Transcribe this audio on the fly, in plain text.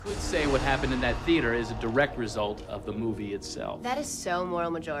Could say what happened in that theater is a direct result of the movie itself. That is so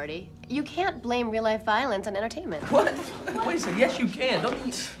moral majority. You can't blame real-life violence on entertainment. What? Wait a second. Yes, you can.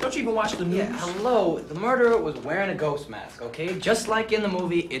 Don't you even watch the news? Yeah, hello. The murderer was wearing a ghost mask, okay? Just like in the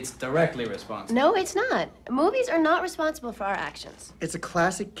movie, it's directly responsible. No, it's not. Movies are not responsible for our actions. It's a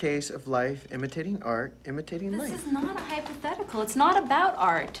classic case of life imitating art, imitating life. This is not a hypothetical. It's not about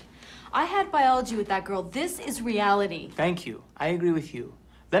art. I had biology with that girl. This is reality. Thank you. I agree with you.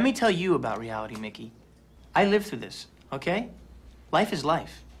 Let me tell you about reality, Mickey. I lived through this, okay? Life is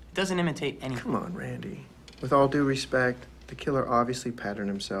life. It doesn't imitate anything. Come on, Randy. With all due respect, the killer obviously patterned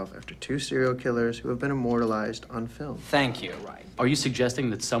himself after two serial killers who have been immortalized on film. Thank you. Right. Are you suggesting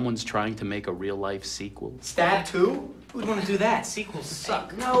that someone's trying to make a real-life sequel? Stab 2? Who'd want to do that? Sequels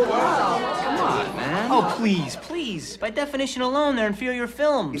suck. No, Come on, man. Oh, please. By definition alone, they're inferior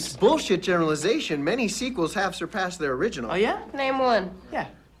films. It's bullshit generalization. Many sequels have surpassed their original. Oh, yeah? Name one. Yeah.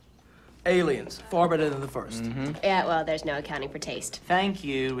 Aliens, far better than the first. Yeah, well, there's no accounting for taste. Thank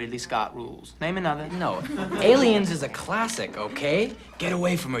you, Ridley Scott rules. Name another. No. Aliens is a classic, okay? Get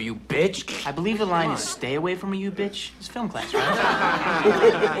away from her, you bitch. I believe the line is stay away from me, you bitch. It's film class, right?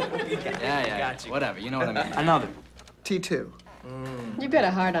 Yeah. Gotcha. Whatever, you know what I mean. Another. T2. You've got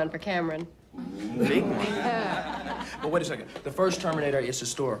a hard-on for Cameron. Big one. But wait a second. The first Terminator is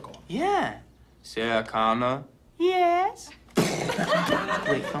historical. Yeah. Sarah Connor. Yes.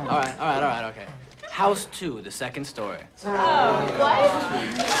 Great film. All right, okay. House 2, the second story. The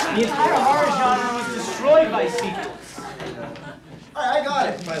entire horror genre was destroyed by sequels. I got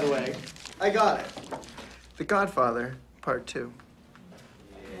it, by the way. I got it. The Godfather, Part 2.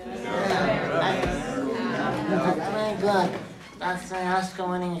 Very good. That's the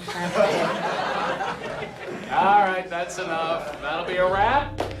Oscar-winning All right, that's enough. That'll be a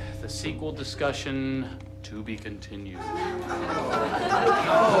wrap. The sequel discussion to be continued.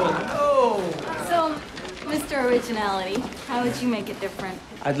 So, Mr. Originality, how would you make it different?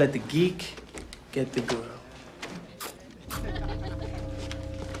 I'd let the geek get the girl.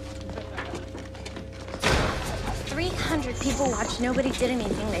 People watched. Nobody did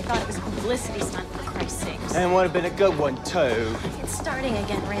anything. They thought it was a publicity stunt, for Christ's sakes. And would have been a good one, too. It's starting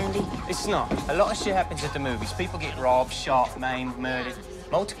again, Randy. It's not. A lot of shit happens at the movies. People get robbed, shot, maimed, murdered.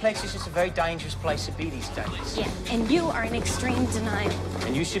 Multiplex is just a very dangerous place to be these days. Yeah, and you are in extreme denial.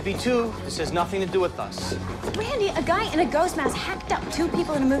 And you should be, too. This has nothing to do with us. Randy, a guy in a ghost mask hacked up two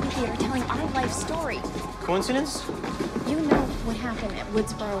people in a movie theater telling our life story. Coincidence? You know what happened at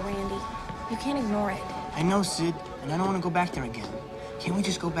Woodsboro, Randy. You can't ignore it. I know, Sid, and I don't want to go back there again. Can't we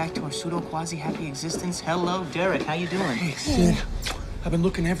just go back to our pseudo-quasi-happy existence? Hello, Derek, how you doing? Hey, Sid, I've been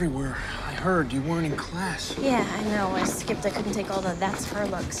looking everywhere. I heard you weren't in class. Yeah, I know. I skipped. I couldn't take all the that's her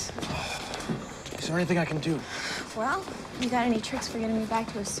looks. Is there anything I can do? Well, you got any tricks for getting me back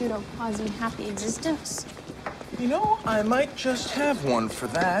to a pseudo-quasi-happy existence? You know, I might just have one for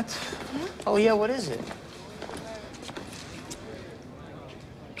that. Oh, yeah, what is it?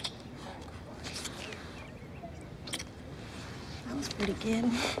 That was pretty good.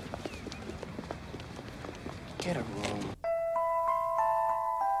 Get a room.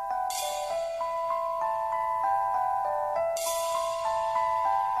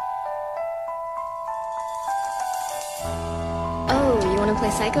 Oh, you want to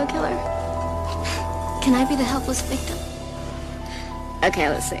play Psycho Killer? Can I be the helpless victim? Okay,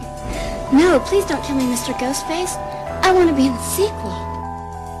 let's see. No, please don't kill me, Mr. Ghostface. I want to be in the sequel.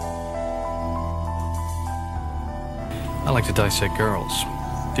 I like to dissect girls.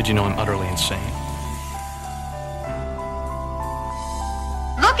 Did you know I'm utterly insane?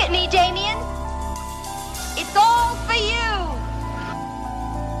 Look at me, Damien. It's all for you.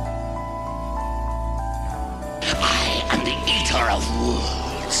 I am the eater of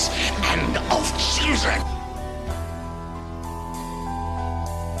wolves and of children.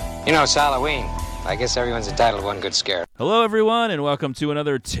 You know, it's Halloween. I guess everyone's entitled to one good scare. Hello, everyone, and welcome to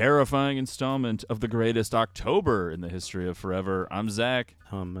another terrifying installment of the greatest October in the history of forever. I'm Zach.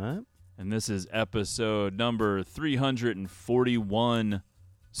 I'm Matt. And this is episode number 341,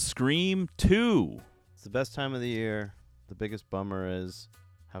 Scream 2. It's the best time of the year. The biggest bummer is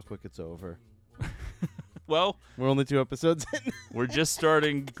how quick it's over. Well, we're only 2 episodes in. We're just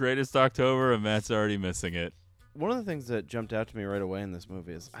starting Greatest October, and Matt's already missing it. One of the things that jumped out to me right away in this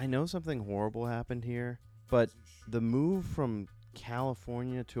movie is I know something horrible happened here, but the move from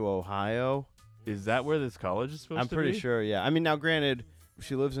California to Ohio... Is that where this college is supposed to be? I'm pretty sure, yeah. I mean, now granted,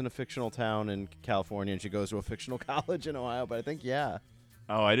 she lives in a fictional town in California and she goes to a fictional college in Ohio, but I think, yeah.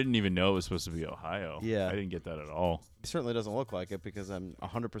 Oh, I didn't even know it was supposed to be Ohio. Yeah. I didn't get that at all. It certainly doesn't look like it because I'm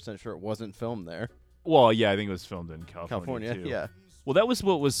 100% sure it wasn't filmed there. Well, yeah, I think it was filmed in California too. Yeah. Well, that was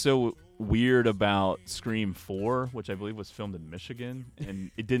what was so weird about Scream 4, which I believe was filmed in Michigan,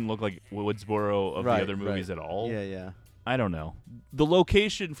 and it didn't look like Woodsboro of the other movies at all. Yeah. I don't know. The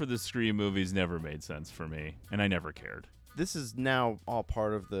location for the Scream movies never made sense for me, and I never cared. This is now all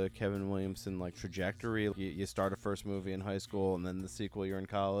part of the Kevin Williamson like trajectory. You start a first movie in high school, and then the sequel you're in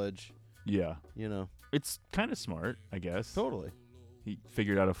college. Yeah. You know. It's kind of smart, I guess. Totally. He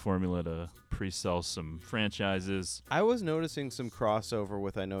figured out a formula to pre-sell some franchises. I was noticing some crossover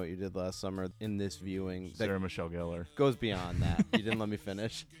with I Know What You Did Last Summer in this viewing. Sarah Michelle Gellar. Goes beyond that. You didn't let me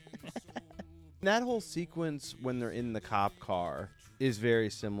finish. That whole sequence when they're in the cop car is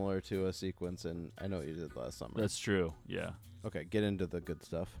very similar to a sequence in I Know What You Did Last Summer. That's true, yeah. Okay, get into the good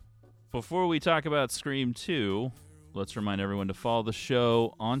stuff. Before we talk about Scream 2, let's remind everyone to follow the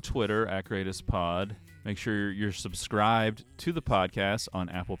show on Twitter at GreatestPod. Make sure you're subscribed to the podcast on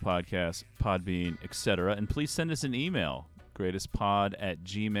Apple Podcasts, Podbean, etc. And please send us an email,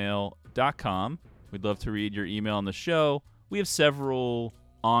 greatestpod@gmail.com. We'd love to read your email on the show. We have several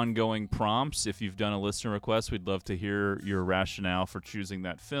ongoing prompts. If you've done a listener request, we'd love to hear your rationale for choosing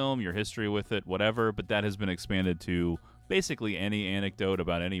that film, your history with it, whatever. But that has been expanded to basically any anecdote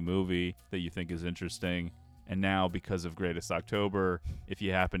about any movie that you think is interesting. And now, because of Greatest October, if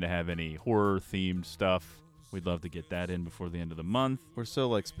you happen to have any horror-themed stuff, we'd love to get that in before the end of the month. We're so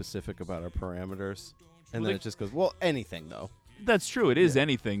like specific about our parameters, and then it just goes, well, anything though. That's true. It is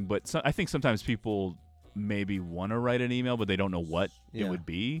anything, but I think sometimes people maybe want to write an email, but they don't know what it would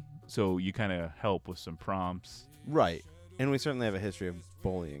be. So you kind of help with some prompts. Right. And we certainly have a history of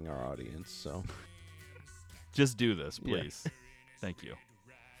bullying our audience, so. Just do this, please. Thank you.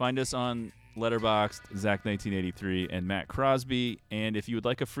 Find us on Letterboxd, Zach1983, and Matt Crosby. And if you would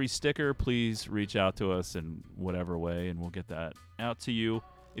like a free sticker, please reach out to us in whatever way, and we'll get that out to you.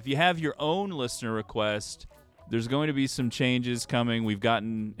 If you have your own listener request, there's going to be some changes coming. We've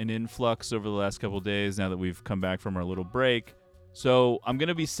gotten an influx over the last couple of days now that we've come back from our little break. So I'm going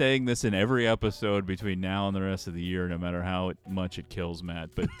to be saying this in every episode between now and the rest of the year, no matter how much it kills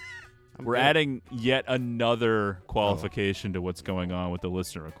Matt. But we're adding yet another qualification to what's going on with the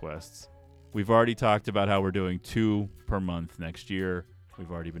listener requests. We've already talked about how we're doing 2 per month next year.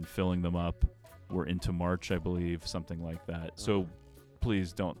 We've already been filling them up. We're into March, I believe, something like that. So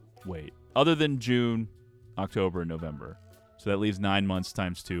please don't wait. Other than June, October, and November. So that leaves 9 months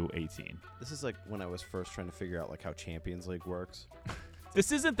times 2, 18. This is like when I was first trying to figure out like how Champions League works.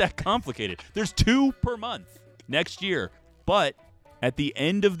 This isn't that complicated. There's 2 per month next year. But at the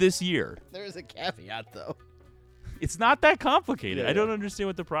end of this year... There's a caveat, though. It's not that complicated. I don't understand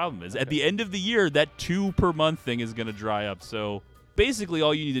what the problem is. Okay. At the end of the year, that 2 per month thing is going to dry up. So basically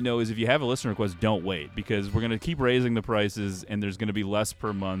all you need to know is if you have a listener request, don't wait, because we're going to keep raising the prices and there's going to be less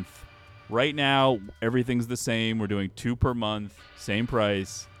per month. Right now, everything's the same. We're doing 2 per month, same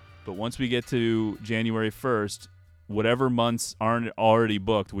price. But once we get to January 1st, whatever months aren't already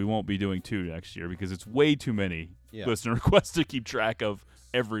booked, we won't be doing 2 next year because it's way too many listener requests to keep track of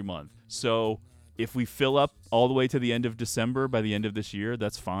every month. So if we fill up all the way to the end of December by the end of this year,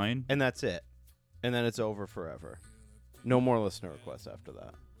 that's fine. And that's it. And then it's over forever. No more listener requests after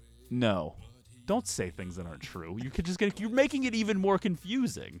that. No. Don't say things that aren't true. You could just you're making it even more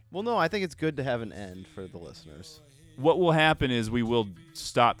confusing. Well, no, I think it's good to have an end for the listeners. What will happen is we will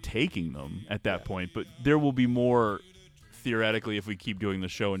stop taking them at that point, but there will be more theoretically if we keep doing the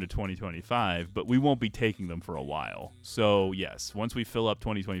show into 2025, but we won't be taking them for a while. So, yes, once we fill up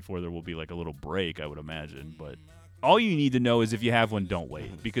 2024, there will be like a little break, I would imagine, but all you need to know is if you have one, don't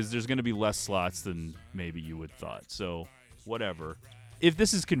wait, because there's going to be less slots than maybe you would thought. So, whatever. If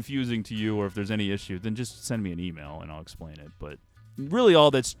this is confusing to you or if there's any issue, then just send me an email and I'll explain it. But really all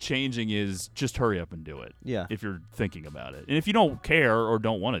that's changing is just hurry up and do it. Yeah. If you're thinking about it. And if you don't care or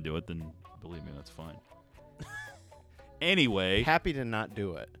don't want to do it, then believe me, that's fine. Anyway. Happy to not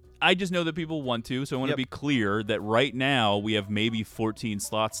do it. I just know that people want to, so I want to be clear that right now we have maybe 14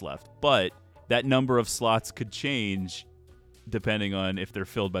 slots left. But that number of slots could change depending on if they're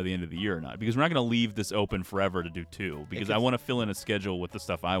filled by the end of the year or not. Because we're not going to leave this open forever to do 2. Because I want to fill in a schedule with the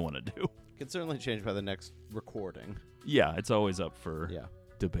stuff I want to do. Can certainly change by the next recording. Yeah, it's always up for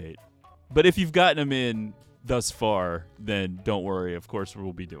debate. But if you've gotten them in thus far, then don't worry. Of course,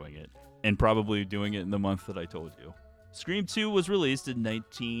 we'll be doing it. And probably doing it in the month that I told you. Scream 2 was released in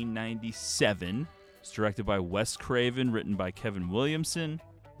 1997. It's directed by Wes Craven, written by Kevin Williamson.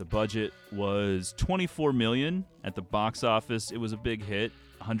 The budget was $24 million. At the box office, it was a big hit,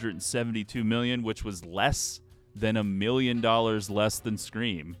 $172 million, which was less than $1 million less than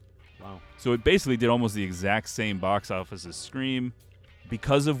Scream. Wow. So it basically did almost the exact same box office as Scream.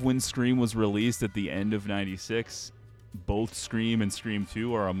 Because of when Scream was released at the end of 96, both Scream and Scream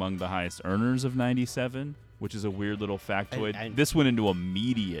 2 are among the highest earners of 97, which is a weird little factoid. This went into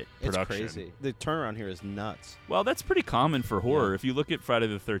immediate production. It's crazy. The turnaround here is nuts. Well, that's pretty common for horror. If you look at Friday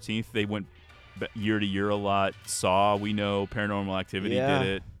the 13th, they went year to year a lot. Saw, we know, Paranormal Activity did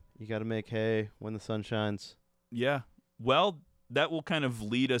it. You got to make hay when the sun shines. Yeah. Well, that will kind of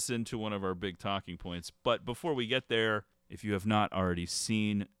lead us into one of our big talking points. But before we get there, if you have not already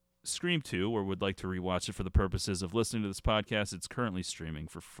seen Scream 2 or would like to rewatch it for the purposes of listening to this podcast, it's currently streaming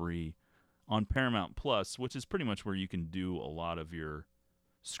for free on Paramount Plus, which is pretty much where you can do a lot of your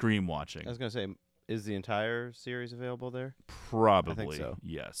Scream watching. I was going to say, is the entire series available there? Probably, I think so.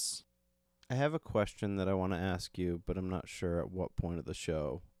 Yes. I have a question that I want to ask you, but I'm not sure at what point of the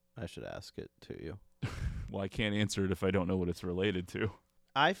show I should ask it to you. Well, I can't answer it if I don't know what it's related to.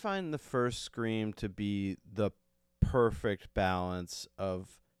 I find the first Scream to be the perfect balance of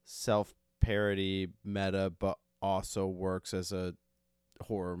self-parody, meta, but also works as a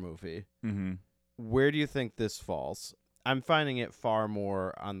horror movie. Mm-hmm. Where do you think this falls? I'm finding it far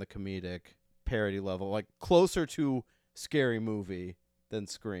more on the comedic parody level, like closer to Scary Movie than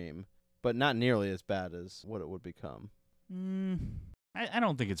Scream, but not nearly as bad as what it would become. I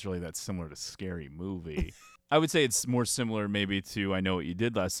don't think it's really that similar to Scary Movie. I would say it's more similar maybe to I Know What You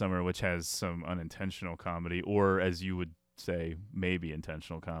Did Last Summer, which has some unintentional comedy, or as you would say, maybe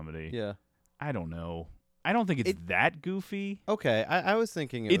intentional comedy. Yeah. I don't know. I don't think it's that goofy. Okay, I was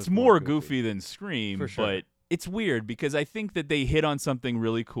thinking it's more goofy than Scream, for sure. But it's weird because I think that they hit on something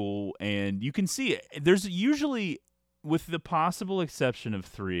really cool, and you can see it. There's usually, with the possible exception of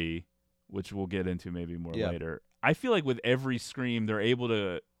 3, which we'll get into maybe more later, I feel like with every Scream, they're able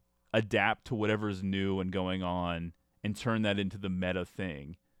to adapt to whatever's new and going on and turn that into the meta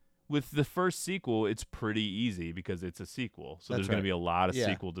thing. With the first sequel, it's pretty easy because it's a sequel. So there's going to be a lot of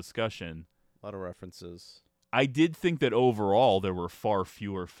sequel discussion. A lot of references. I did think that overall there were far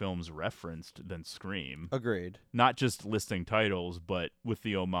fewer films referenced than Scream. Agreed. Not just listing titles, but with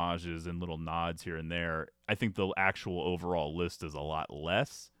the homages and little nods here and there. I think the actual overall list is a lot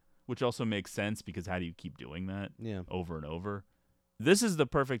less, which also makes sense because how do you keep doing that over and over? This is the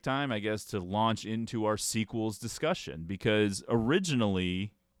perfect time, I guess, to launch into our sequels discussion because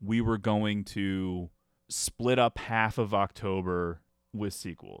originally we were going to split up half of October with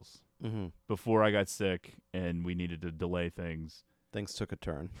sequels. Mm-hmm. Before I got sick and we needed to delay things. Things took a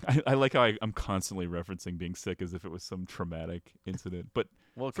turn. I like how I'm constantly referencing being sick as if it was some traumatic incident. But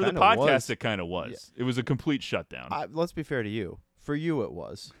well, for the podcast, it kind of was. Yeah. It was a complete shutdown. Let's be fair to you. For you, it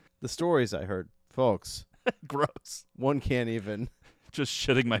was. The stories I heard, folks. Gross. One can't even. Just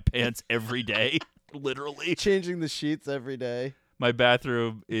shitting my pants every day, literally. Changing the sheets every day. My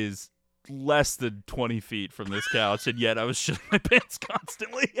bathroom is less than 20 feet from this couch, and yet I was shitting my pants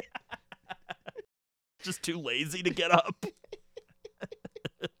constantly. Just too lazy to get up.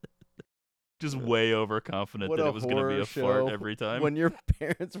 Just way overconfident that it was going to be a fart every time. When your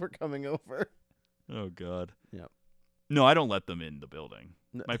parents were coming over. Oh, God. Yep. No, I don't let them in the building.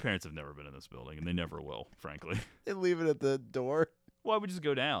 No. My parents have never been in this building, and they never will, frankly. They leave it at the door. Well, I would just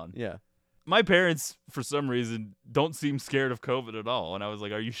go down. Yeah. My parents, for some reason, don't seem scared of COVID at all. And I was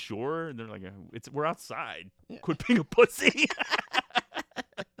like, are you sure? And they're like, we're outside. Yeah. Quit being a pussy.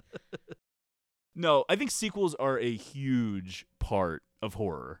 No, I think sequels are a huge part of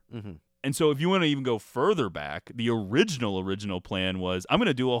horror. Mm-hmm. And so if you want to even go further back, the original plan was, I'm going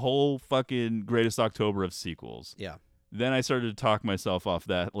to do a whole fucking Greatest October of sequels. Yeah. Then I started to talk myself off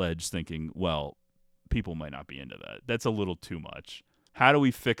that ledge thinking, well, people might not be into that. That's a little too much. How do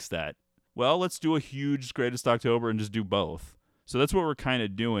we fix that? Well, let's do a huge Greatest October and just do both. So that's what we're kind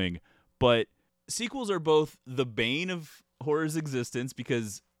of doing. But sequels are both the bane of horror's existence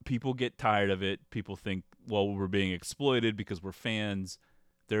because people get tired of it. People think, well, we're being exploited because we're fans.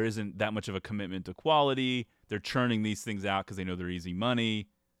 There isn't that much of a commitment to quality. They're churning these things out because they know they're easy money,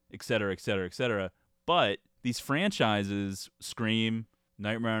 et cetera, et cetera, et cetera. But these franchises, Scream,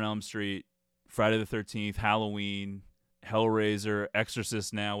 Nightmare on Elm Street, Friday the 13th, Halloween, Hellraiser,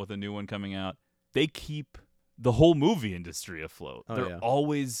 Exorcist now with a new one coming out, they keep the whole movie industry afloat. They're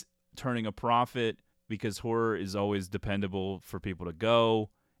always turning a profit because horror is always dependable for people to go.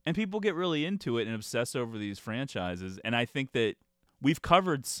 And people get really into it and obsess over these franchises. And I think that we've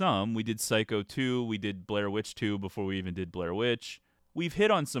covered some. We did Psycho 2. We did Blair Witch 2 before we even did Blair Witch. We've hit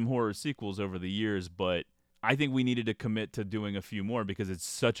on some horror sequels over the years, but I think we needed to commit to doing a few more because it's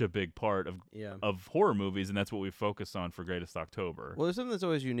such a big part of horror movies, and that's what we focused on for Greatest October. Well, there's something that's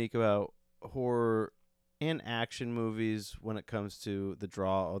always unique about horror and action movies when it comes to the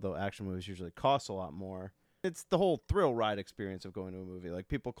draw, although action movies usually cost a lot more. It's the whole thrill ride experience of going to a movie. Like,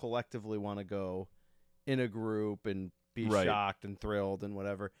 people collectively want to go in a group and be Right. shocked and thrilled and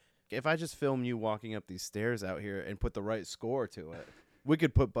whatever. If I just film you walking up these stairs out here and put the right score to it, we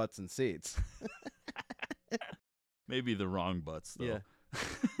could put butts in seats. Maybe the wrong butts, though. Yeah.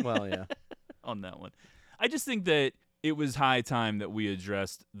 Well, yeah. On that one. I just think that it was high time that we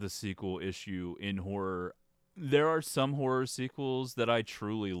addressed the sequel issue in horror. There are some horror sequels that I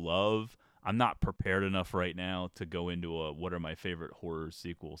truly love. I'm not prepared enough right now to go into a what are my favorite horror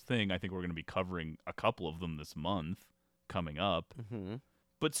sequels thing. I think we're going to be covering a couple of them this month coming up. Mm-hmm.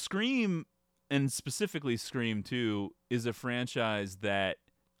 But Scream, and specifically Scream 2, is a franchise that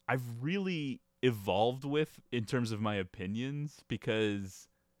I've really evolved with in terms of my opinions, because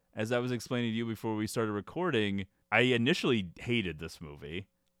as I was explaining to you before we started recording, I initially hated this movie.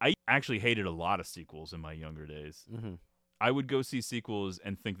 I actually hated a lot of sequels in my younger days. Mm-hmm. I would go see sequels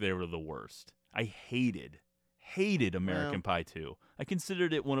and think they were the worst. I hated American Pie 2. I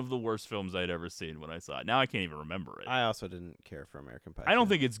considered it one of the worst films I'd ever seen when I saw it. Now I can't even remember it. I also didn't care for American Pie. I don't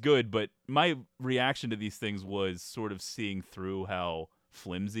think it's good, but my reaction to these things was sort of seeing through how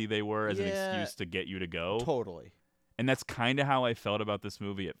flimsy they were as an excuse to get you to go. Totally. And that's kind of how I felt about this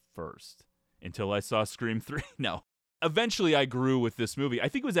movie at first, until I saw Scream 3. No. Eventually, I grew with this movie. I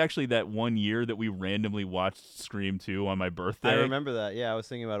think it was actually that one year that we randomly watched Scream 2 on my birthday. I remember that. Yeah, I was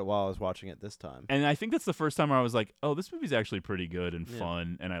thinking about it while I was watching it this time. And I think that's the first time where I was like, oh, this movie's actually pretty good and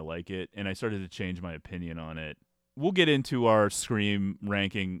fun, and I like it. And I started to change my opinion on it. We'll get into our Scream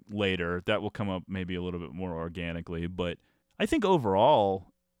ranking later. That will come up maybe a little bit more organically. But I think overall,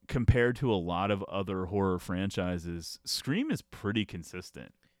 compared to a lot of other horror franchises, Scream is pretty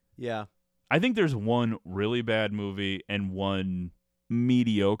consistent. Yeah. I think there's one really bad movie and one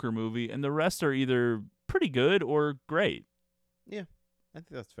mediocre movie, and the rest are either pretty good or great. Yeah, I think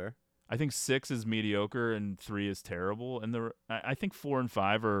that's fair. I think 6 is mediocre and 3 is terrible, and I think 4 and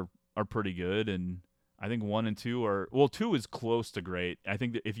 5 are pretty good, and I think 1 and 2 are... Well, 2 is close to great. I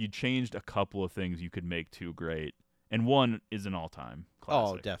think that if you changed a couple of things, you could make 2 great, and 1 is an all-time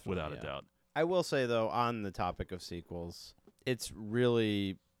classic. Oh, definitely, without a doubt. I will say, though, on the topic of sequels, it's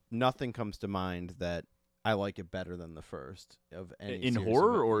really... Nothing comes to mind that I like it better than the first of any. In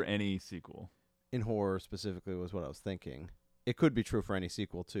horror or any sequel? In horror specifically was what I was thinking. It could be true for any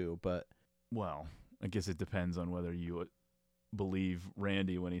sequel too, but well, I guess it depends on whether you believe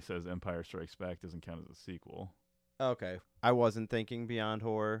Randy when he says Empire Strikes Back doesn't count as a sequel. Okay, I wasn't thinking beyond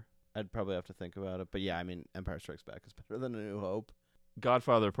horror. I'd probably have to think about it, but yeah, I mean, Empire Strikes Back is better than A New Hope.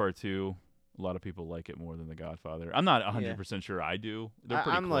 Godfather Part 2. A lot of people like it more than The Godfather. I'm not 100% sure I do. They're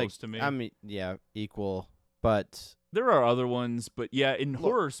pretty close to me. Equal, but... There are other ones, but yeah, in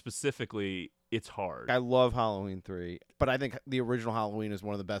horror specifically, it's hard. I love Halloween 3, but I think the original Halloween is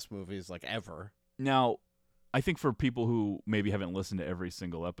one of the best movies, like, ever. Now, I think for people who maybe haven't listened to every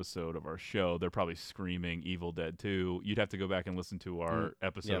single episode of our show, they're probably screaming Evil Dead 2. You'd have to go back and listen to our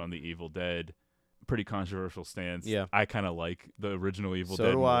episode on the Evil Dead. Pretty controversial stance. Yeah. I kind of like the original Evil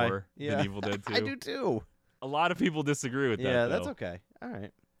Dead more than Evil Dead 2. I do too. A lot of people disagree with that. Yeah, though. that's okay. All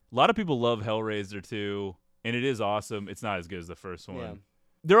right. A lot of people love Hellraiser 2, and it is awesome. It's not as good as the first one. Yeah.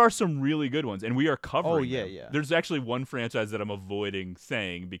 There are some really good ones, and we are covering them. yeah. There's actually one franchise that I'm avoiding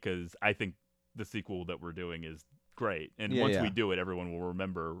saying because I think the sequel that we're doing is great. And once we do it, everyone will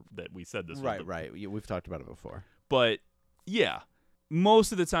remember that we said this. Right. We've talked about it before. But, yeah.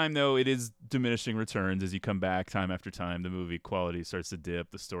 Most of the time, though, it is diminishing returns as you come back time after time. The movie quality starts to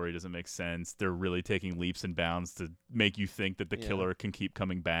dip. The story doesn't make sense. They're really taking leaps and bounds to make you think that the killer can keep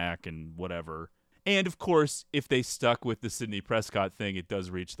coming back and whatever. And, of course, if they stuck with the Sidney Prescott thing, it does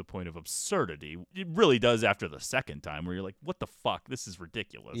reach the point of absurdity. It really does after the second time where you're like, what the fuck? This is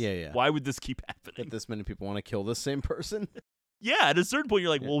ridiculous. Yeah. Why would this keep happening? That this many people want to kill the same person? Yeah, at a certain point, you're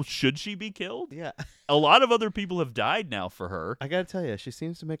like, well, should she be killed? Yeah. A lot of other people have died now for her. I gotta tell you, she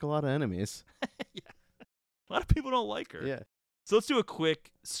seems to make a lot of enemies. Yeah. A lot of people don't like her. Yeah. So let's do a quick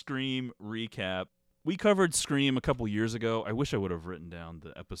Scream recap. We covered Scream a couple years ago. I wish I would have written down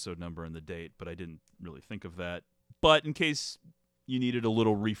the episode number and the date, but I didn't really think of that. But in case you needed a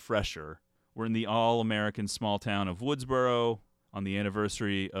little refresher, we're in the all-American small town of Woodsboro on the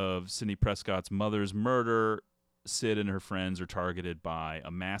anniversary of Sidney Prescott's mother's murder. Sid and her friends are targeted by a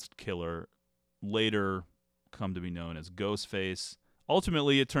masked killer, later come to be known as Ghostface.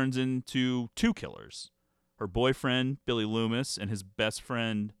 Ultimately, it turns into two killers. Her boyfriend, Billy Loomis, and his best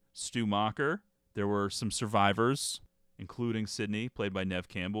friend, Stu Macher. There were some survivors, including Sidney, played by Neve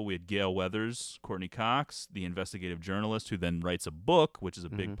Campbell. We had Gail Weathers, Courtney Cox, the investigative journalist who then writes a book, which is a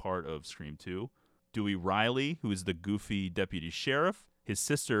big part of Scream 2. Dewey Riley, who is the goofy deputy sheriff. His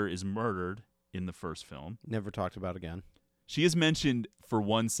sister is murdered in the first film. Never talked about again. She is mentioned for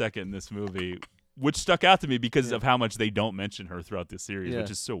 1 second in this movie. which stuck out to me because of how much they don't mention her throughout this series, Yeah. which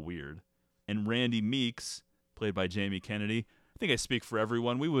is so weird. And Randy Meeks, played by Jamie Kennedy. I think I speak for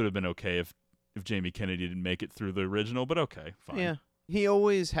everyone. We would have been okay if Jamie Kennedy didn't make it through the original, but okay, fine. Yeah. He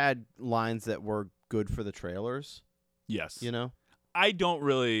always had lines that were good for the trailers. Yes. You know? I don't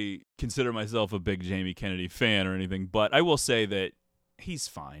really consider myself a big Jamie Kennedy fan or anything, but I will say that he's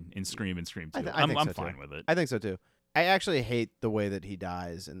fine in Scream and Scream 2. I think I'm so, fine too. with it. I think so too. I actually hate the way that he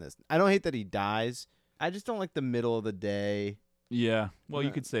dies in this. I don't hate that he dies. I just don't like the middle of the day. Yeah. Well,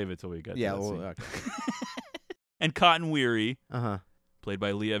 you could save it till we get to that scene. Okay. And Cotton Weary, Uh-huh. played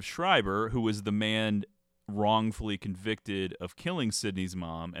by Liev Schreiber, who was the man wrongfully convicted of killing Sidney's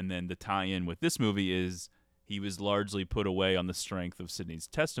mom, and then the tie-in with this movie is he was largely put away on the strength of Sidney's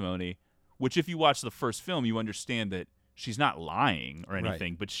testimony, which if you watch the first film, you understand that she's not lying or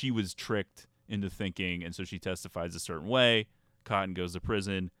anything, but she was tricked into thinking, and so she testifies a certain way. Cotton goes to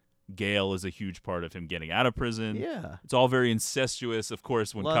prison. Gail is a huge part of him getting out of prison. Yeah. It's all very incestuous, of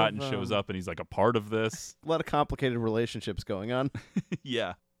course, when Lot Cotton of, shows up and he's like a part of this. A lot of complicated relationships going on.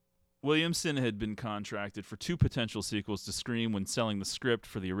 Yeah. Williamson had been contracted for 2 potential sequels to Scream when selling the script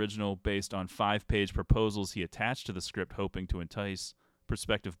for the original based on 5-page proposals he attached to the script, hoping to entice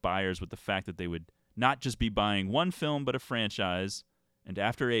prospective buyers with the fact that they would not just be buying one film but a franchise. And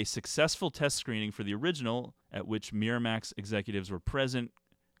after a successful test screening for the original, at which Miramax executives were present,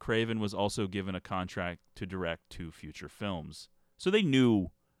 Craven was also given a contract to direct 2 future films. So they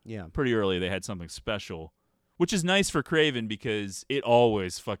knew pretty early they had something special, which is nice for Craven because it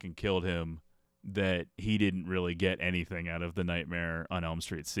always fucking killed him that he didn't really get anything out of the Nightmare on Elm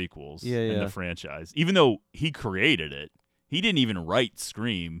Street sequels in the franchise. Even though he created it, he didn't even write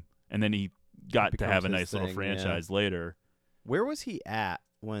Scream, and then he got to have a nice little franchise later. Where was he at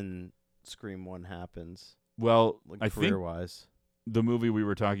when Scream 1 happens? Well, like I think career-wise. The movie we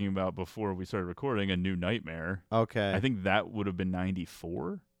were talking about before we started recording, A New Nightmare. Okay. I think that would have been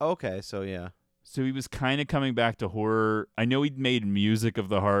 94. Okay, so yeah. So he was kind of coming back to horror. I know he'd made Music of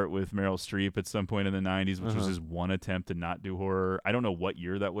the Heart with Meryl Streep at some point in the 90s, which was his one attempt to not do horror. I don't know what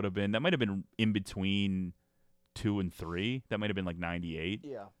year that would have been. That might have been in between 2 and 3. That might have been like 98.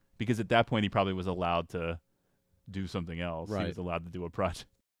 Yeah. Because at that point, he probably was allowed to do something else. Right. He was allowed to do a project.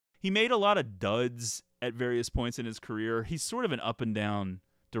 He made a lot of duds at various points in his career. He's sort of an up and down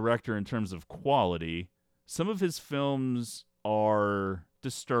director in terms of quality. Some of his films are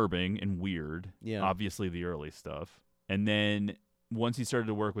disturbing and weird. Yeah. Obviously the early stuff. And then once he started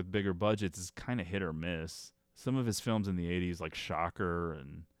to work with bigger budgets, it's kind of hit or miss. Some of his films in the 80s, like Shocker,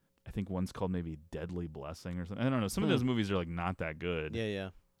 and I think one's called maybe Deadly Blessing or something. I don't know. Some of those movies are like not that good. Yeah.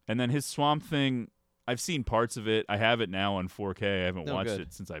 And then his Swamp Thing, I've seen parts of it. I have it now on 4K. I haven't Oh, watched good.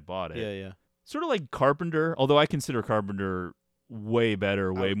 it since I bought it. Yeah. Sort of like Carpenter, although I consider Carpenter way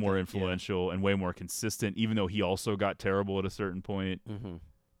better, way more influential, and way more consistent, even though he also got terrible at a certain point. Mm-hmm.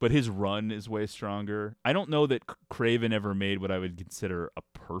 But his run is way stronger. I don't know that Craven ever made what I would consider a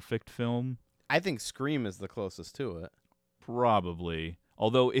perfect film. I think Scream is the closest to it. Probably.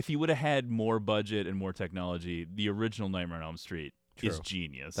 Although if he would have had more budget and more technology, the original Nightmare on Elm Street is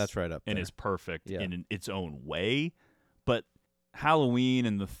genius. That's right up there. And is perfect Yeah. in its own way. But Halloween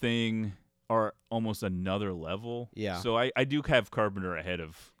and The Thing are almost another level. Yeah. So I do have Carpenter ahead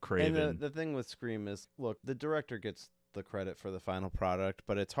of Craven. And the thing with Scream is, look, the director gets the credit for the final product,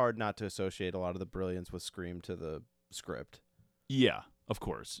 but it's hard not to associate a lot of the brilliance with Scream to the script. Yeah, of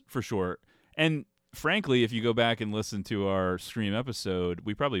course, for sure. And frankly, if you go back and listen to our Scream episode,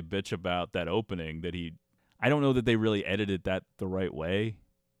 we probably bitch about that opening that I don't know that they really edited that the right way.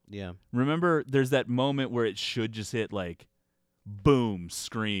 Yeah. Remember, there's that moment where it should just hit like, boom,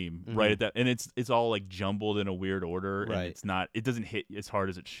 Scream right at that, and it's all like jumbled in a weird order, Right. and it doesn't hit as hard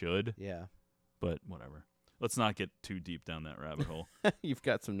as it should. Yeah. But whatever. Let's not get too deep down that rabbit hole. You've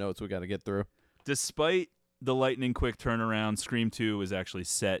got some notes we got to get through. Despite the lightning quick turnaround, Scream 2 is actually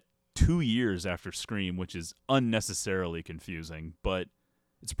set 2 years after Scream, which is unnecessarily confusing, but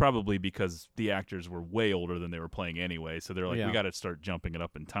it's probably because the actors were way older than they were playing anyway, so they're like, Yeah. we got to start jumping it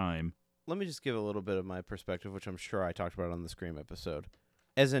up in time. Let me just give a little bit of my perspective, which I'm sure I talked about on the Scream episode.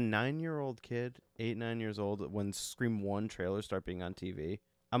 As a 9-year-old kid, 8, 9 years old, when Scream 1 trailers start being on TV,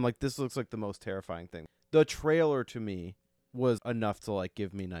 I'm like, this looks like the most terrifying thing. The trailer to me was enough to like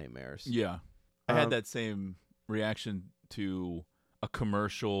give me nightmares. Yeah. I had that same reaction to a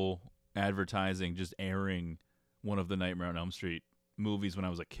commercial advertising just airing one of the Nightmare on Elm Street movies when I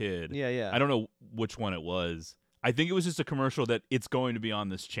was a kid. Yeah. I don't know which one it was. I think it was just a commercial that it's going to be on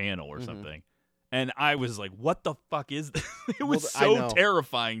this channel or something. And I was like, what the fuck is this? It was so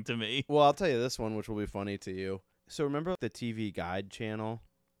terrifying to me. Well, I'll tell you this one, which will be funny to you. So remember the TV Guide channel?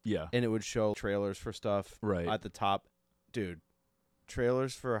 Yeah. And it would show trailers for stuff Right. at the top. Dude,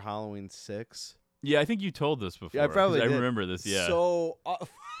 trailers for Halloween 6. Yeah, I think you told this before. Yeah, I probably 'cause I did. remember this, yeah. So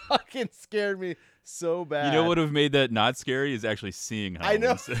fucking scared me so bad. You know what would have made that not scary is actually seeing I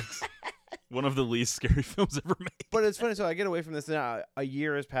know. Halloween 6. One of the least scary films ever made. But it's funny, so I get away from this now. A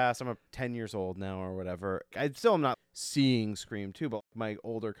year has passed. I'm 10 years old now or whatever. I still am not seeing Scream 2, but my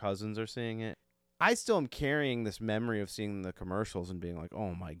older cousins are seeing it. I still am carrying this memory of seeing the commercials and being like,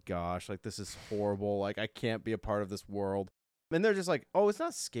 oh my gosh, like this is horrible. Like I can't be a part of this world. And they're just like, oh, it's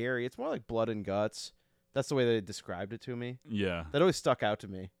not scary. It's more like blood and guts. That's the way they described it to me. Yeah. That always stuck out to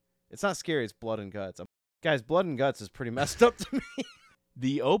me. It's not scary. It's blood and guts. Guys, blood and guts is pretty messed up to me.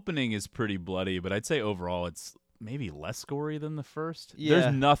 The opening is pretty bloody, but I'd say overall it's maybe less gory than the first. Yeah.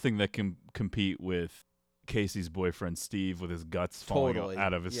 There's nothing that can compete with Casey's boyfriend Steve with his guts falling Totally,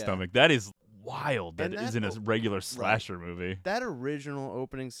 out of his yeah. stomach. That is wild. That And that isn't a regular right. slasher movie. That original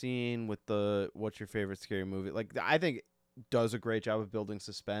opening scene with the what's your favorite scary movie? Like I think does a great job of building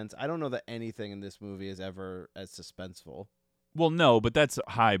suspense. I don't know that anything in this movie is ever as suspenseful. Well, no, but that's a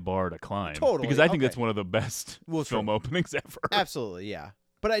high bar to climb. Totally, Because I think okay. that's one of the best Well, film sure. openings ever. Absolutely, yeah.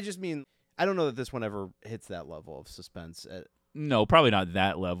 But I just mean I don't know that this one ever hits that level of suspense. No, probably not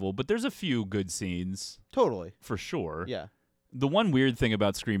that level, but there's a few good scenes. Totally. For sure. Yeah. The one weird thing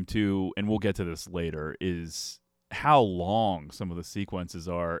about Scream 2, and we'll get to this later, is how long some of the sequences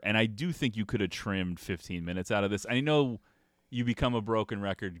are. And I do think you could have trimmed 15 minutes out of this. I know you become a broken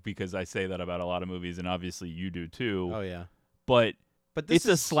record because I say that about a lot of movies, and obviously you do too. Oh, yeah. But this it's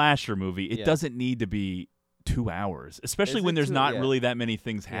a is- slasher movie. It Yeah. doesn't need to be 2 hours, especially Is when it there's two- not yeah. really that many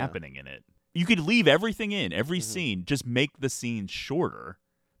things Yeah. happening in it. You could leave everything in, every Mm-hmm. scene, just make the scene shorter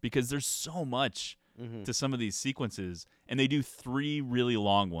because there's so much Mhm. to some of these sequences, and they do 3 really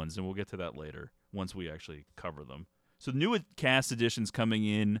long ones, and we'll get to that later once we actually cover them. So new cast additions coming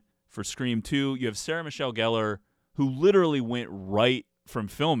in for Scream 2. You have Sarah Michelle Gellar, who literally went right from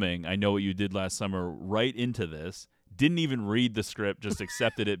filming I Know What You Did Last Summer right into this. Didn't even read the script, just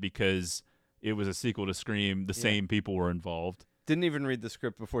accepted it because it was a sequel to Scream. The same people were involved. Didn't even read the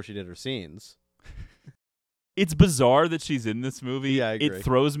script before she did her scenes. It's bizarre that she's in this movie. Yeah, I agree. It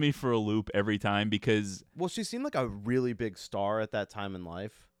throws me for a loop every time because... Well, she seemed like a really big star at that time in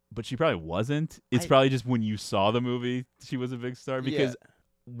life. But she probably wasn't. It's probably just when you saw the movie, she was a big star. Because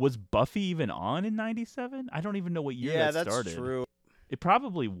was Buffy even on in 97? I don't even know what year that started. That's true. It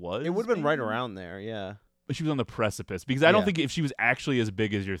probably was. It would have been right maybe? around there, yeah. But she was on the precipice. Because I don't Yeah. think if she was actually as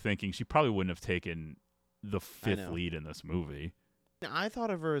big as you're thinking, she probably wouldn't have taken the I 5th know. lead in this movie. I thought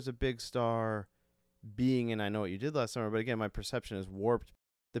of her as a big star being in I Know What You Did Last Summer, but again, my perception is warped.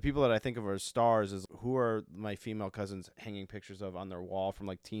 The people that I think of as stars is who are my female cousins hanging pictures of on their wall from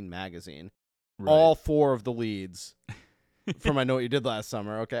like Teen Magazine. Right. All 4 of the leads from I Know What You Did Last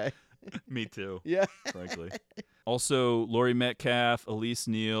Summer, okay? Me too. Yeah. Frankly. Also, Laurie Metcalf, Elise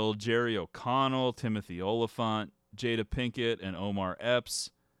Neal, Jerry O'Connell, Timothy Oliphant, Jada Pinkett, and Omar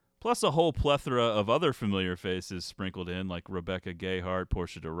Epps, plus a whole plethora of other familiar faces sprinkled in, like Rebecca Gayheart,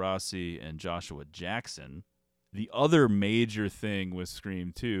 Portia de Rossi, and Joshua Jackson. The other major thing with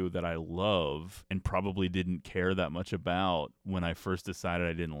Scream 2 that I love and probably didn't care that much about when I first decided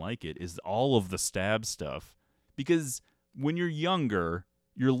I didn't like it is all of the stab stuff. Because when you're younger,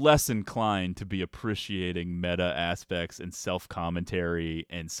 you're less inclined to be appreciating meta aspects and self-commentary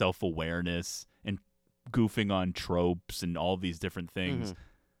and self-awareness and goofing on tropes and all these different things. Mhm.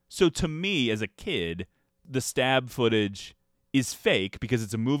 So to me, as a kid, the stab footage is fake because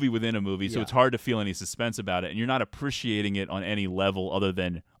it's a movie within a movie, so Yeah. it's hard to feel any suspense about it, and you're not appreciating it on any level other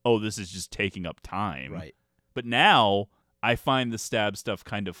than, oh, this is just taking up time. Right. But now, I find the stab stuff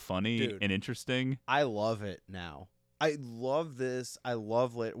kind of funny Dude. and interesting. I love it now. I love this. I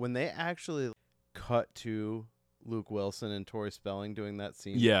love when they actually cut to Luke Wilson and Tori Spelling doing that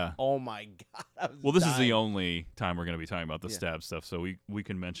scene. Yeah. Oh my god. I was Well, this is the dying. only time we're going to be talking about the Yeah. stab stuff, so we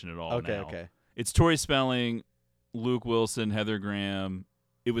can mention it all Okay, now. okay. It's Tori Spelling, Luke Wilson, Heather Graham.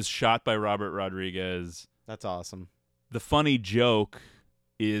 It was shot by Robert Rodriguez. That's awesome. The funny joke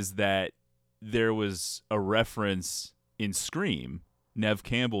is that there was a reference in Scream. Nev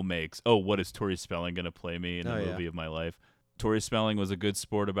Campbell makes, oh, what is Tori Spelling going to play me in a Oh, yeah. movie of my life? Tori Spelling was a good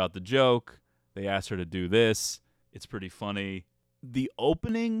sport about the joke. They asked her to do this. It's pretty funny. The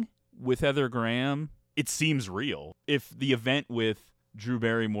opening with Heather Graham, it seems real. If the event with Drew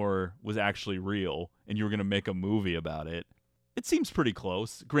Barrymore was actually real and you were going to make a movie about it, it seems pretty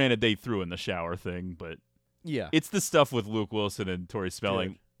close. Granted, they threw in the shower thing, but Yeah. it's the stuff with Luke Wilson and Tori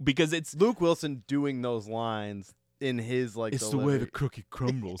Spelling because it's Luke Wilson doing those lines in his like it's the way the cookie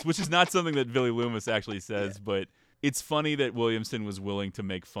crumbles, which is not something that Billy Loomis actually says, but It's funny that Williamson was willing to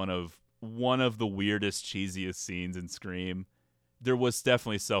make fun of one of the weirdest, cheesiest scenes in Scream. There was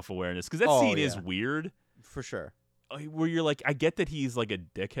definitely self-awareness because that scene is weird. For sure. Where you're like, I get that he's like a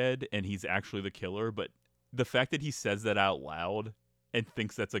dickhead and he's actually the killer, but the fact that he says that out loud and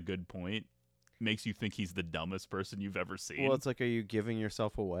thinks that's a good point makes you think he's the dumbest person you've ever seen. Well, it's like, are you giving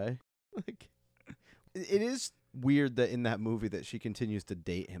yourself away? Like, it is weird that in that movie that she continues to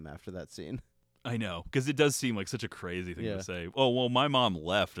date him after that scene. I know, because it does seem like such a crazy thing to say. Oh, well, my mom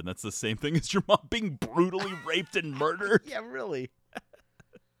left, and that's the same thing as your mom being brutally raped and murdered. Yeah, really.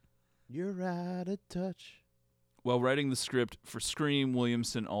 You're out of touch. While writing the script for Scream,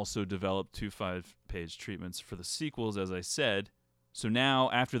 Williamson also developed 2 5-page treatments for the sequels, as I said. So now,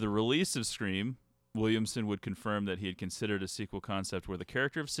 after the release of Scream, Williamson would confirm that he had considered a sequel concept where the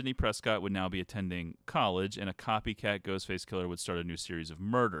character of Sidney Prescott would now be attending college and a copycat Ghostface killer would start a new series of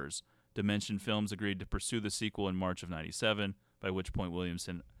murders. Dimension Films agreed to pursue the sequel in March of '97, by which point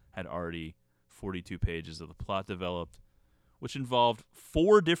Williamson had already 42 pages of the plot developed, which involved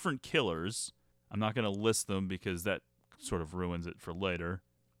 4 different killers. I'm not going to list them because that sort of ruins it for later.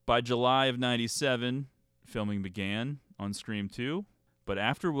 By July of '97, filming began on Scream 2, but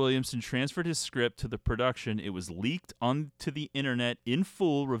after Williamson transferred his script to the production, it was leaked onto the internet in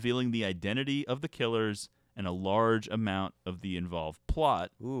full, revealing the identity of the killers and a large amount of the involved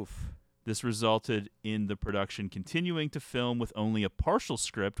plot. Oof. This resulted in the production continuing to film with only a partial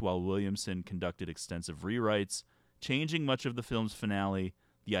script while Williamson conducted extensive rewrites, changing much of the film's finale,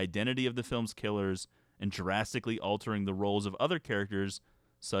 the identity of the film's killers, and drastically altering the roles of other characters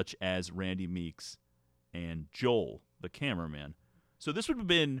such as Randy Meeks and Joel, the cameraman. So this would have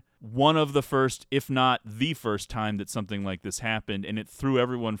been one of the first, if not the first time that something like this happened, and it threw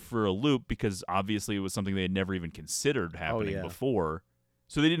everyone for a loop because obviously it was something they had never even considered happening before.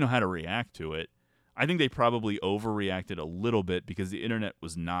 So they didn't know how to react to it. I think they probably overreacted a little bit because the internet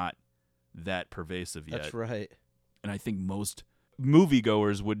was not that pervasive yet. That's right. And I think most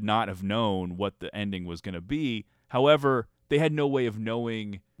moviegoers would not have known what the ending was going to be. However, they had no way of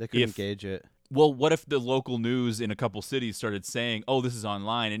knowing. They couldn't gauge it. Well, what if the local news in a couple cities started saying, oh, this is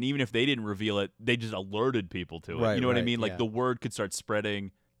online, and even if they didn't reveal it, they just alerted people to it. Right, You know what I right, mean? Like yeah. the word could start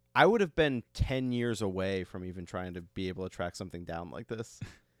spreading. I would have been 10 years away from even trying to be able to track something down like this.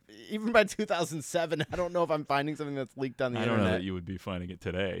 Even by 2007, I don't know if I'm finding something that's leaked on the internet. I don't know that you would be finding it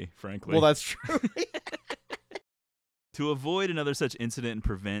today, frankly. Well, that's true. To avoid another such incident and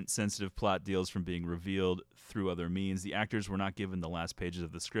prevent sensitive plot deals from being revealed through other means, the actors were not given the last pages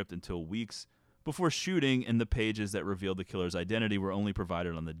of the script until weeks before shooting, and the pages that revealed the killer's identity were only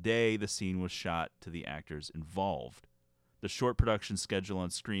provided on the day the scene was shot to the actors involved. The short production schedule on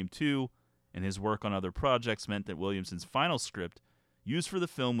Scream 2 and his work on other projects meant that Williamson's final script used for the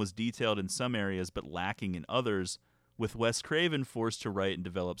film was detailed in some areas but lacking in others, with Wes Craven forced to write and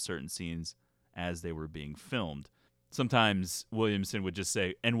develop certain scenes as they were being filmed. Sometimes Williamson would just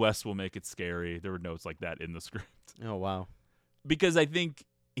say, and Wes will make it scary. There were notes like that in the script. Oh, wow. Because I think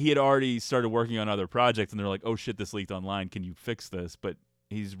he had already started working on other projects, and they're like, oh, shit, this leaked online. Can you fix this? But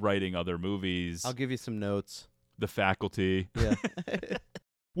he's writing other movies. I'll give you some notes. The Faculty. Yeah.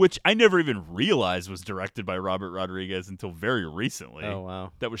 Which I never even realized was directed by Robert Rodriguez until very recently. Oh,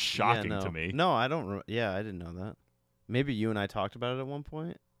 wow. That was shocking to me. No, I don't. I didn't know that. Maybe you and I talked about it at one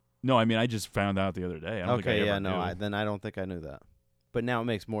point. No, I mean, I just found out the other day. I don't think I ever knew. Then I don't think I knew that. But now it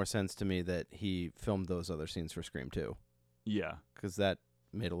makes more sense to me that he filmed those other scenes for Scream 2. Yeah. Because that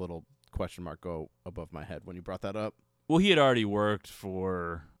made a little question mark go above my head when you brought that up. Well, he had already worked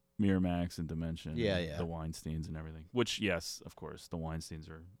for Miramax and Dimension. Yeah, and yeah. The Weinsteins and everything. Which, yes, of course, the Weinsteins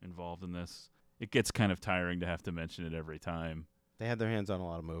are involved in this. It gets kind of tiring to have to mention it every time. They had their hands on a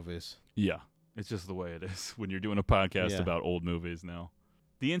lot of movies. Yeah. It's just the way it is when you're doing a podcast about old movies now.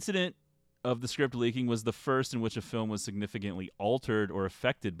 The incident of the script leaking was the first in which a film was significantly altered or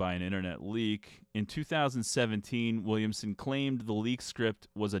affected by an internet leak. In 2017, Williamson claimed the leaked script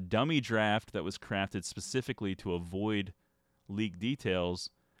was a dummy draft that was crafted specifically to avoid leak details.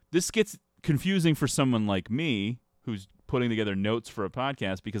 This gets confusing for someone like me who's putting together notes for a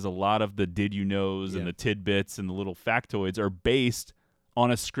podcast because a lot of the did you knows and the tidbits and the little factoids are based on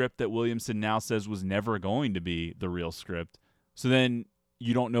a script that Williamson now says was never going to be the real script. So then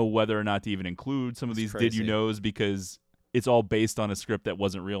you don't know whether or not to even include some of these did you knows because it's all based on a script that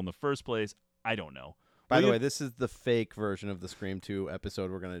wasn't real in the first place. I don't know. By the way, this is the fake version of the Scream 2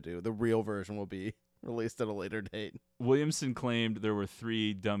 episode we're going to do. The real version will be released at a later date. Williamson claimed there were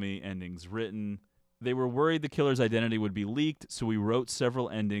 3 dummy endings written. They were worried the killer's identity would be leaked, so we wrote several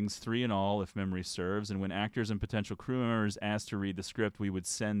endings, 3 in all, if memory serves, and when actors and potential crew members asked to read the script, we would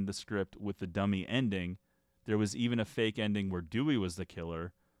send the script with the dummy ending. There was even a fake ending where Dewey was the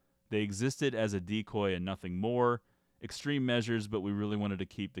killer. They existed as a decoy and nothing more. Extreme measures, but we really wanted to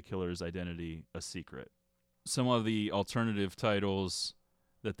keep the killer's identity a secret. Some of the alternative titles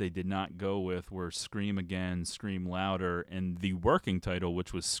that they did not go with were Scream Again, Scream Louder, and the working title,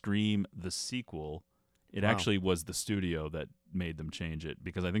 which was Scream the Sequel. It actually was the studio that made them change it,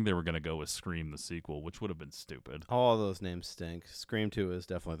 because I think they were going to go with Scream the Sequel, which would have been stupid. All those names stink. Scream 2 is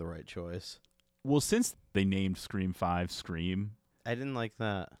definitely the right choice. Well, since they named Scream 5 Scream, I didn't like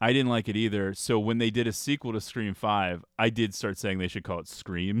that. I didn't like it either. So when they did a sequel to Scream 5, I did start saying they should call it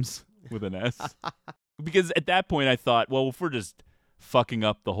Screams with an S. Because at that point I thought, well, if we're just fucking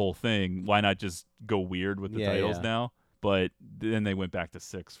up the whole thing, why not just go weird with the titles now? But then they went back to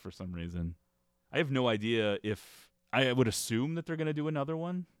 6 for some reason. I have no idea if... I would assume that they're going to do another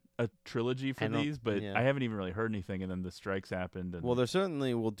one, a trilogy for these, but I haven't even really heard anything, and then the strikes happened. And well, there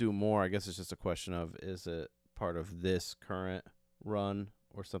certainly will do more. I guess it's just a question of, is it part of this current run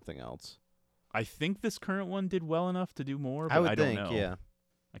or something else? I think this current one did well enough to do more, but I would I don't think, know. yeah.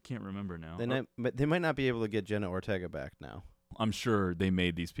 I can't remember now. But they might not be able to get Jenna Ortega back now. I'm sure they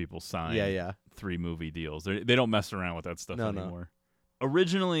made these people sign 3 movie deals. They don't mess around with that stuff anymore.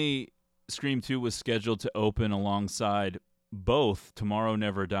 Originally, Scream 2 was scheduled to open alongside both Tomorrow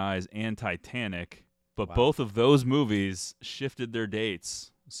Never Dies and Titanic, but both of those movies shifted their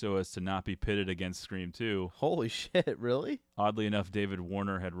dates so as to not be pitted against Scream 2. Holy shit, really? Oddly enough, David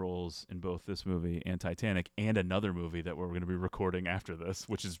Warner had roles in both this movie and Titanic, and another movie that we're going to be recording after this,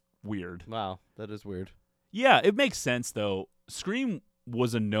 which is weird. Wow, that is weird. Yeah, it makes sense, though. Scream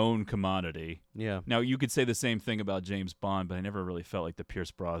was a known commodity. Yeah. Now, you could say the same thing about James Bond, but I never really felt like the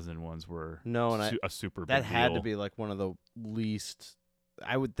Pierce Brosnan ones were a super big deal. That had to be like one of the least...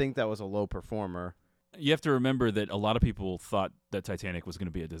 I would think that was a low performer. You have to remember that a lot of people thought that Titanic was going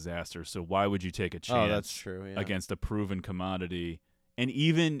to be a disaster, so why would you take a chance that's true, against a proven commodity? And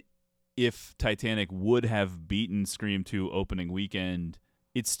even if Titanic would have beaten Scream 2 opening weekend,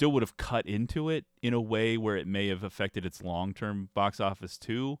 it still would have cut into it in a way where it may have affected its long-term box office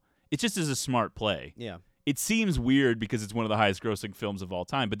too. It just is a smart play. Yeah. It seems weird because it's one of the highest-grossing films of all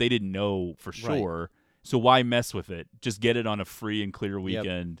time, but they didn't know for sure. So why mess with it? Just get it on a free and clear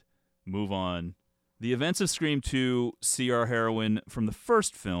weekend. Move on. The events of Scream 2 see our heroine from the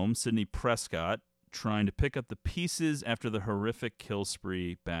first film, Sidney Prescott, trying to pick up the pieces after the horrific kill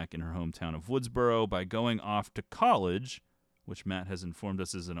spree back in her hometown of Woodsboro by going off to college, which Matt has informed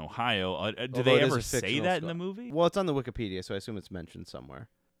us is in Ohio. Do they ever say that in the movie? Well, it's on the Wikipedia, so I assume it's mentioned somewhere.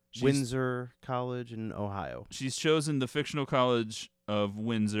 Windsor College in Ohio. She's chosen the fictional college of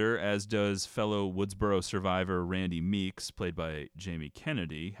Windsor, as does fellow Woodsboro survivor Randy Meeks, played by Jamie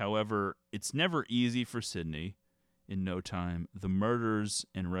Kennedy. However, it's never easy for Sidney. In no time, the murders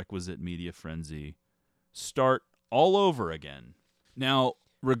and requisite media frenzy start all over again. Now,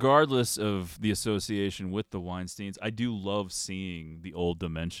 regardless of the association with the Weinsteins, I do love seeing the old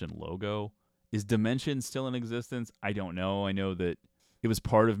Dimension logo. Is Dimension still in existence? I don't know. I know that it was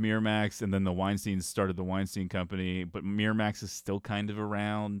part of Miramax, and then the Weinsteins started the Weinstein Company, but Miramax is still kind of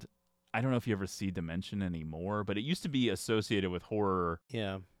around. I don't know if you ever see Dimension anymore, but it used to be associated with horror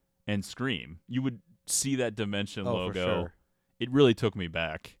and Scream. You would see that Dimension logo. For sure. It really took me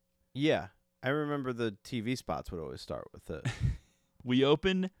back. Yeah. I remember the TV spots would always start with it. We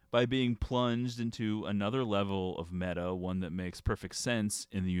open by being plunged into another level of meta, one that makes perfect sense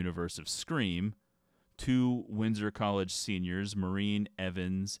in the universe of Scream. 2 Windsor College seniors, Maureen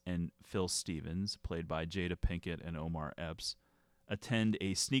Evans and Phil Stevens, played by Jada Pinkett and Omar Epps, attend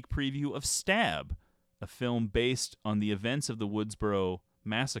a sneak preview of Stab, a film based on the events of the Woodsboro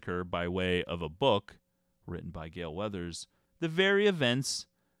massacre by way of a book written by Gale Weathers, the very events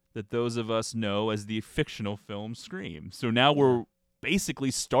that those of us know as the fictional film Scream. So now we're basically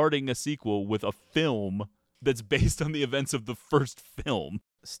starting a sequel with a film that's based on the events of the first film.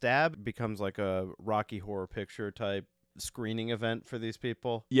 Stab becomes like a Rocky Horror Picture type screening event for these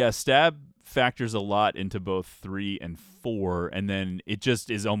people. Yeah, Stab factors a lot into both 3 and 4, and then it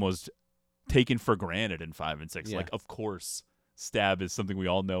just is almost taken for granted in 5 and 6. Yeah. Like, of course, Stab is something we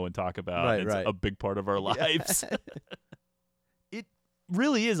all know and talk about. It's a big part of our lives. It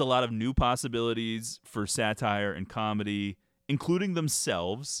really is a lot of new possibilities for satire and comedy, including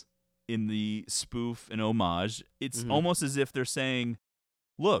themselves in the spoof and homage. It's almost as if they're saying,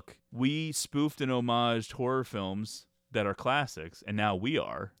 look, we spoofed and homaged horror films that are classics, and now we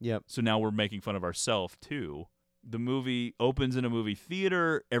are. Yep. So now we're making fun of ourselves, too. The movie opens in a movie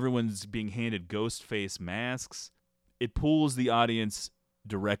theater. Everyone's being handed ghost face masks. It pulls the audience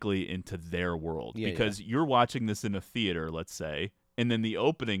directly into their world because you're watching this in a theater, let's say, and then the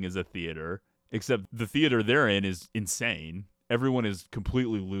opening is a theater, except the theater they're in is insane. Everyone is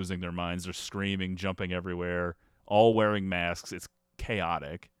completely losing their minds. They're screaming, jumping everywhere, all wearing masks. It's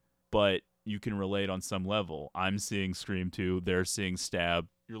chaotic, but you can relate on some level. I'm seeing Scream 2. They're seeing Stab.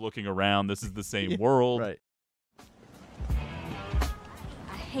 You're looking around. This is the same world. Right.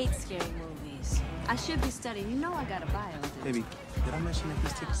 I hate scary movies. I should be studying. You know I got a bio. Baby, did I mention that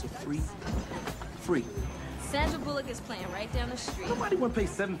these tickets are free? Free. Sandra Bullock is playing right down the street. Nobody want to pay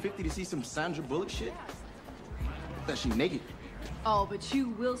 $7.50 to see some Sandra Bullock shit. That she naked. Oh, but you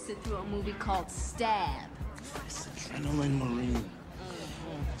will sit through a movie called Stab. It's adrenaline, Maureen.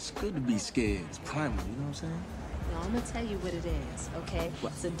 It's good to be scared. It's primal, you know what I'm saying? Well, I'm gonna tell you what it is, okay?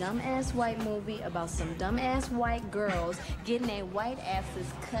 It's a dumb-ass white movie about some dumb-ass white girls getting their white asses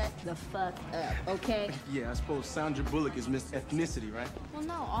cut the fuck up, okay? Yeah, I suppose Sandra Bullock is Miss Ethnicity, right? Well,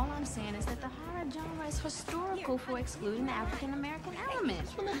 no, all I'm saying is that the horror genre is historical for excluding the African-American element.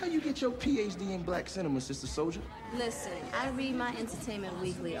 Well, that's how you get your PhD in black cinema, Sister Soldier. Listen, I read my Entertainment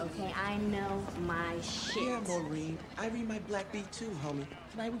Weekly, okay? I know my shit. Yeah, Maureen. I read my Black Beat too, homie.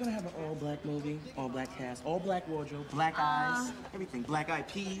 Tonight we're gonna have an all-black movie, all-black cast, all-black wardrobe, black eyes, everything, black-eyed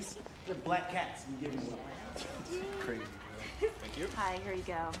peas, the black cats. We give them crazy. Thank you. Hi, here you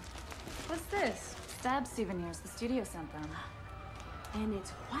go. What's this? Stab souvenirs. The studio sent them. And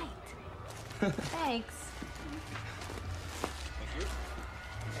it's white. Thanks. Thank you.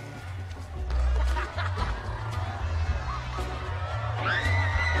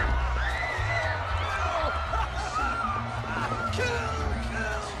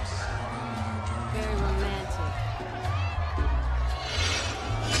 Very romantic.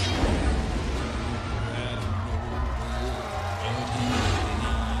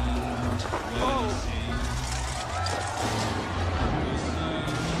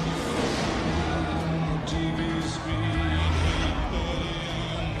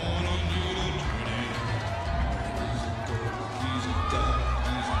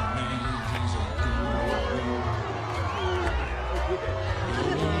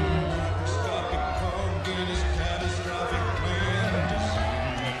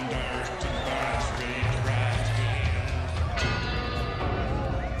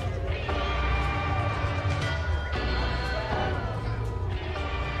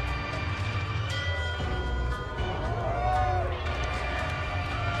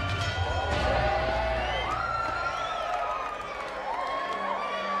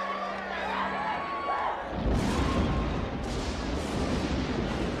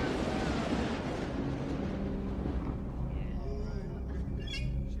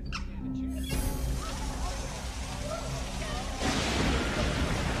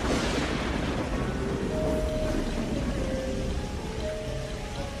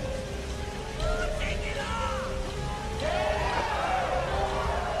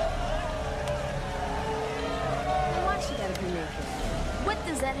 What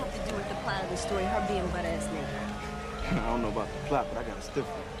does that have to do with the plot of the story, her being butt-ass naked? I don't know about the plot, but I got a stiff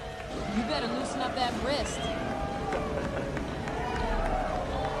one. You better loosen up that wrist.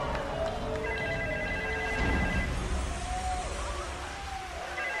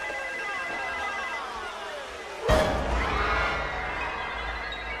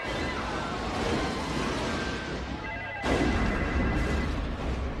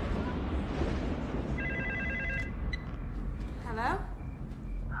 Hello?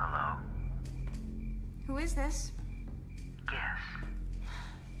 Hello? Who is this? Guess.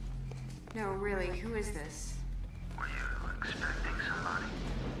 No, really, who is this? Were you expecting somebody?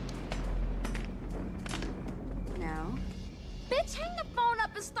 No. Bitch, hang the phone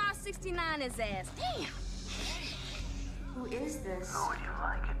up and star 69 his ass. Damn. Who is this? Who would you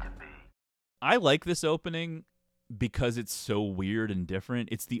like it to be? I like this opening because it's so weird and different.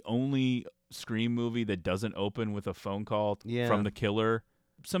 It's the only Scream movie that doesn't open with a phone call from the killer.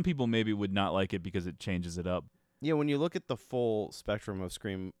 Some people maybe would not like it because it changes it up. Yeah, when you look at the full spectrum of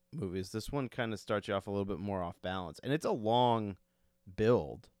Scream movies, this one kind of starts you off a little bit more off balance. And it's a long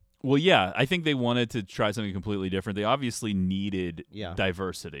build. Well, yeah, I think they wanted to try something completely different. They obviously needed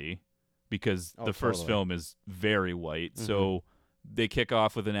diversity because the first film is very white. Mm-hmm. So they kick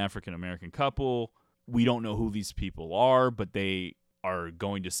off with an African-American couple. We don't know who these people are, but they are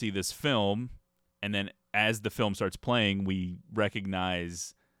going to see this film. And then as the film starts playing, we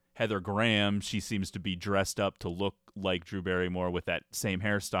recognize Heather Graham. She seems to be dressed up to look like Drew Barrymore with that same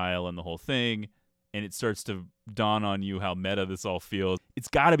hairstyle and the whole thing. And it starts to dawn on you how meta this all feels. It's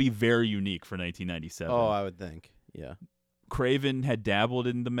got to be very unique for 1997. Oh, I would think. Yeah. Craven had dabbled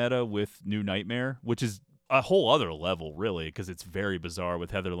in the meta with New Nightmare, which is a whole other level, really, because it's very bizarre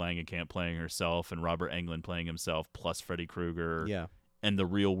with Heather Langenkamp playing herself and Robert Englund playing himself, plus Freddy Krueger. Yeah. and the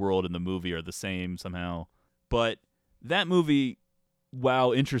real world and the movie are the same somehow. But that movie,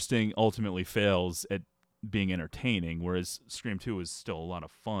 while interesting, ultimately fails at being entertaining, whereas Scream 2 is still a lot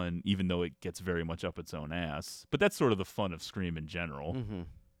of fun, even though it gets very much up its own ass. But that's sort of the fun of Scream in general. Mm-hmm.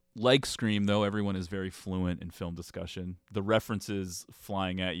 Like Scream, though, everyone is very fluent in film discussion. The references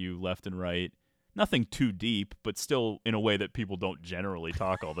flying at you left and right. Nothing too deep, but still in a way that people don't generally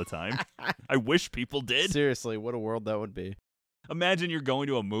talk all the time. I wish people did. Seriously, what a world that would be. Imagine you're going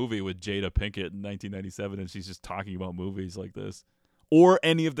to a movie with Jada Pinkett in 1997 and she's just talking about movies like this. Or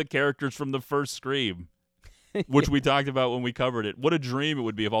any of the characters from the first Scream, which we talked about when we covered it. What a dream it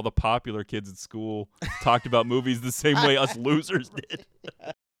would be if all the popular kids at school talked about movies the same way us losers did.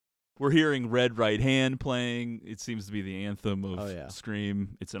 We're hearing Red Right Hand playing. It seems to be the anthem of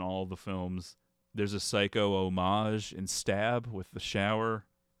Scream. It's in all the films. There's a Psycho homage in Stab with the shower,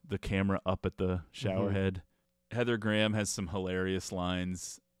 the camera up at the shower head. Heather Graham has some hilarious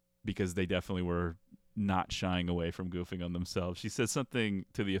lines because they definitely were not shying away from goofing on themselves. She says something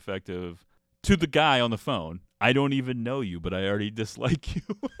to the effect of, to the guy on the phone, "I don't even know you, but I already dislike you."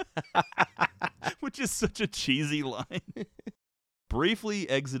 Which is such a cheesy line. Briefly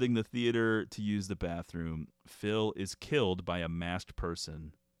exiting the theater to use the bathroom, Phil is killed by a masked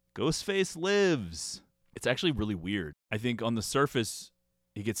person. Ghostface lives. It's actually really weird. I think on the surface,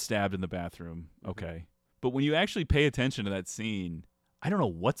 he gets stabbed in the bathroom. Okay. But when you actually pay attention to that scene, I don't know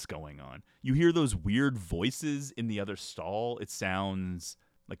what's going on. You hear those weird voices in the other stall. It sounds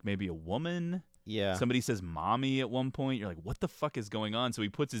like maybe a woman. Yeah. Somebody says mommy at one point. You're like, what the fuck is going on? So he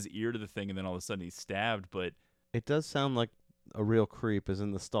puts his ear to the thing and then all of a sudden he's stabbed. But it does sound like a real creep is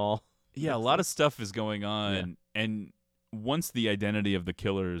in the stall. Yeah, a lot of stuff is going on. Yeah. And once the identity of the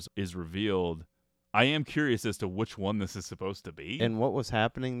killers is revealed, I am curious as to which one this is supposed to be. And what was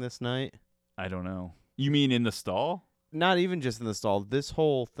happening this night? I don't know. You mean in the stall? Not even just in the stall. This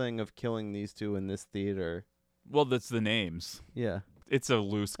whole thing of killing these two in this theater. Well, that's the names. Yeah. It's a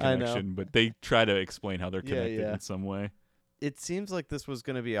loose connection, but they try to explain how they're connected in some way. It seems like this was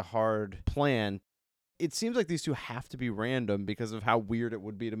going to be a hard plan. It seems like these two have to be random because of how weird it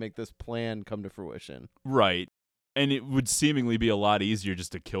would be to make this plan come to fruition. Right. And it would seemingly be a lot easier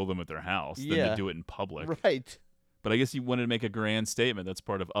just to kill them at their house than to do it in public. Right. But I guess you wanted to make a grand statement. That's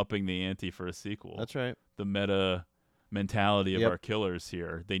part of upping the ante for a sequel. That's right. The meta mentality of our killers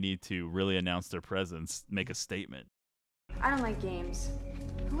here. They need to really announce their presence, make a statement. I don't like games.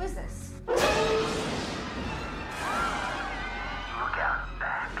 Who is this? Look out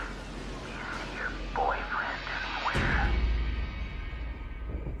back. Do you see your boyfriend anywhere?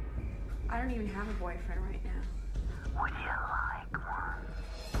 I don't even have a boyfriend right now. Would you like one?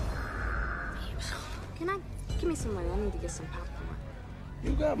 Can I give me some money? I need to get some popcorn.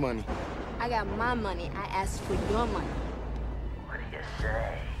 You got money. I got my money. I asked for your money. What do you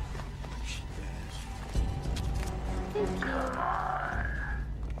say? Come on.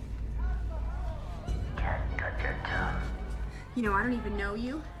 Can't touch your tongue. You know, I don't even know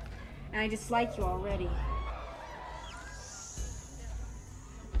you, and I dislike you already.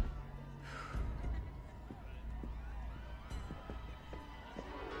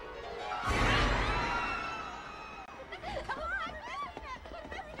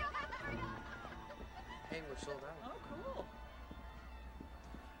 Hey, we're sold out. Oh, cool.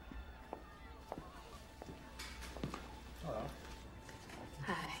 Hello.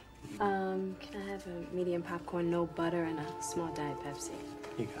 Hi. Can I have a medium popcorn, no butter, and a small Diet Pepsi?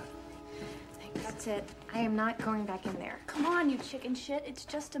 You got it. That's it. I am not going back in there. Come on, you chicken shit. It's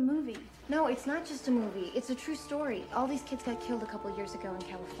just a movie. No, it's not just a movie. It's a true story. All these kids got killed a couple years ago in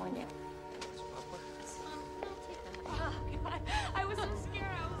California. Oh, God. I was so scared.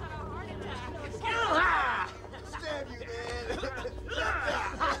 I was on a heart attack. Stab you, man.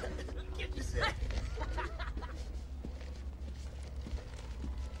 Get yourself.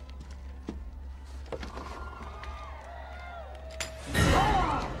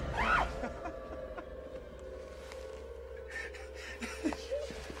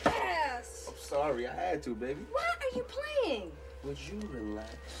 Yes. I'm sorry, I had to, baby. What are you playing? Would you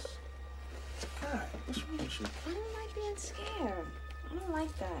relax? God, what's wrong with you? I don't like being scared. I don't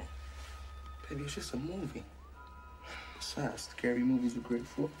like that. Baby, it's just a movie. Besides, scary movies are great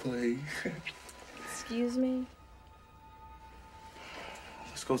foreplay. Excuse me?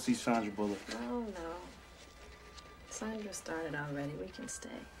 Let's go see Sandra Bullock. Oh, no. Sandra started already. We can stay.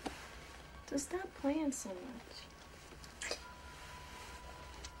 Just stop playing so much.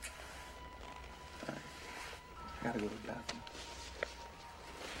 I gotta go to the bathroom.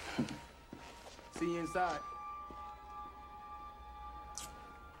 See you inside.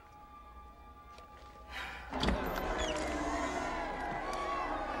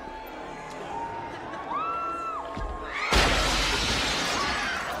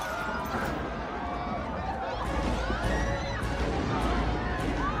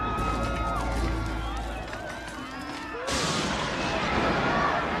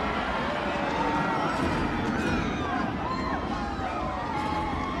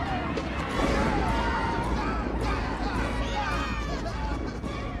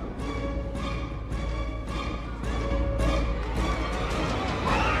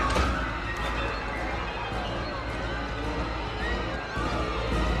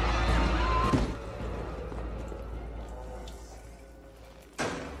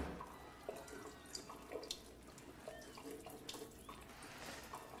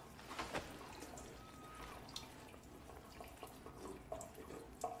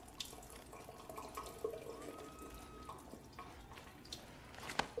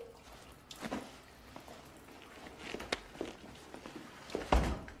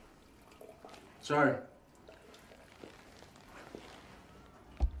 Sorry.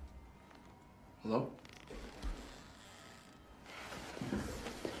 Hello?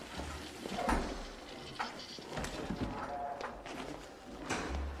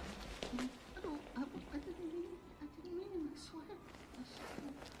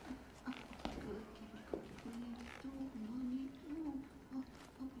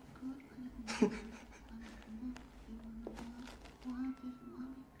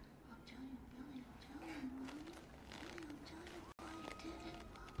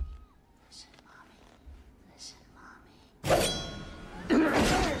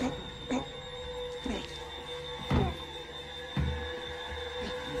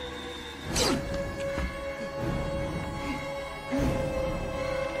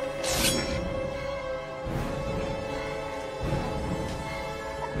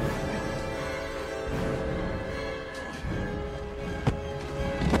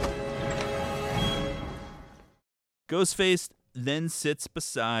 Ghostface then sits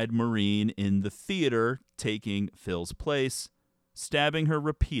beside Maureen in the theater, taking Phil's place, stabbing her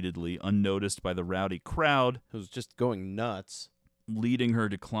repeatedly, unnoticed by the rowdy crowd, who's just going nuts, leading her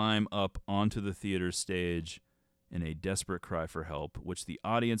to climb up onto the theater stage in a desperate cry for help, which the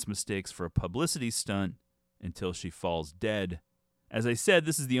audience mistakes for a publicity stunt until she falls dead. As I said,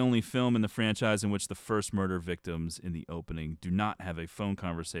 this is the only film in the franchise in which the first murder victims in the opening do not have a phone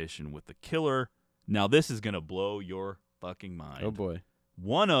conversation with the killer. Now, this is going to blow your fucking mind. Oh, boy.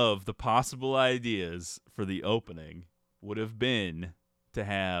 One of the possible ideas for the opening would have been to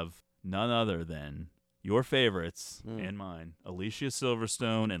have none other than your favorites and mine, Alicia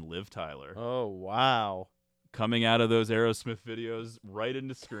Silverstone and Liv Tyler. Oh, wow. Coming out of those Aerosmith videos right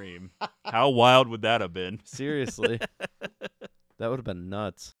into Scream. How wild would that have been? Seriously. That would have been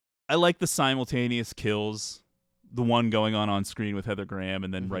nuts. I like the simultaneous kills. The one going on screen with Heather Graham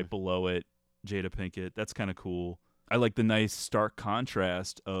and then right below it, Jada Pinkett. That's kind of cool. I like the nice stark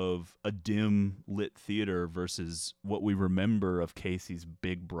contrast of a dim lit theater versus what we remember of Casey's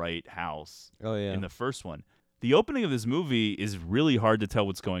big bright house in the first one. The opening of this movie is really hard to tell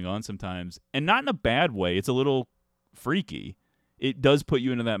what's going on sometimes, and not in a bad way. It's a little freaky. It does put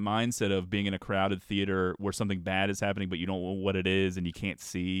you into that mindset of being in a crowded theater where something bad is happening, but you don't know what it is and you can't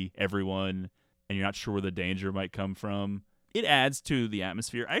see everyone and you're not sure where the danger might come from. It adds to the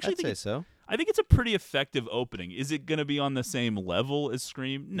atmosphere. I actually think so. I think it's a pretty effective opening. Is it going to be on the same level as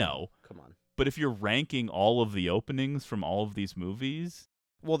Scream? No. Come on. But if you're ranking all of the openings from all of these movies...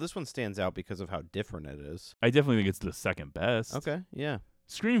 Well, this one stands out because of how different it is. I definitely think it's the second best. Okay, yeah.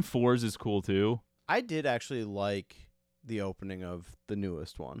 Scream 4's is cool, too. I did actually like the opening of the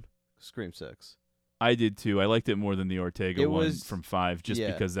newest one, Scream 6. I did, too. I liked it more than the Ortega one from 5, just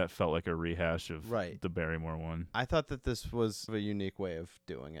because that felt like a rehash of the Barrymore one. I thought that this was a unique way of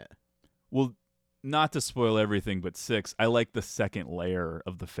doing it. Well, not to spoil everything, but 6, I like the second layer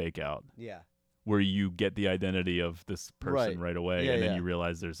of the fake out. Yeah. Where you get the identity of this person right away, and then you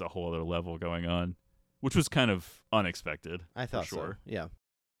realize there's a whole other level going on, which was kind of unexpected. I thought so. Yeah.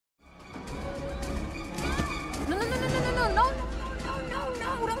 No,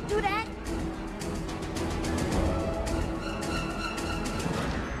 don't do that.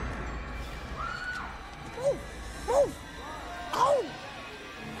 Move. Oh.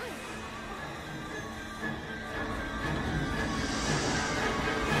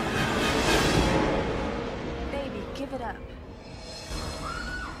 Baby, give it up.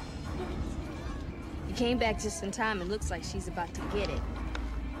 You came back just in time. It looks like she's about to get it.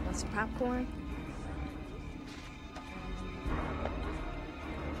 Want some popcorn?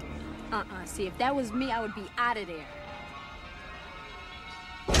 See, if that was me, I would be out of there.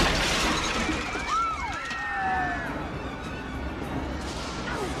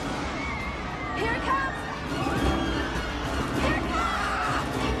 Here it comes! Here it comes!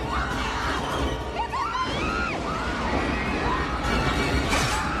 Here it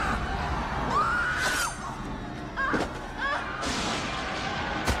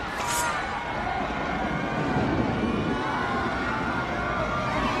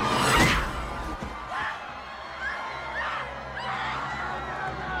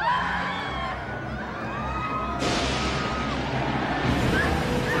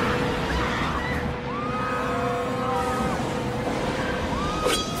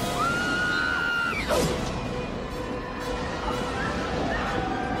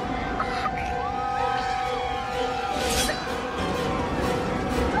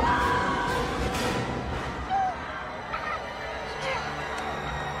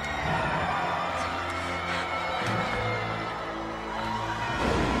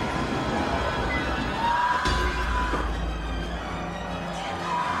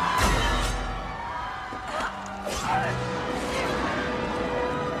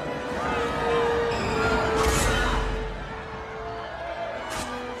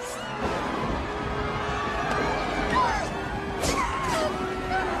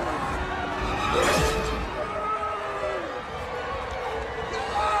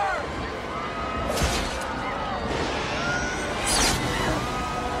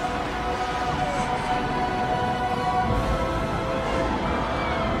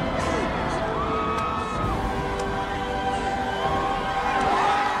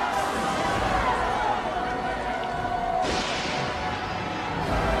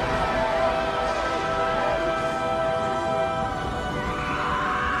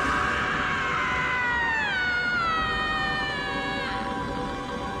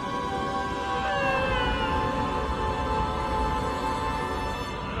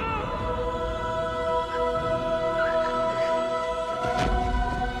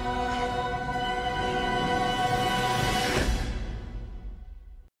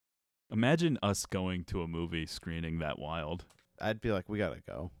Imagine us going to a movie screening that wild. I'd be like, we gotta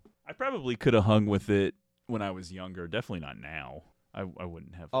go. I probably could have hung with it when I was younger. Definitely not now. I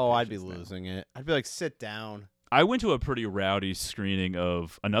wouldn't have. Oh, I'd be patience now. losing it. I'd be like, sit down. I went to a pretty rowdy screening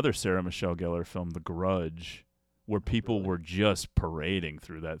of another Sarah Michelle Gellar film, The Grudge, where people were just parading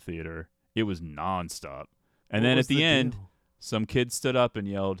through that theater. It was nonstop. And What then was at the the end, deal? some kid stood up and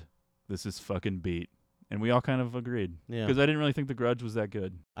yelled, "This is fucking beat." And we all kind of agreed. Yeah. Because I didn't really think The Grudge was that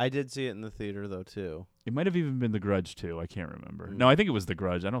good. I did see it in the theater, though, too. It might have even been The Grudge 2. I can't remember. No, I think it was The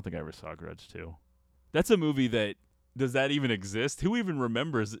Grudge. I don't think I ever saw Grudge 2. That's a movie that, does that even exist? Who even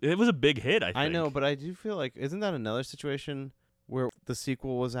remembers? It was a big hit, I think. I know, but I do feel like, isn't that another situation where the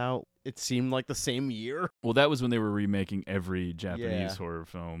sequel was out? It seemed like the same year. Well, that was when they were remaking every Japanese Yeah. horror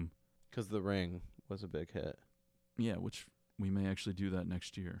film. Because The Ring was a big hit. Yeah, which we may actually do that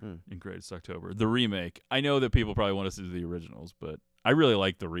next year in Greatest October. The remake. I know that people probably want us to do the originals, but I really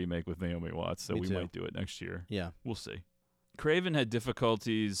like the remake with Naomi Watts, so Me we too. might do it next year. Yeah. We'll see. Craven had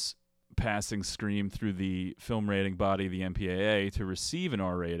difficulties passing Scream through the film rating body, the MPAA, to receive an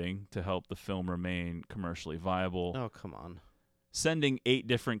R rating to help the film remain commercially viable. Oh, come on. Sending 8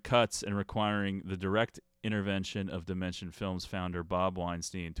 different cuts and requiring the direct intervention of Dimension Films founder Bob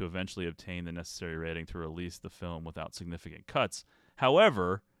Weinstein to eventually obtain the necessary rating to release the film without significant cuts.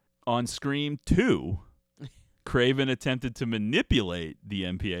 However, on Scream 2, Craven attempted to manipulate the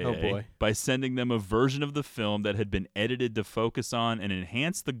MPAA Oh, boy. by sending them a version of the film that had been edited to focus on and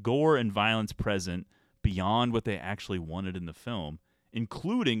enhance the gore and violence present beyond what they actually wanted in the film,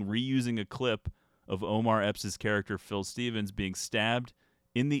 including reusing a clip of Omar Epps' character Phil Stevens being stabbed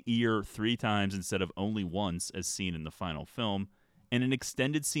in the ear 3 times instead of only once as seen in the final film, and an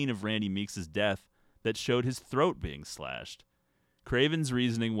extended scene of Randy Meeks' death that showed his throat being slashed. Craven's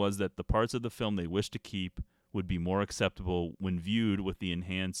reasoning was that the parts of the film they wished to keep would be more acceptable when viewed with the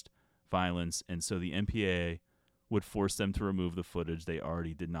enhanced violence, and so the MPAA would force them to remove the footage they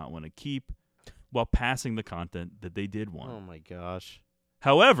already did not want to keep while passing the content that they did want. Oh, my gosh.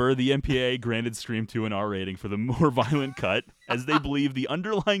 However, the MPAA granted Scream 2 an R rating for the more violent cut, as they believed the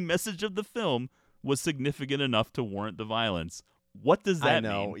underlying message of the film was significant enough to warrant the violence. What does that I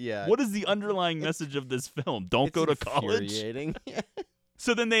know, mean? yeah. What is the underlying message of this film? Don't go to college? Infuriating.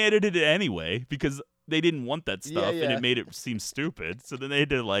 So then they edited it anyway because they didn't want that Yeah, stuff and yeah. it made it seem stupid. So then they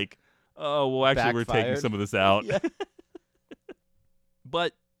did like, oh, well, actually, we're taking Backfired. some of this out. Yeah.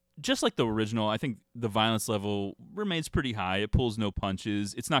 But just like the original, I think the violence level remains pretty high. It pulls no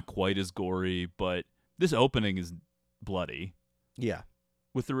punches. It's not quite as gory, but this opening is bloody. Yeah.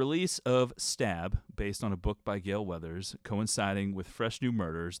 With the release of Stab, based on a book by Gail Weathers, coinciding with fresh new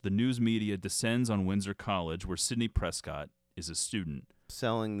murders, the news media descends on Windsor College, where Sidney Prescott is a student.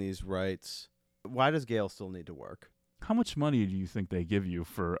 Selling these rights. Why does Gail still need to work? How much money do you think they give you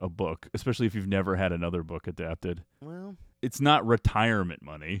for a book, especially if you've never had another book adapted? Well, it's not retirement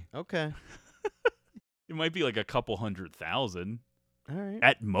money. Okay. It might be like a couple $100,000. All right.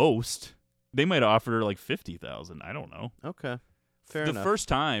 At most. They might offer her like $50,000. I don't know. Okay. Fair the enough. first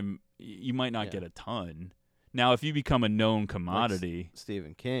time, you might not get a ton. Now, if you become a known commodity, Like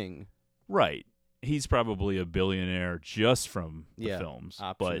Stephen King. right? He's probably a billionaire just from the Yeah, films.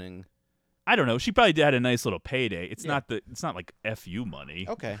 optioning. But I don't know. She probably had a nice little payday. It's Yeah. not like FU money.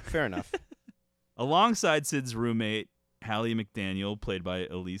 Okay, fair enough. Alongside Sid's roommate, Hallie McDaniel, played by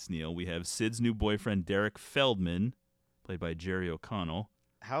Elise Neal, we have Sid's new boyfriend, Derek Feldman, played by Jerry O'Connell.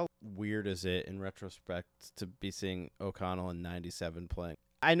 How weird is it in retrospect to be seeing O'Connell in 97 playing?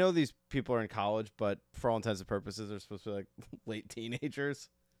 I know these people are in college, but for all intents and purposes, they're supposed to be like late teenagers.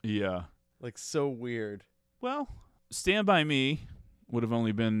 Yeah. Like, so weird. Well, Stand By Me would have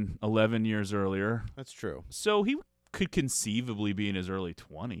only been 11 years earlier. That's true. So he could conceivably be in his early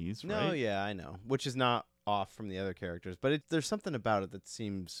 20s, right? No, yeah, I know. Which is not off from the other characters, but there's something about it that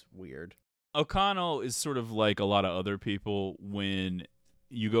seems weird. O'Connell is sort of like a lot of other people. When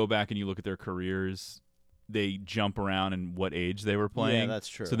you go back and you look at their careers, they jump around in what age they were playing. Yeah, that's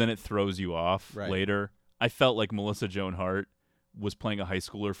true. So then it throws you off Right. later. I felt like Melissa Joan Hart was playing a high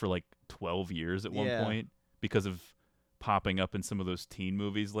schooler for like 12 years at one Yeah. point because of popping up in some of those teen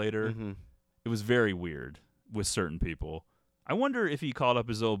movies later. Mhm. It was very weird with certain people. I wonder if he called up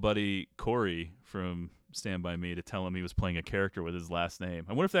his old buddy Corey from Stand By Me to tell him he was playing a character with his last name.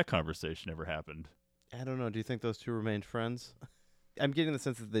 I wonder if that conversation ever happened. I don't know. Do you think those two remained friends? I'm getting the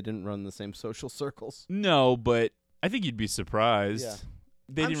sense that they didn't run the same social circles. No, but I think you'd be surprised. Yeah.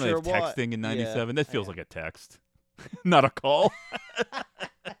 They I'm didn't really sure, have well, texting in yeah, 97. That feels like a text, not a call.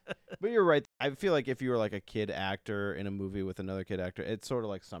 But you're right. I feel like if you were like a kid actor in a movie with another kid actor, it's sort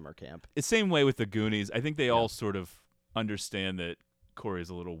of like summer camp. It's same way with the Goonies. I think they all sort of understand that Corey's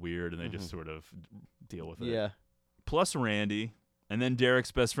a little weird, and they just sort of deal with it. Yeah. Plus Randy, and then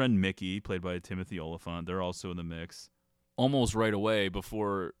Derek's best friend Mickey, played by Timothy Olyphant. They're also in the mix. Almost right away,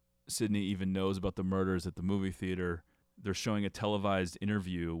 before Sydney even knows about the murders at the movie theater, they're showing a televised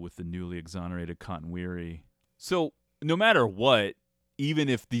interview with the newly exonerated Cotton Weary. So no matter what, even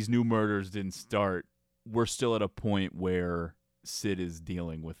if these new murders didn't start, we're still at a point where Sid is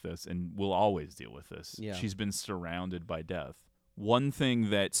dealing with this and will always deal with this. Yeah. She's been surrounded by death. One thing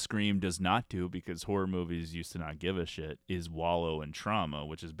that Scream does not do, because horror movies used to not give a shit, is wallow in trauma,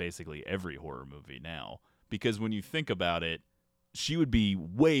 which is basically every horror movie now. Because when you think about it, she would be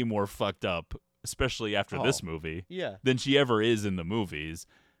way more fucked up, especially after this movie, than she ever is in the movies.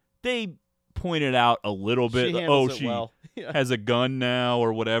 They pointed out a little bit, she has a gun now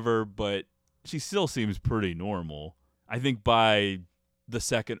or whatever, but she still seems pretty normal. I think by the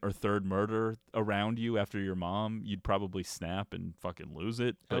second or third murder around you after your mom, you'd probably snap and fucking lose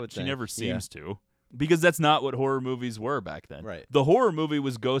it, but she never seems to. Because that's not what horror movies were back then. Right. The horror movie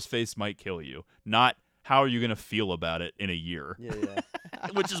was Ghostface might kill you, not how are you going to feel about it in a year.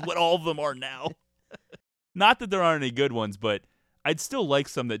 Which is what all of them are now. Not that there aren't any good ones, but I'd still like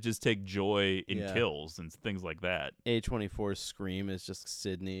some that just take joy in kills and things like that. A24's Scream is just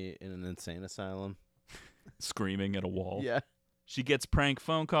Sydney in an insane asylum. Screaming at a wall. Yeah. She gets prank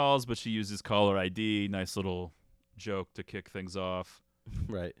phone calls, but she uses caller ID. Nice little joke to kick things off.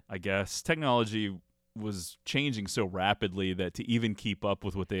 Right. I guess. Technology was changing so rapidly that to even keep up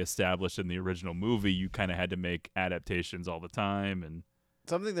with what they established in the original movie, you kind of had to make adaptations all the time. And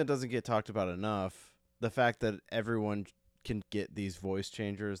something that doesn't get talked about enough, the fact that everyone can get these voice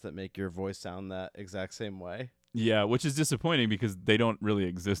changers that make your voice sound that exact same way. Yeah, which is disappointing because they don't really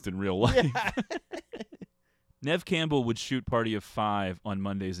exist in real life. Nev Campbell would shoot Party of Five on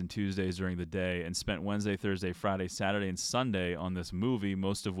Mondays and Tuesdays during the day and spent Wednesday, Thursday, Friday, Saturday, and Sunday on this movie,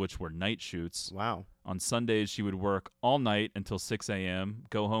 most of which were night shoots. Wow. On Sundays, she would work all night until 6 a.m.,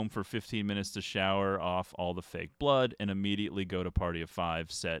 go home for 15 minutes to shower off all the fake blood, and immediately go to Party of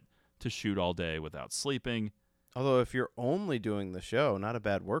Five set to shoot all day without sleeping. Although if you're only doing the show, not a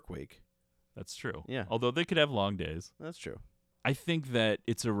bad work week. That's true. Yeah. Although they could have long days. That's true. I think that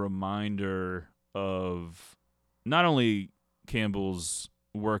it's a reminder of not only Campbell's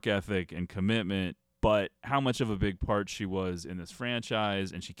work ethic and commitment, but how much of a big part she was in this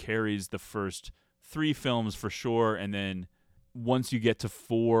franchise, and she carries the first 3 films for sure, and then once you get to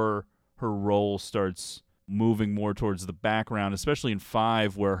 4, her role starts moving more towards the background, especially in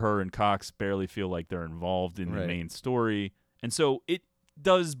 5, where her and Cox barely feel like they're involved in the main story. And so it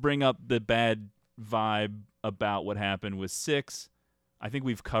does bring up the bad vibe about what happened with 6. I think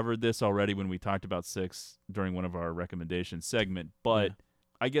we've covered this already when we talked about 6 during one of our recommendation segment, but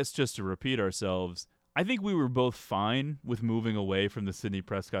I guess just to repeat ourselves, I think we were both fine with moving away from the Sidney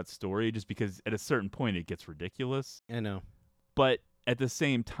Prescott story just because at a certain point it gets ridiculous. I know. But at the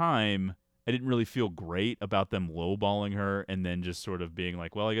same time, I didn't really feel great about them lowballing her and then just sort of being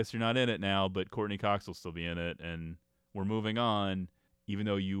like, well, I guess you're not in it now, but Courtney Cox will still be in it and we're moving on, even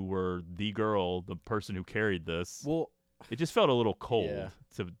though you were the girl, the person who carried this. Well, it just felt a little cold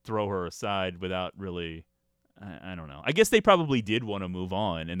to throw her aside without really, I don't know. I guess they probably did want to move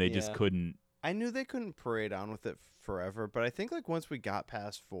on and they just couldn't. I knew they couldn't parade on with it forever, but I think like once we got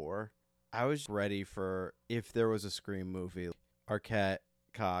past 4, I was ready for if there was a Scream movie, Arquette,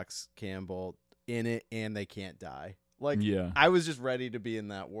 Cox, Campbell in it, and they can't die. Like, I was just ready to be in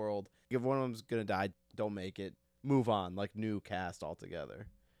that world. If one of them's gonna die, don't make it. Move on, like new cast altogether.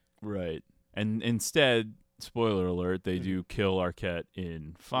 Right. And instead, spoiler alert, they do kill Arquette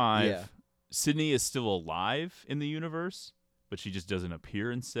in 5. Yeah. Sydney is still alive in the universe, but she just doesn't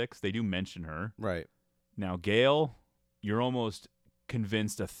appear in 6. They do mention her. Right. Now, Gail, you're almost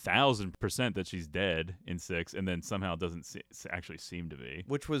convinced 1,000% that she's dead in 6, and then somehow doesn't actually seem to be.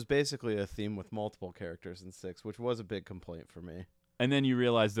 Which was basically a theme with multiple characters in 6, which was a big complaint for me. And then you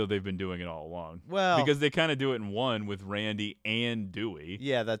realize, though, they've been doing it all along. Well, because they kind of do it in 1 with Randy and Dewey.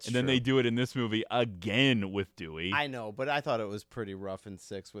 Yeah, that's true. true. And then they do it in this movie again with Dewey. I know, but I thought it was pretty rough in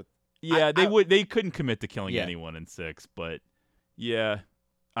 6 with... Yeah, they couldn't commit to killing anyone in 6, but yeah.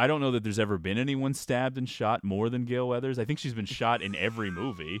 I don't know that there's ever been anyone stabbed and shot more than Gail Weathers. I think she's been shot in every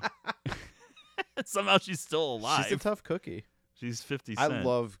movie. Somehow she's still alive. She's a tough cookie. She's 50 Cent. I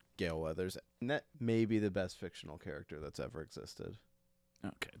love Gail Weathers. And that may be the best fictional character that's ever existed.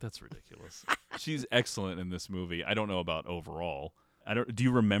 Okay, that's ridiculous. She's excellent in this movie. I don't know about overall. Do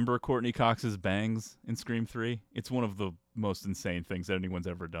you remember Courtney Cox's bangs in Scream 3? It's one of the most insane things that anyone's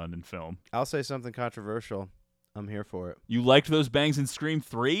ever done in film. I'll say something controversial. I'm here for it. You liked those bangs in Scream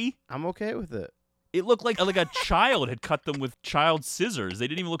 3? I'm okay with it. It looked like a child had cut them with child scissors. They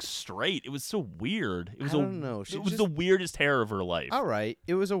didn't even look straight. It was so weird. It was I don't know. It was the weirdest hair of her life. All right.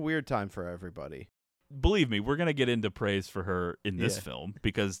 It was a weird time for everybody. Believe me, we're gonna get into praise for her in this film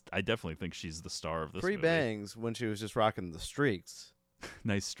because I definitely think she's the star of this movie. Pre-bangs when she was just rocking the streaks.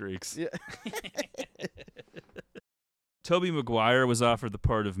 Nice streaks. Yeah. Tobey Maguire was offered the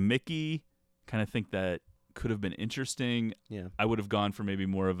part of Mickey. Kind of think that could have been interesting. Yeah. I would have gone for maybe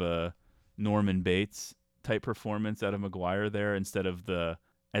more of a Norman Bates type performance out of Maguire there instead of the,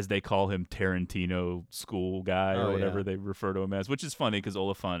 as they call him, Tarantino school guy or whatever they refer to him as, which is funny because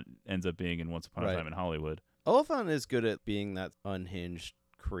Oliphant ends up being in Once Upon a Time in Hollywood. Oliphant is good at being that unhinged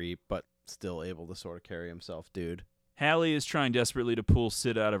creep, but still able to sort of carry himself, dude. Hallie is trying desperately to pull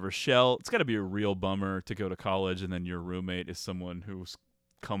Sid out of her shell. It's got to be a real bummer to go to college and then your roommate is someone who's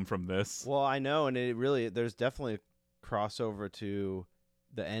come from this. Well, I know, and there's definitely a crossover to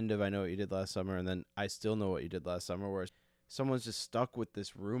the end of I Know What You Did Last Summer, and then I Still Know What You Did Last Summer, where someone's just stuck with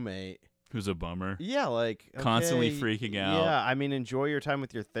this roommate. Who's a bummer. Yeah, like... Constantly okay, freaking out. Yeah, I mean, enjoy your time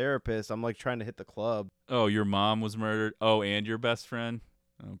with your therapist. I'm, like, trying to hit the club. Oh, your mom was murdered? Oh, and your best friend?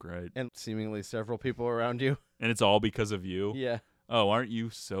 Oh, great. And seemingly several people around you. And it's all because of you? Yeah. Oh, aren't you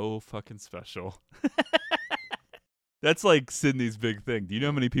so fucking special? That's like Sydney's big thing. Do you know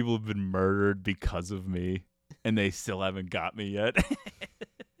how many people have been murdered because of me? And they still haven't got me yet?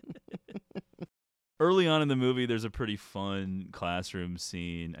 Early on in the movie, there's a pretty fun classroom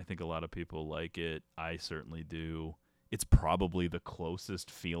scene. I think a lot of people like it. I certainly do. It's probably the closest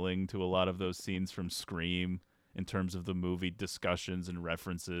feeling to a lot of those scenes from Scream in terms of the movie discussions and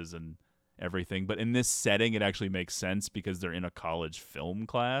references and everything. But in this setting, it actually makes sense because they're in a college film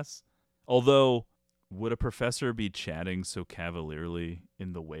class. Although, would a professor be chatting so cavalierly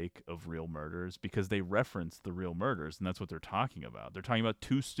in the wake of real murders? Because they reference the real murders, and that's what they're talking about. They're talking about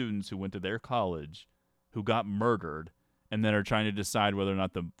two students who went to their college who got murdered and then are trying to decide whether or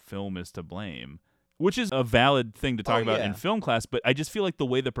not the film is to blame, which is a valid thing to talk about in film class. But I just feel like the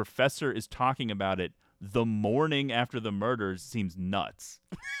way the professor is talking about it the morning after the murders seems nuts.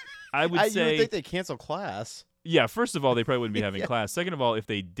 I would say... You would think they cancel class. Yeah, first of all, they probably wouldn't be having class. Second of all, if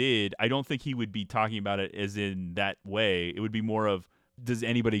they did, I don't think he would be talking about it as in that way. It would be more of, does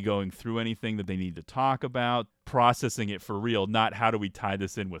anybody going through anything that they need to talk about? Processing it for real, not how do we tie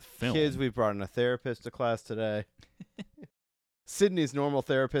this in with film. Kids, we brought in a therapist to class today. Sydney's normal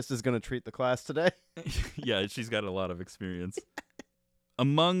therapist is going to treat the class today. Yeah, she's got a lot of experience.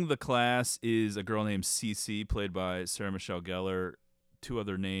 Among the class is a girl named Cece, played by Sarah Michelle Gellar. Two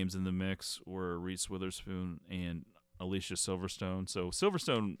other names in the mix were Reese Witherspoon and Alicia Silverstone. So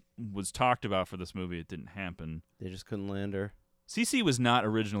Silverstone was talked about for this movie. It didn't happen. They just couldn't land her. Cece was not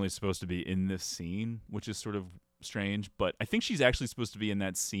originally supposed to be in this scene, which is sort of strange, but I think she's actually supposed to be in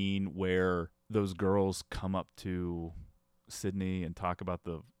that scene where those girls come up to Sydney and talk about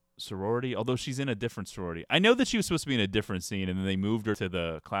the sorority, although she's in a different sorority. I know that she was supposed to be in a different scene, and then they moved her to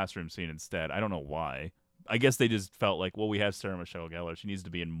the classroom scene instead. I don't know why. I guess they just felt like, well, we have Sarah Michelle Gellar. She needs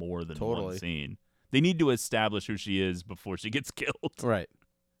to be in more than one scene. They need to establish who she is before she gets killed. Right.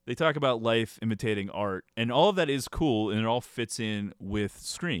 They talk about life imitating art, and all of that is cool, and it all fits in with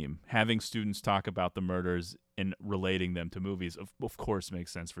Scream. Having students talk about the murders and relating them to movies, of course,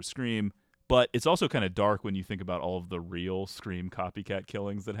 makes sense for Scream. But it's also kind of dark when you think about all of the real Scream copycat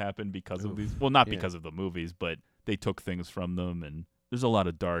killings that happened because of these. Well, not because of the movies, but they took things from them, and there's a lot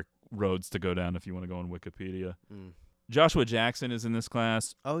of dark roads to go down if you want to go on Wikipedia. Joshua Jackson is in this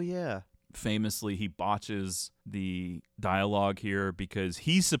class. Oh, yeah. Famously, he botches the dialogue here because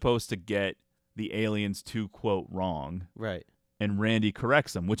he's supposed to get the aliens to quote wrong. Right. And Randy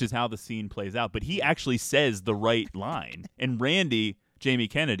corrects him, which is how the scene plays out. But he actually says the right line. And Randy, Jamie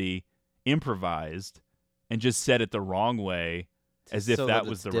Kennedy, improvised and just said it the wrong way as if that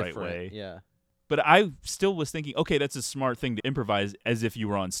was the right way. Yeah. But I still was thinking, okay, that's a smart thing to improvise as if you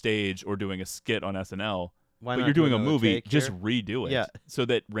were on stage or doing a skit on SNL. Why but not you're doing do a another movie, take just here? redo it. Yeah. So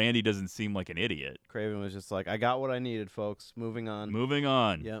that Randy doesn't seem like an idiot. Craven was just like, I got what I needed, folks. Moving on. Moving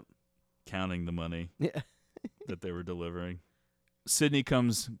on. Yep. Counting the money Yeah. that they were delivering. Sydney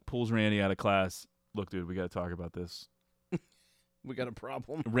pulls Randy out of class. Look, dude, we got to talk about this. We got a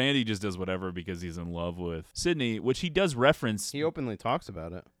problem. Randy just does whatever because he's in love with Sydney, which he does reference. He openly talks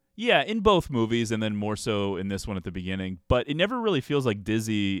about it. Yeah, in both movies, and then more so in this one at the beginning. But it never really feels like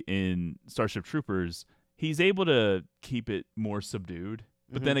Dizzy in Starship Troopers. He's able to keep it more subdued.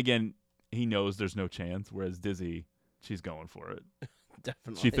 But then again, he knows there's no chance, whereas Dizzy, she's going for it.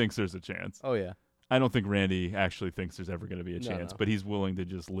 Definitely. She thinks there's a chance. Oh, yeah. I don't think Randy actually thinks there's ever going to be a No, chance, no. but he's willing to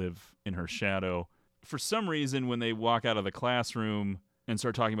just live in her shadow. For some reason, when they walk out of the classroom, and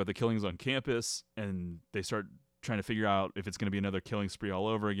start talking about the killings on campus, and they start trying to figure out if it's going to be another killing spree all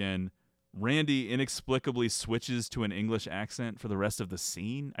over again. Randy inexplicably switches to an English accent for the rest of the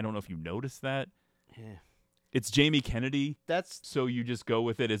scene. I don't know if you noticed that. Yeah. It's Jamie Kennedy. So you just go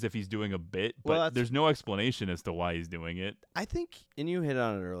with it as if he's doing a bit, but there's no explanation as to why he's doing it. I think, and you hit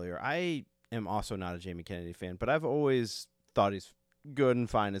on it earlier, I am also not a Jamie Kennedy fan, but I've always thought he's good and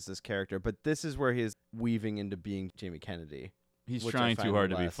fine as this character, but this is where he's weaving into being Jamie Kennedy. He's trying too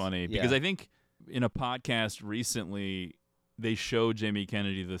hard to be funny because I think in a podcast recently they showed Jamie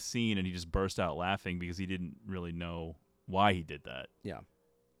Kennedy the scene and he just burst out laughing because he didn't really know why he did that. Yeah.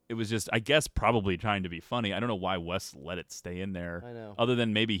 It was just, I guess, probably trying to be funny. I don't know why Wes let it stay in there. I know. Other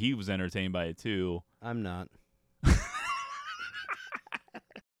than maybe he was entertained by it too. I'm not.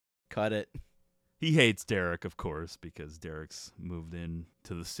 Cut it. He hates Derek, of course, because Derek's moved in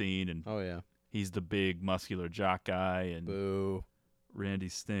to the scene and oh yeah, he's the big muscular jock guy and boo. Randy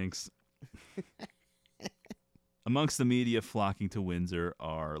stinks. Amongst the media flocking to Windsor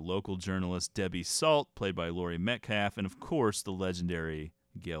are local journalist Debbie Salt, played by Laurie Metcalf, and of course the legendary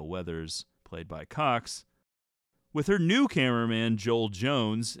Gale Weathers, played by Cox, with her new cameraman Joel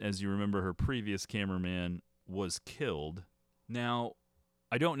Jones. As you remember, her previous cameraman was killed. Now,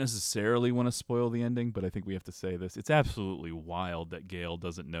 I don't necessarily want to spoil the ending, but I think we have to say this. It's absolutely wild that Gale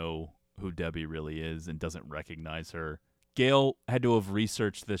doesn't know who Debbie really is and doesn't recognize her. Gale had to have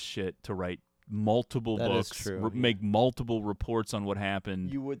researched this shit to write multiple books, make multiple reports on what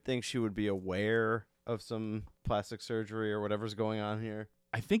happened. You would think she would be aware of some plastic surgery or whatever's going on here.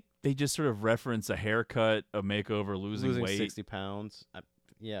 I think they just sort of reference a haircut, a makeover, losing weight. 60 pounds.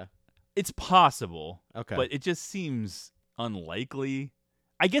 Yeah. It's possible. Okay. But it just seems unlikely.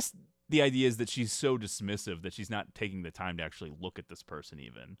 I guess the idea is that she's so dismissive that she's not taking the time to actually look at this person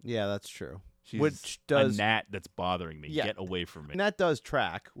even. Yeah, that's true. She's Which does, a gnat that's bothering me. Yeah. Get away from me. And that does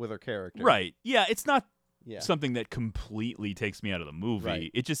track with her character. Right. Yeah, it's not something that completely takes me out of the movie.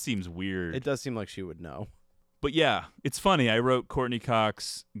 Right. It just seems weird. It does seem like she would know. But yeah, it's funny. I wrote Courtney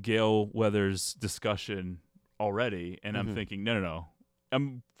Cox, Gale Weathers discussion already, and I'm thinking, no.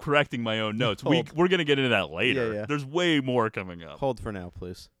 I'm correcting my own notes. We're going to get into that later. Yeah. There's way more coming up. Hold for now,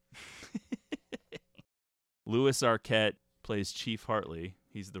 please. Louis Arquette plays Chief Hartley.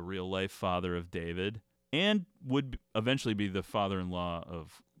 He's the real-life father of David and would eventually be the father-in-law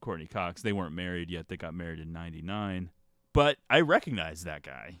of Courtney Cox. They weren't married yet. They got married in 1999. But I recognize that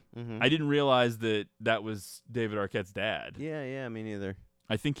guy. I didn't realize that was David Arquette's dad. Yeah, me neither.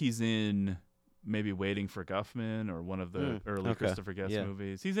 I think he's in maybe Waiting for Guffman or one of the early Christopher Guest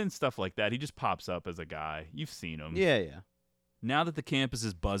movies. He's in stuff like that. He just pops up as a guy. You've seen him. Yeah. Now that the campus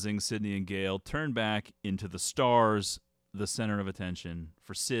is buzzing, Sydney and Gale turn back into the stars, the center of attention.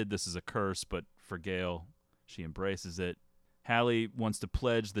 For Sid, this is a curse, but for Gale, she embraces it. Hallie wants to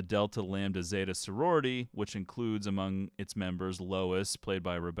pledge the Delta Lambda Zeta sorority, which includes among its members Lois, played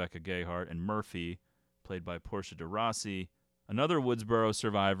by Rebecca Gayheart, and Murphy, played by Portia de Rossi. Another Woodsboro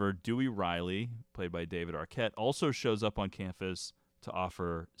survivor, Dewey Riley, played by David Arquette, also shows up on campus to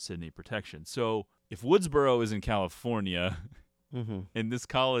offer Sydney protection. So if Woodsboro is in California and this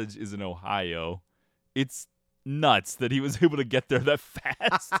college is in Ohio, it's nuts that he was able to get there that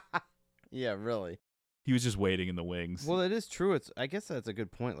fast. Yeah, really. He was just waiting in the wings. Well, it is true. I guess that's a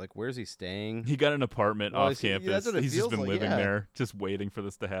good point. Like, where's he staying? He got an apartment off campus. That's what it He's just feels been like, living there, just waiting for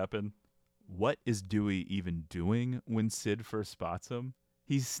this to happen. What is Dewey even doing when Sid first spots him?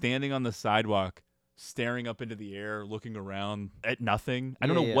 He's standing on the sidewalk, staring up into the air, looking around at nothing. I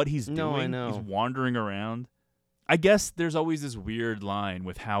don't know what he's doing. No, I know. He's wandering around. I guess there's always this weird line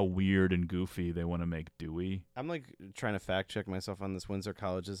with how weird and goofy they want to make Dewey. I'm like trying to fact check myself on this. Windsor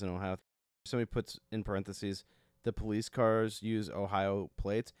Colleges in Ohio. Somebody puts in parentheses, the police cars use Ohio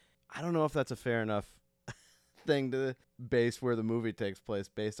plates. I don't know if that's a fair enough thing to base where the movie takes place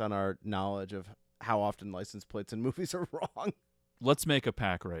based on our knowledge of how often license plates in movies are wrong. Let's make a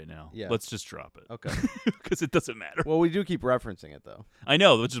pack right now. Yeah. Let's just drop it. Okay. Because it doesn't matter. Well, we do keep referencing it, though. I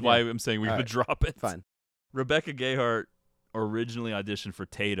know, which is why I'm saying we All would drop it. Fine. Rebecca Gayheart originally auditioned for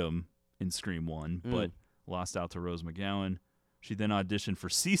Tatum in Scream 1, but lost out to Rose McGowan. She then auditioned for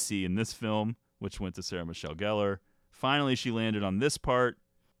Cece in this film, which went to Sarah Michelle Gellar. Finally, she landed on this part.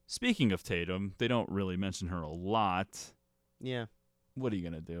 Speaking of Tatum, they don't really mention her a lot. Yeah. What are you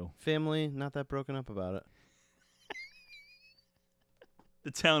going to do? Family, not that broken up about it.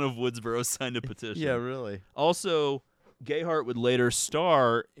 The town of Woodsboro signed a petition. Yeah, really. Also, Gayheart would later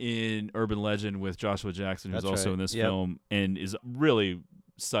star in Urban Legend with Joshua Jackson, who's That's also right. in this Yep. film, and is really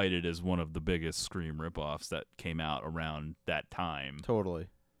cited as one of the biggest Scream ripoffs that came out around that time. Totally.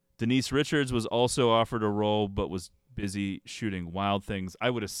 Denise Richards was also offered a role, but was busy shooting Wild Things. I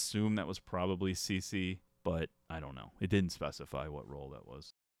would assume that was probably Cece, but I don't know. It didn't specify what role that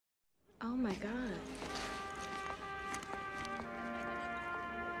was. Oh my god.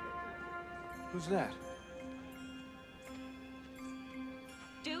 Who's that?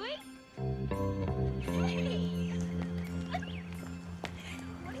 Dewey? Hey!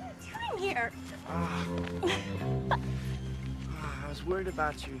 What are you doing here? I was worried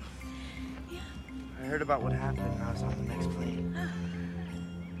about you. I heard about what happened and I was on the next plane.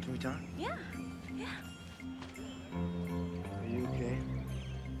 Can we talk? Yeah. Are you okay?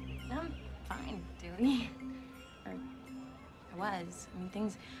 I'm fine, Dewey. Or I was. I mean,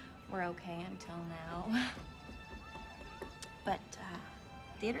 things were okay until now. But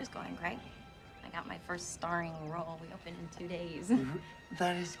theater's going great. I got my first starring role. We opened in 2 days.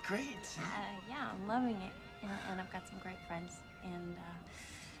 That is great. Yeah, I'm loving it. And I've got some great friends. And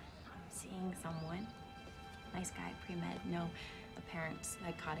I'm seeing someone. Nice guy, pre-med, no apparent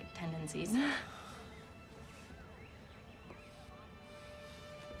psychotic tendencies.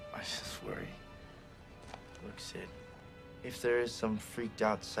 I just worry. Look, Sid, if there is some freaked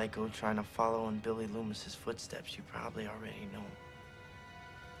out psycho trying to follow in Billy Loomis's footsteps, you probably already know.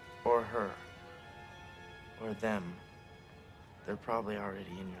 Or her. Or them. They're probably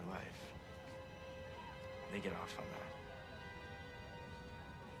already in your life. They get off on that.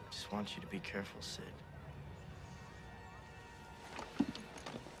 Just want you to be careful, Sid.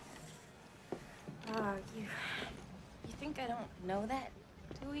 Oh, you think I don't know that,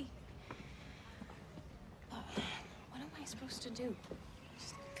 Dewey? What am I supposed to do?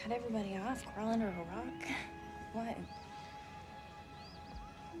 Just cut everybody off, crawl under a rock? What?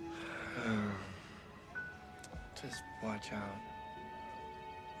 Just watch out.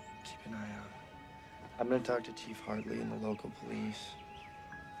 Keep an eye out. I'm gonna talk to Chief Hartley and the local police.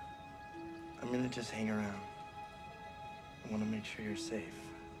 I'm gonna just hang around. I want to make sure you're safe.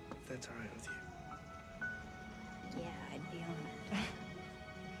 If that's all right with you. Yeah, I'd be on it.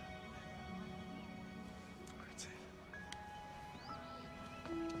 That's it.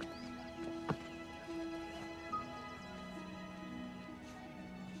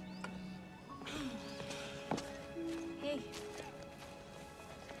 Hey.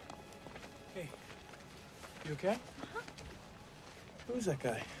 Hey, you okay? Who's that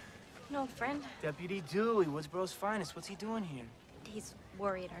guy? No friend. Deputy Dewey, Woodsboro's finest. What's he doing here? He's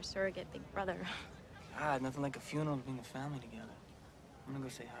worried our surrogate big brother. God, nothing like a funeral to bring the family together. I'm gonna go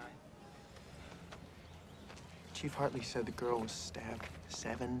say hi. Chief Hartley said the girl was stabbed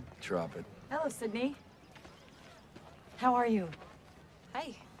 7. Drop it. Hello, Sydney. How are you?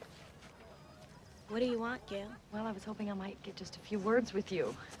 Hi. What do you want, Gail? Well, I was hoping I might get just a few words with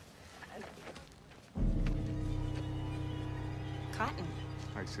you. Cotton.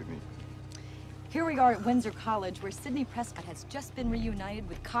 Hi, Sydney. Here we are at Windsor College, where Sidney Prescott has just been reunited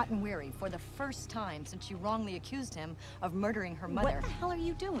with Cotton Weary for the first time since she wrongly accused him of murdering her mother. What the hell are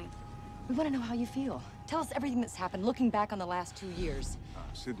you doing? We want to know how you feel. Tell us everything that's happened, looking back on the last 2 years.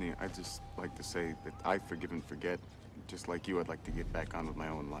 Sydney, I'd just like to say that I forgive and forget. Just like you, I'd like to get back on with my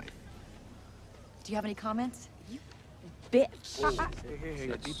own life. Do you have any comments? You bitch. Hey,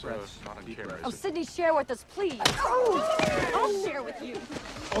 deep breaths. Not on camera. Oh, Sydney, share with us, please. Oh, I'll share with you.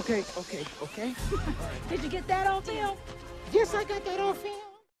 Okay. Did you get that all film? Yes, I got that on film.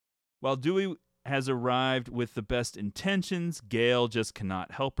 While Dewey has arrived with the best intentions, Gail just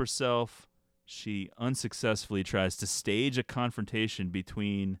cannot help herself. She unsuccessfully tries to stage a confrontation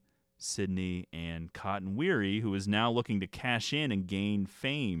between Sidney and Cotton Weary, who is now looking to cash in and gain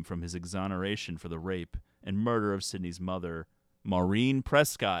fame from his exoneration for the rape and murder of Sidney's mother, Maureen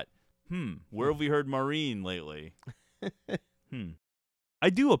Prescott. Where have we heard Maureen lately? I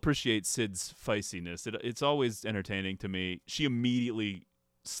do appreciate Sid's feistiness. It's always entertaining to me. She immediately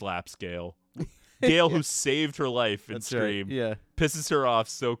slaps Gail. Gail, who saved her life in Scream, pisses her off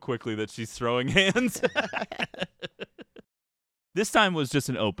so quickly that she's throwing hands. This time was just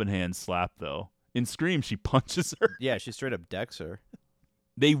an open hand slap, though. In Scream, she punches her. Yeah, she straight up decks her.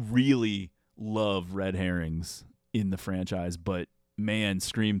 They really love red herrings in the franchise, but man,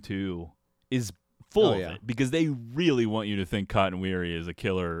 Scream 2 is full of it because they really want you to think Cotton Weary is a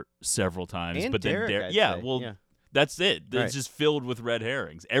killer several times. And but Derek, then I'd say. That's it. It's Right. just filled with red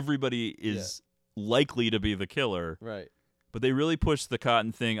herrings. Everybody is likely to be the killer. Right. But they really push the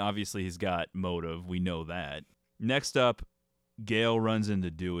Cotton thing. Obviously, he's got motive. We know that. Next up, Gail runs into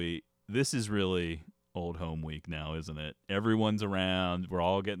Dewey. This is really old home week now, isn't it? Everyone's around. We're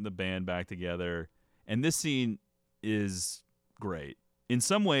all getting the band back together. And this scene is great. In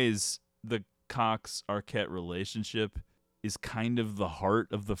some ways, the Cox-Arquette relationship is kind of the heart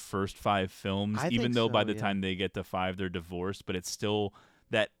of the first 5 films, I even think though by so, the yeah. time they get to 5, they're divorced, but it's still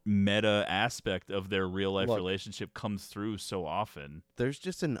that meta aspect of their real life Look. relationship comes through so often. There's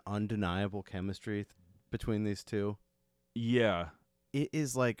just an undeniable chemistry between these two. Yeah. It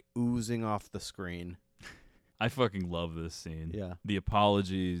is like oozing off the screen. I fucking love this scene. Yeah. The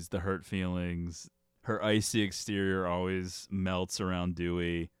apologies, the hurt feelings, her icy exterior always melts around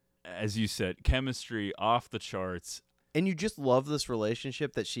Dewey. As you said, chemistry off the charts. And you just love this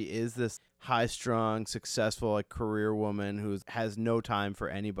relationship that she is this high-strung, successful, like career woman who has no time for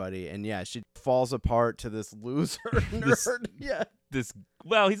anybody. And yeah, she falls apart to this loser nerd.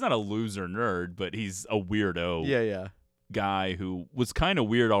 Well, he's not a loser nerd, but he's a weirdo. Yeah. Guy who was kind of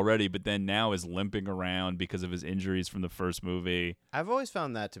weird already, but then now is limping around because of his injuries from the first movie. I've always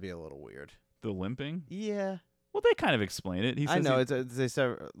found that to be a little weird. The limping? Yeah. Well, they kind of explain it. He says I know they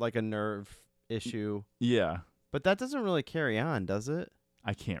said like a nerve issue. Yeah. But that doesn't really carry on, does it?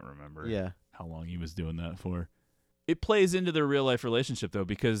 I can't remember how long he was doing that for. It plays into their real life relationship, though,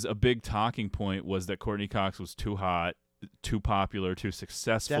 because a big talking point was that Courtney Cox was too hot, too popular, too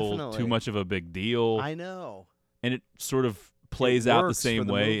successful, Definitely. too much of a big deal. I know. And it sort of plays out the works same for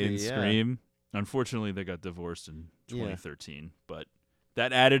the way movie, in yeah. Scream. Unfortunately, they got divorced in Yeah. 2013, but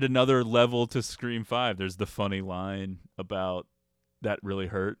that added another level to Scream 5. There's the funny line about that really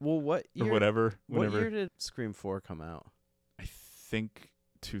hurt. Well, what year? Or whatever. What year did Scream 4 come out? I think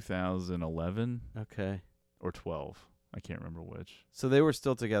 2011. Okay. Or 12. I can't remember which. So they were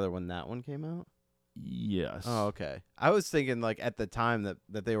still together when that one came out? Yes. Oh, okay. I was thinking like at the time that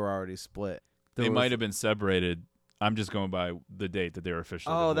they were already split. They might have been separated. I'm just going by the date that they were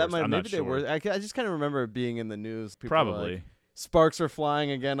officially Oh, divorced. that might I'm maybe not they sure. were. I just kind of remember it being in the news. People were Probably. like, sparks are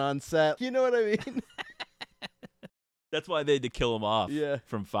flying again on set. You know what I mean? That's why they had to kill him off Yeah.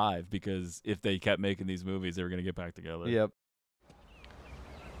 from 5, because if they kept making these movies, they were going to get back together. Yep.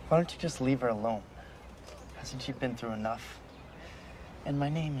 Why don't you just leave her alone? Hasn't she been through enough? And my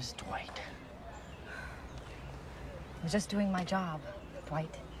name is Dwight. I'm just doing my job,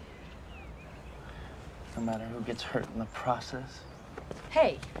 Dwight. No matter who gets hurt in the process.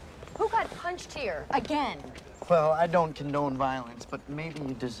 Hey, who got punched here again? Well, I don't condone violence, but maybe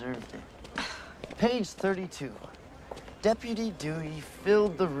you deserved it. Page 32. Deputy Dewey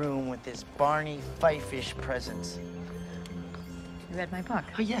filled the room with his Barney Fife-ish presence. You read my book?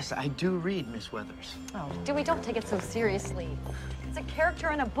 Oh, yes, I do read, Miss Weathers. Oh, Dewey, don't take it so seriously. It's a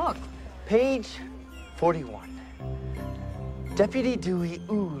character in a book. Page 41. Deputy Dewey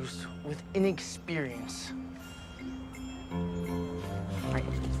oozed with inexperience.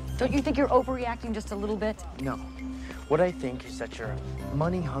 Don't you think you're overreacting just a little bit? No. What I think is that you're a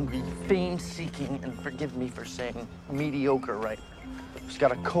money-hungry, fame-seeking, and forgive me for saying mediocre writer who's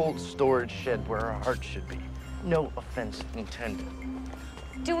got a cold storage shed where her heart should be. No offense intended.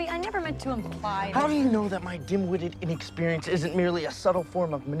 Dewey, I never meant to imply How do you know that my dim-witted inexperience isn't merely a subtle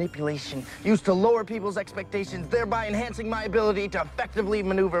form of manipulation used to lower people's expectations, thereby enhancing my ability to effectively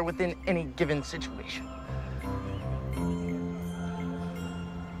maneuver within any given situation?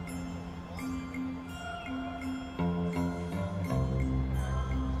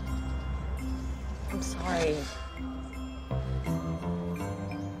 I'm sorry.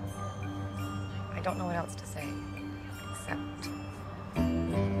 I don't know what else to say, except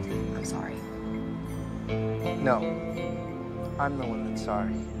I'm sorry. No. I'm the one that's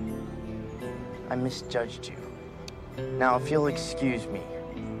sorry. I misjudged you. Now, if you'll excuse me,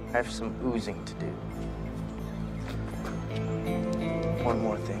 I have some oozing to do. One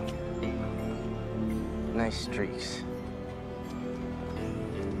more thing. Nice streaks.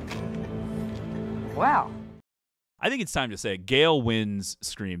 Wow. I think it's time to say Gail wins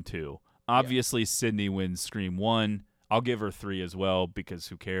Scream 2. Obviously, Sydney wins Scream 1. I'll give her 3 as well, because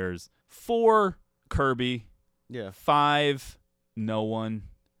who cares? 4, Kirby. Yeah. 5, no one.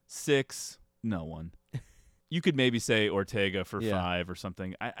 6, no one. You could maybe say Ortega for 5 or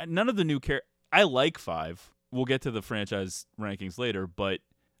something. None of the new I like 5. We'll get to the franchise rankings later, but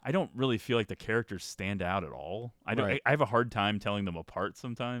I don't really feel like the characters stand out at all. I have a hard time telling them apart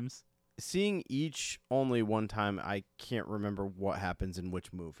sometimes. Seeing each only one time, I can't remember what happens in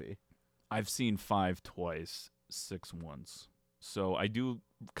which movie. I've seen 5 twice, 6 once. So I do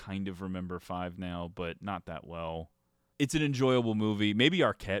kind of remember 5 now, but not that well. It's an enjoyable movie. Maybe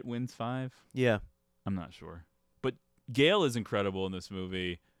Arquette wins 5. Yeah. I'm not sure. But Gail is incredible in this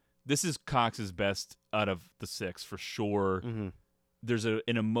movie. This is Cox's best out of the 6 for sure. Mm-hmm. There's an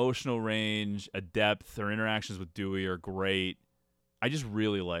emotional range, a depth. Her interactions with Dewey are great. I just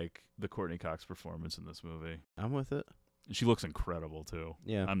really like the Courtney Cox performance in this movie. I'm with it. And she looks incredible, too.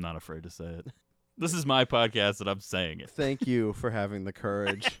 Yeah. I'm not afraid to say it. This is my podcast and I'm saying it. Thank you for having the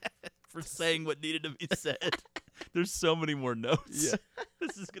courage. For saying what needed to be said. There's so many more notes. Yeah.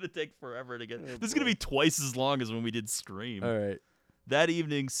 This is going to take forever to get. This is going to be twice as long as when we did Scream. All right. That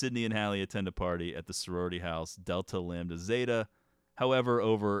evening, Sydney and Hallie attend a party at the sorority house Delta Lambda Zeta. However,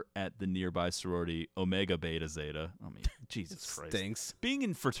 over at the nearby sorority Omega Beta Zeta, I mean, Jesus Christ. Stinks. Being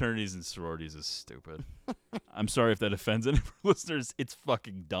in fraternities and sororities is stupid. I'm sorry if that offends any of our listeners. It's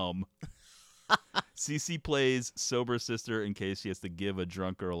fucking dumb. Cece plays sober sister in case she has to give a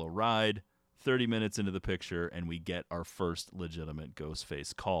drunk girl a ride. 30 minutes into the picture, and we get our first legitimate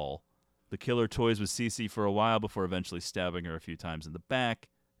Ghostface call. The killer toys with Cece for a while before eventually stabbing her a few times in the back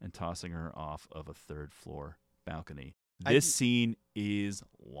and tossing her off of a third-floor balcony. This scene is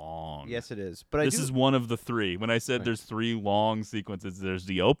long. Yes, it is. But this is one of the three. When I said there's three long sequences, there's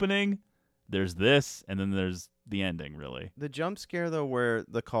the opening, there's this, and then there's the ending, really. The jump scare, though, where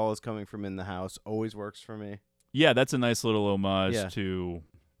the call is coming from in the house always works for me. Yeah, that's a nice little homage to...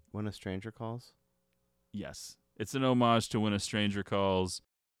 When a Stranger Calls? Yes. It's an homage to When a Stranger Calls.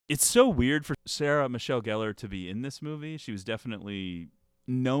 It's so weird for Sarah Michelle Gellar to be in this movie. She was definitely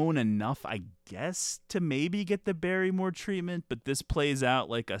known enough, I guess, to maybe get the Barrymore treatment, but this plays out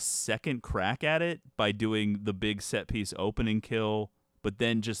like a second crack at it by doing the big set piece opening kill, but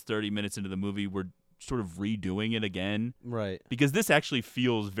then just 30 minutes into the movie, we're sort of redoing it again. Right. Because this actually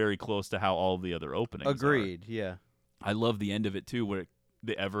feels very close to how all the other openings Agreed, are. Yeah. I love the end of it, too, where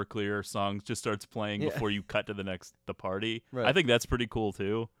the Everclear song just starts playing before you cut to the party. Right. I think that's pretty cool,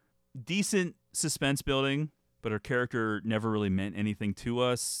 too. Decent suspense building, but her character never really meant anything to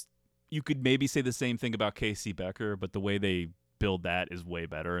us. You could maybe say the same thing about Casey Becker, but the way they build that is way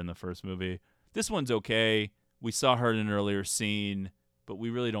better in the first movie. This one's okay. We saw her in an earlier scene, but we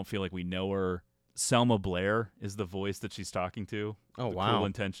really don't feel like we know her. Selma Blair is the voice that she's talking to. Oh, the wow. Cruel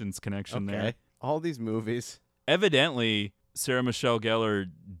Intentions connection Okay. there. All these movies. Evidently, Sarah Michelle Gellar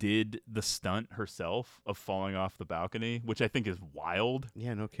did the stunt herself of falling off the balcony, which I think is wild.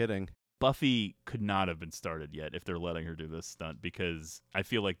 Yeah, no kidding. Buffy could not have been started yet if they're letting her do this stunt, because I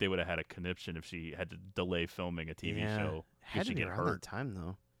feel like they would have had a conniption if she had to delay filming a TV show. Had to she be get around hurt. that time,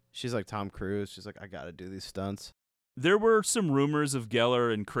 though. She's like Tom Cruise. She's like, I got to do these stunts. There were some rumors of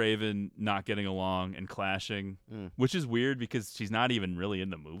Gellar and Craven not getting along and clashing, which is weird because she's not even really in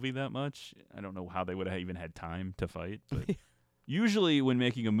the movie that much. I don't know how they would have even had time to fight. But usually when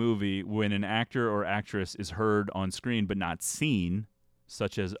making a movie, when an actor or actress is heard on screen but not seen,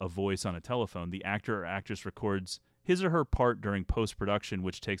 such as a voice on a telephone, the actor or actress records his or her part during post-production,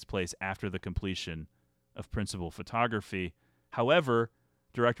 which takes place after the completion of principal photography. However,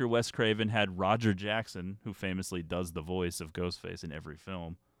 director Wes Craven had Roger Jackson, who famously does the voice of Ghostface in every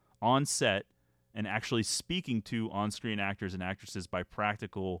film, on set and actually speaking to on-screen actors and actresses by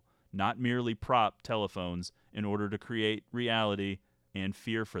practical, not merely prop telephones in order to create reality and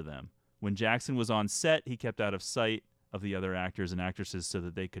fear for them. When Jackson was on set, he kept out of sight of the other actors and actresses so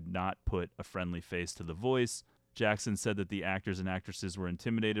that they could not put a friendly face to the voice. Jackson said that the actors and actresses were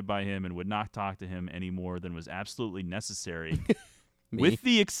intimidated by him and would not talk to him any more than was absolutely necessary. With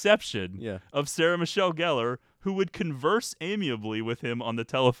the exception of Sarah Michelle Gellar, who would converse amiably with him on the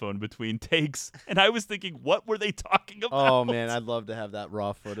telephone between takes. And I was thinking, what were they talking about? Oh, man, I'd love to have that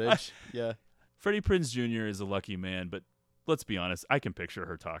raw footage. Yeah. Freddie Prinze Jr. is a lucky man, but let's be honest, I can picture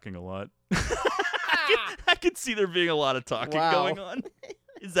her talking a lot. I can see there being a lot of talking going on.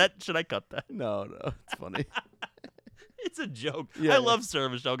 Should I cut that? No, it's funny. It's a joke. Yeah, I love Sarah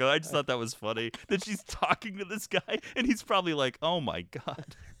Michelle Gellar. I just thought that was funny that she's talking to this guy and he's probably like, oh my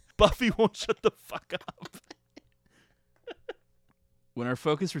God, Buffy won't shut the fuck up. When our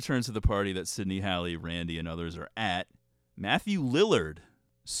focus returns to the party that Sydney, Hallie, Randy, and others are at, Matthew Lillard,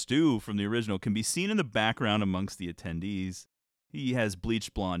 Stu from the original, can be seen in the background amongst the attendees. He has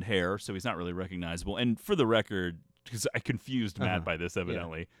bleached blonde hair, so he's not really recognizable. And for the record, because I confused Matt by this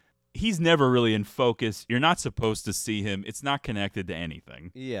evidently, he's never really in focus. You're not supposed to see him. It's not connected to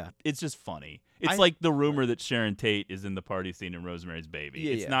anything. Yeah. It's just funny. It's like the rumor that Sharon Tate is in the party scene in Rosemary's Baby.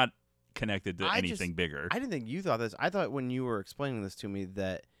 Yeah, it's not connected to anything bigger. I didn't think you thought this. I thought when you were explaining this to me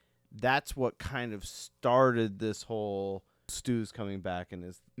that that's what kind of started this whole Stu's coming back and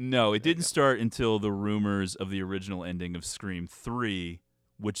is... No, it didn't start until the rumors of the original ending of Scream 3,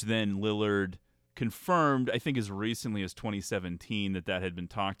 which then Lillard confirmed, I think as recently as 2017, that had been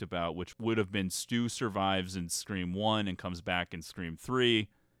talked about, which would have been Stu survives in Scream 1 and comes back in Scream 3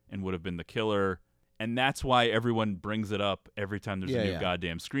 and would have been the killer. And that's why everyone brings it up every time there's a new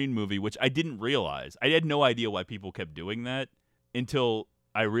goddamn Scream movie, which I didn't realize. I had no idea why people kept doing that until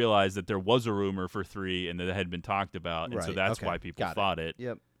I realized that there was a rumor for 3 and that it had been talked about. And so that's why people thought it.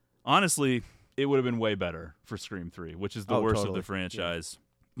 Yep. Honestly, it would have been way better for Scream 3, which is the worst of totally. the franchise.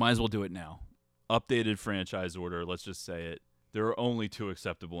 Might as well do it now. Updated franchise order, let's just say it. There are only 2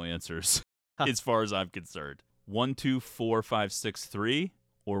 acceptable answers as far as I'm concerned. 1, 2, 4, 5, 6, 3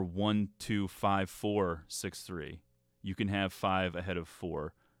 or 1, 2, 5, 4, 6, 3. You can have 5 ahead of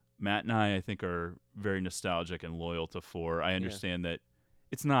 4. Matt and I think, are very nostalgic and loyal to 4. I understand that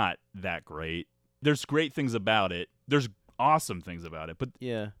it's not that great. There's great things about it. There's awesome things about it. But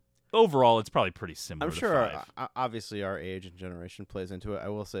overall, it's probably pretty similar I'm to sure 5. Obviously our age and generation plays into it. I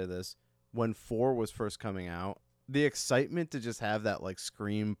will say this. When 4 was first coming out, the excitement to just have that like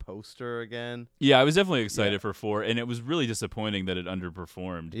Scream poster again. Yeah, I was definitely excited for 4, and it was really disappointing that it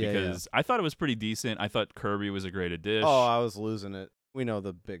underperformed because I thought it was pretty decent. I thought Kirby was a great addition. Oh, I was losing it. We know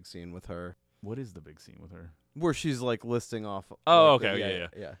the big scene with her. What is the big scene with her? Where she's like listing off. Oh, like, okay,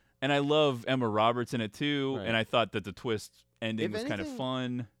 yeah. And I love Emma Roberts in it too, Right. and I thought that the twist ending If was kind of anything,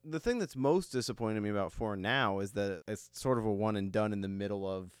 fun. The thing that's most disappointing me about 4 now is that it's sort of a one and done in the middle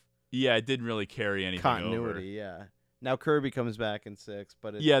of Yeah, it didn't really carry anything continuity. over. Yeah. Now Kirby comes back in 6,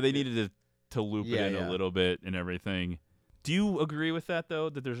 but They needed to loop it in Yeah. a little bit and everything. Do you agree with that though?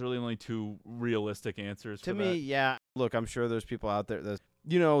 That there's really only 2 realistic answers To for me, that? yeah. Look, I'm sure there's people out there that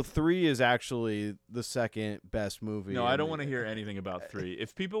 3 is actually the second best movie. No, in I don't the- want to hear anything about 3.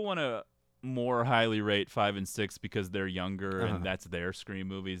 If people want to more highly rate 5 and 6 because they're younger and that's their Scream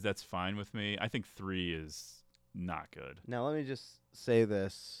movies, that's fine with me. I think 3 is not good. Now let me just say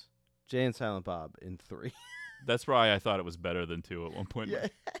this: Jay and Silent Bob in 3. That's why I thought it was better than 2 at one point. Yeah.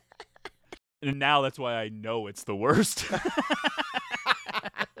 And now that's why I know it's the worst.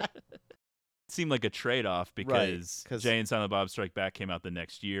 It seemed like a trade-off because 'cause- Jay and Silent Bob Strike Back came out the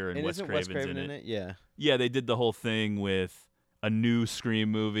next year, and Wes isn't Craven's Wes Craven in it. Yeah. Yeah, they did the whole thing with a new Scream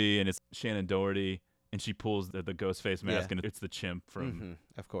movie, and it's Shannon Doherty, and she pulls the ghost face mask, Yeah. and it's the chimp from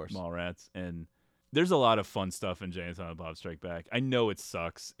Of course. Mallrats. And there's a lot of fun stuff in Jay and Silent Bob Strike Back. I know it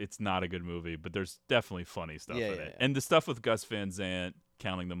sucks. It's not a good movie, but there's definitely funny stuff Yeah, in yeah, it. yeah. And the stuff with Gus Van Sant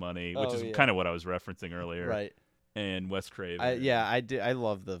counting the money, which Oh, is yeah. kind of what I was referencing earlier. Right. And Wes Craven. I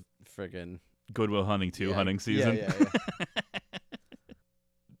love the friggin' Goodwill Hunting 2 hunting season. Yeah.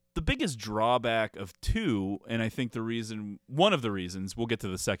 The biggest drawback of 2, and I think one of the reasons, we'll get to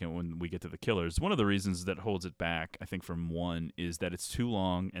the second when we get to the killers, one of the reasons that holds it back, I think, from 1 is that it's too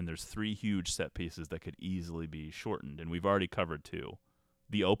long and there's 3 huge set pieces that could easily be shortened, and we've already covered 2.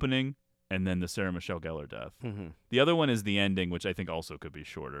 The opening and then the Sarah Michelle Gellar death. Mhm. The other one is the ending, which I think also could be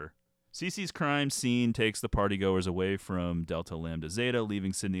shorter. Cece's crime scene takes the partygoers away from Delta Lambda Zeta,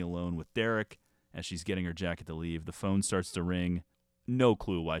 leaving Sydney alone with Derek. As she's getting her jacket to leave, the phone starts to ring. No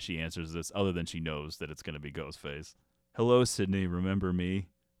clue why she answers this other than she knows that it's going to be Ghostface. Hello, Sydney. Remember me?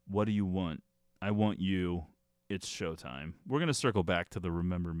 What do you want? I want you. It's showtime. We're going to circle back to the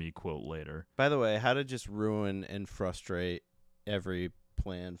Remember Me quote later. By the way, how to just ruin and frustrate every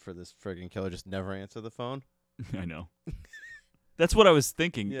plan for this friggin' killer? Just never answer the phone. I know. That's what I was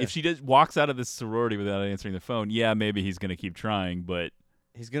thinking. Yeah. If she just walks out of this sorority without answering the phone, yeah, maybe he's going to keep trying, but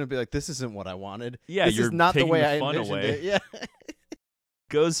He's gonna be like, "This isn't what I wanted. yeah, this you're is not the taking way the I fun envisioned away. it." Yeah.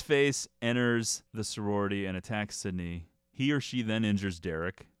 Ghostface enters the sorority and attacks Sydney. He or she then injures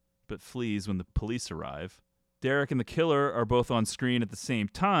Derek, but flees when the police arrive. Derek and the killer are both on screen at the same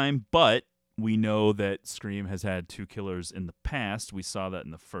time, but we know that Scream has had 2 killers in the past. We saw that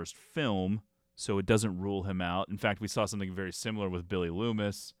in the first film, so it doesn't rule him out. In fact, we saw something very similar with Billy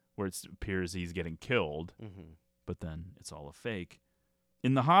Loomis, where it appears he's getting killed, but then it's all a fake.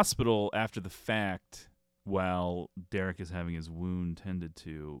 In the hospital after the fact, while Derek is having his wound tended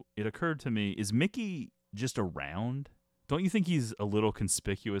to, it occurred to me, is Mickey just around? Don't you think he's a little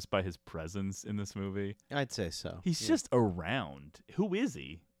conspicuous by his presence in this movie? I'd say so. He's just around. Who is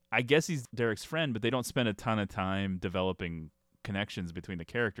he? I guess he's Derek's friend, but they don't spend a ton of time developing connections between the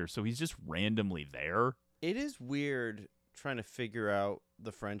characters, so he's just randomly there. It is weird trying to figure out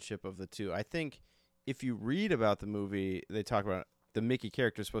the friendship of the 2. I think if you read about the movie, they talk about the Mickey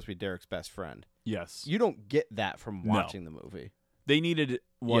character is supposed to be Derek's best friend. Yes. You don't get that from No. watching the movie. They needed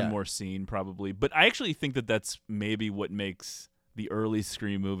one Yeah. more scene, probably. But I actually think that that's maybe what makes the early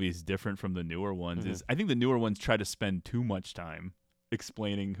Scream movies different from the newer ones. Is I think the newer ones try to spend too much time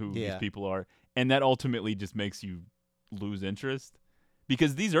explaining who these Yeah. people are, and that ultimately just makes you lose interest.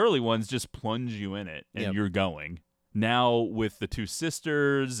 Because these early ones just plunge you in it, and Yep. you're going. Now, with the 2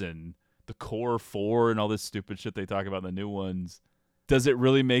 sisters and the core 4 and all this stupid shit they talk about in the new ones, does it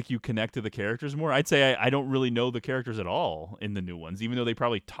really make you connect to the characters more? I'd say I don't really know the characters at all in the new ones, even though they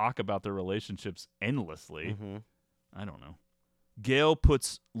probably talk about their relationships endlessly. I don't know. Gail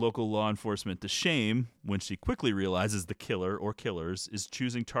puts local law enforcement to shame when she quickly realizes the killer or killers is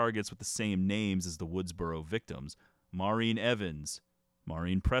choosing targets with the same names as the Woodsboro victims. Maureen Evans,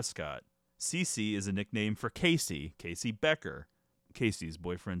 Maureen Prescott. Cece is a nickname for Casey Becker. Casey's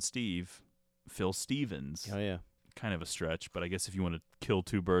boyfriend Steve, Phil Stevens. Oh, yeah. Kind of a stretch, but I guess if you want to kill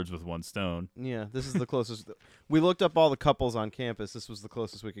two birds with one stone. Yeah, this is the closest. We looked up all the couples on campus. This was the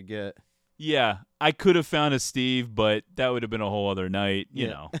closest we could get. Yeah, I could have found a Steve, but that would have been a whole other night. You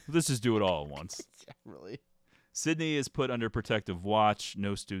know, let's just do it all at once. Yeah, really. Sydney is put under protective watch.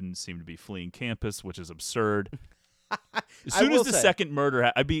 No students seem to be fleeing campus, which is absurd. As soon as the second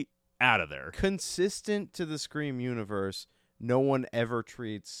murder, I'd be out of there. Consistent to the Scream universe, no one ever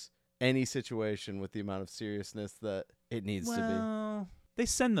treats any situation with the amount of seriousness that it needs to be. They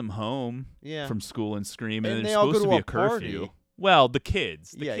send them home from school and Scream, and then they it's all supposed go to to be a a curfew. party. Well, the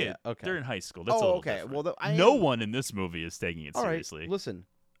kids. Okay. They're in high school. That's a Oh, little okay. different. Well, no one in this movie is taking it All right, seriously. listen,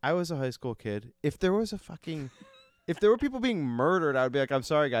 I was a high school kid. If there was if there were people being murdered, I would be like, I'm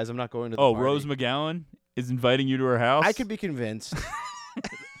sorry, guys, I'm not going to the party. Rose McGowan is inviting you to her house? I could be convinced.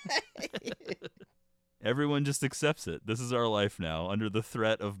 Everyone just accepts it. This is our life now, under the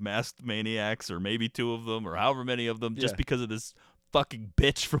threat of masked maniacs, or maybe two of them, or however many of them, just because of this fucking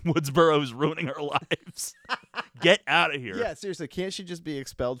bitch from Woodsboro who's ruining our lives. Get out of here. Yeah, seriously, can't she just be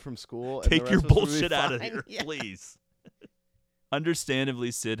expelled from school? And Take the your rest of us will be bullshit out of fine? here, Yeah. please.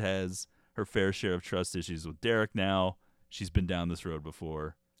 Understandably, Sid has her fair share of trust issues with Derek now. She's been down this road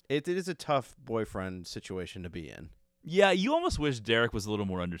before. It is a tough boyfriend situation to be in. Yeah, you almost wish Derek was a little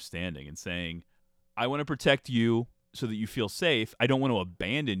more understanding and saying, I want to protect you so that you feel safe. I don't want to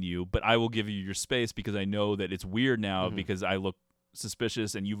abandon you, but I will give you your space because I know that it's weird now because I look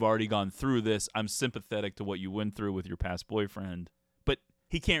suspicious and you've already gone through this. I'm sympathetic to what you went through with your past boyfriend. But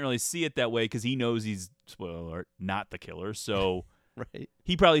he can't really see it that way because he knows he's, spoiler alert, not the killer. So right.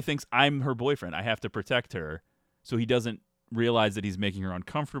 He probably thinks I'm her boyfriend. I have to protect her. So he doesn't realize that he's making her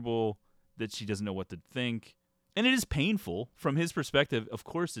uncomfortable, that she doesn't know what to think. And it is painful from his perspective. Of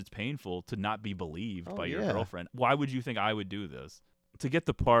course, it's painful to not be believed by your girlfriend. Why would you think I would do this? To get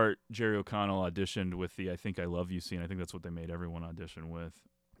the part, Jerry O'Connell auditioned with the I Think I Love You scene. I think that's what they made everyone audition with.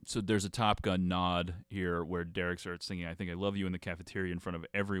 So there's a Top Gun nod here where Derek starts singing I Think I Love You in the cafeteria in front of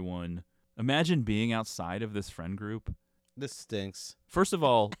everyone. Imagine being outside of this friend group. This stinks. First of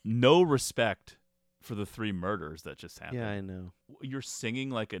all, no respect for the 3 murders that just happened. Yeah, I know. You're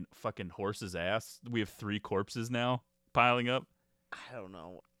singing like a fucking horse's ass. We have 3 corpses now piling up. I don't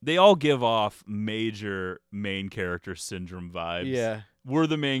know. They all give off major main character syndrome vibes. Yeah. We're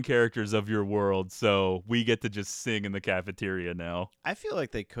the main characters of your world, so we get to just sing in the cafeteria now. I feel like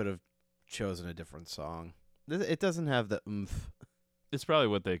they could have chosen a different song. It doesn't have the oomph. It's probably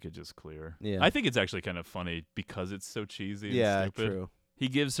what they could just clear. Yeah. I think it's actually kind of funny because it's so cheesy and Yeah, stupid. true. He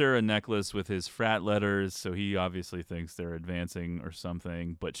gives her a necklace with his frat letters, so he obviously thinks they're advancing or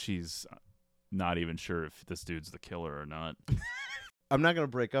something, but she's not even sure if this dude's the killer or not. I'm not going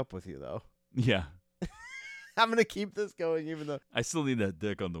to break up with you, though. Yeah. I'm going to keep this going even though... I still need that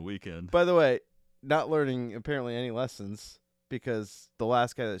dick on the weekend. By the way, not learning apparently any lessons because the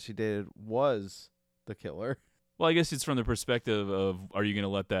last guy that she dated was the killer. Well, I guess it's from the perspective of, are you going to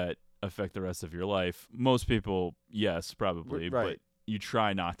let that affect the rest of your life? Most people, yes, probably, Right. but you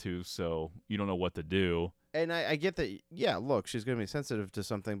try not to, so you don't know what to do. And I get that, yeah, look, she's going to be sensitive to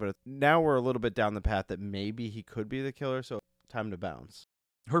something, but now we're a little bit down the path that maybe he could be the killer, so time to bounce.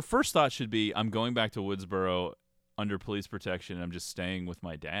 Her first thought should be, I'm going back to Woodsboro under police protection, and I'm just staying with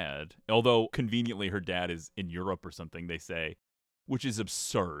my dad. Although, conveniently, her dad is in Europe or something, they say, which is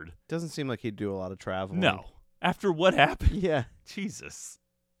absurd. Doesn't seem like he'd do a lot of traveling. No. After what happened? Yeah. Jesus.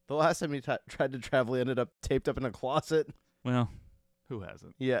 The last time he tried to travel, he ended up taped up in a closet. Well, who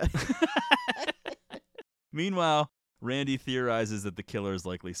hasn't? Yeah. Meanwhile, Randy theorizes that the killer is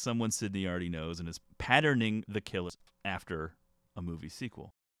likely someone Sydney already knows and is patterning the killers after a movie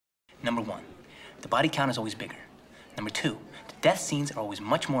sequel. Number 1, the body count is always bigger. Number 2, the death scenes are always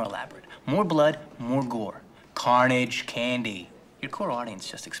much more elaborate. More blood, more gore. Carnage, candy. Your core audience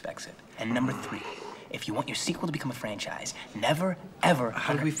just expects it. And number 3, if you want your sequel to become a franchise, never, ever...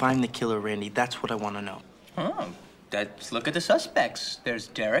 How do we find the killer, Randy? That's what I want to know. Oh, let's look at the suspects. There's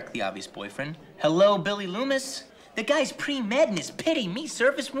Derek, the obvious boyfriend. Hello, Billy Loomis. The guy's pre-med and his pity me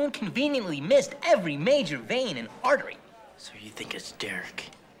surface wound conveniently missed every major vein and artery. So you think it's Derek?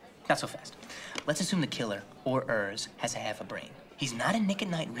 Not so fast. Let's assume the killer, or Urs, has a half a brain. He's not a Nick at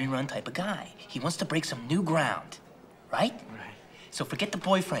Night rerun type of guy. He wants to break some new ground, right? Right. So forget the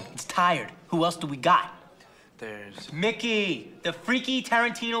boyfriend. It's tired. Who else do we got? There's... Mickey, the freaky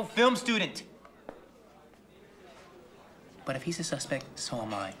Tarantino film student. But if he's a suspect, so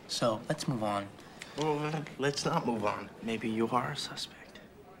am I. So let's move on. Well, let's not move on. Maybe you are a suspect.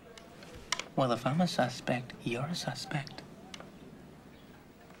 Well, if I'm a suspect, you're a suspect.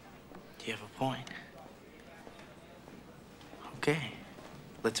 You have a point. Okay,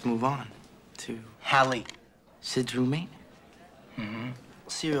 let's move on to Hallie. Sid's roommate. Mm-hmm.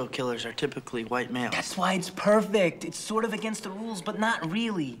 Serial killers are typically white males. That's why it's perfect. It's sort of against the rules, but not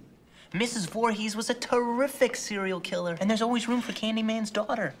really. Mrs. Voorhees was a terrific serial killer, and there's always room for Candyman's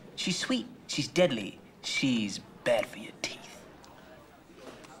daughter. She's sweet. She's deadly. She's bad for your teeth.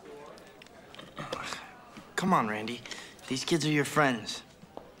 Come on, Randy. These kids are your friends.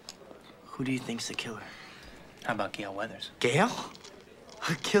 Who do you think's the killer? How about Gail Weathers? Gail?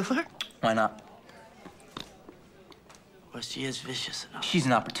 A killer? Why not? Well, she is vicious enough. She's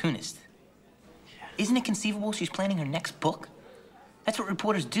an opportunist. Yeah. Isn't it conceivable she's planning her next book? That's what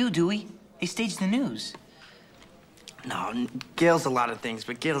reporters do, Dewey. They stage the news. No, Gail's a lot of things,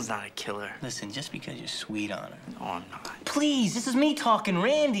 but Gail's not a killer. Listen, just because you're sweet on her. No, I'm not. Please, this is me talking,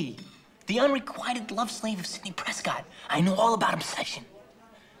 Randy. The unrequited love slave of Sidney Prescott. I know all about obsession.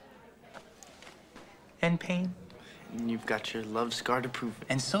 And pain. And you've got your love scar to prove it.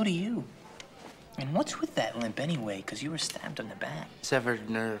 And so do you. And what's with that limp anyway? Because you were stabbed on the back. Severed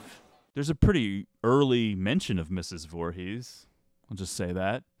nerve. There's a pretty early mention of Mrs. Voorhees. I'll just say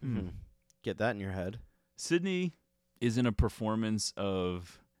that. Get that in your head. Sidney is in a performance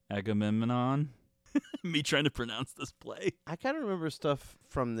of Agamemnon. Me trying to pronounce this play. I kind of remember stuff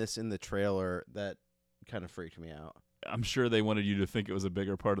from this in the trailer that kind of freaked me out. I'm sure they wanted you to think it was a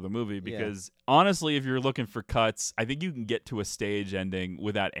bigger part of the movie because, honestly, if you're looking for cuts, I think you can get to a stage ending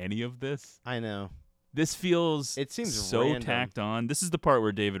without any of this. I know. This feels it seems so random. tacked on. This is the part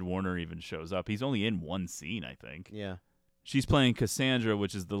where David Warner even shows up. He's only in one scene, I think. Yeah. She's playing Cassandra,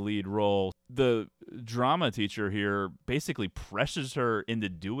 which is the lead role. The drama teacher here basically pressures her into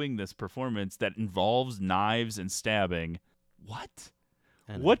doing this performance that involves knives and stabbing. What?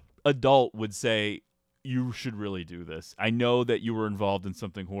 What adult would say, you should really do this? I know that you were involved in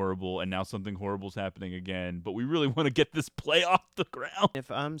something horrible, and now something horrible's happening again, but we really want to get this play off the ground. If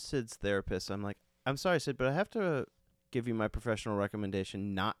I'm Sid's therapist, I'm like, I'm sorry, Sid, but I have to give you my professional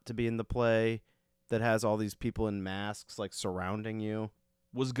recommendation not to be in the play that has all these people in masks, like, surrounding you.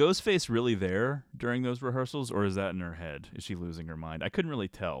 Was Ghostface really there during those rehearsals, or is that in her head? Is she losing her mind? I couldn't really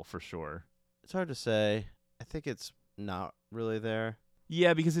tell for sure. It's hard to say. I think it's not really there.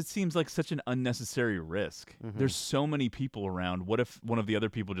 Yeah, because it seems like such an unnecessary risk. Mhm. There's so many people around. What if one of the other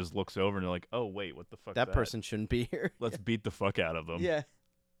people just looks over and they're like, oh, wait, what the fuck? That person shouldn't be here. Let's beat the fuck out of them. Yeah.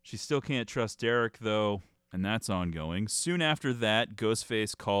 She still can't trust Derek, though, and that's ongoing. Soon after that,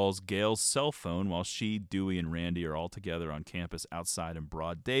 Ghostface calls Gail's cell phone while she, Dewey, and Randy are all together on campus outside in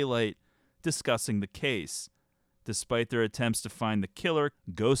broad daylight discussing the case. Despite their attempts to find the killer,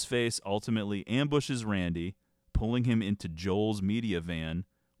 Ghostface ultimately ambushes Randy, pulling him into Joel's media van,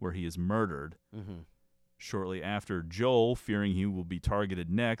 where he is murdered. Mm-hmm. Shortly after, Joel, fearing he will be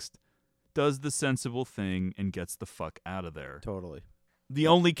targeted next, does the sensible thing and gets the fuck out of there. Totally. The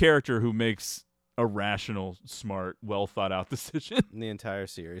only character who makes a rational, smart, well-thought-out decision. In the entire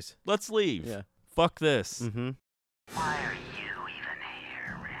series. Let's leave. Yeah. Fuck this. Mm-hmm. Why are you even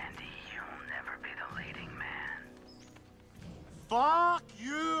here, Randy? You'll never be the leading man. Fuck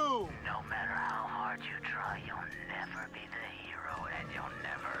you! No matter how hard you try, you'll never be the hero, and you'll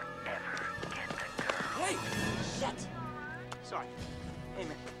never, ever get the girl. Hey! Shit! Sorry. Hey,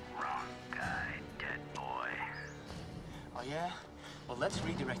 man. Wrong guy, dead boy. Oh, yeah? Well, let's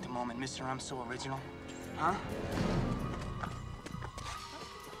redirect a moment, Mr. I'm So Original. Huh?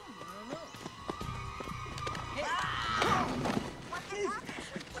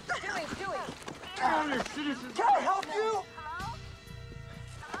 Can I help you?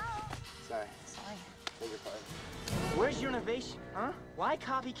 Sorry. Where's your innovation, huh? Why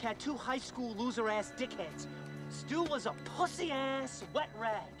copycat two high school loser-ass dickheads? Stu was a pussy-ass wet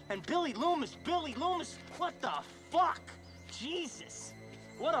rag. And Billy Loomis, what the fuck? Jesus.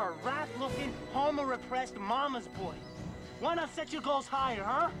 What a rat-looking, homo-repressed mama's boy. Why not set your goals higher,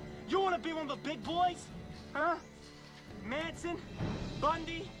 huh? You want to be one of the big boys? Huh? Manson?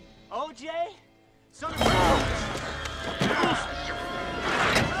 Bundy? OJ? Son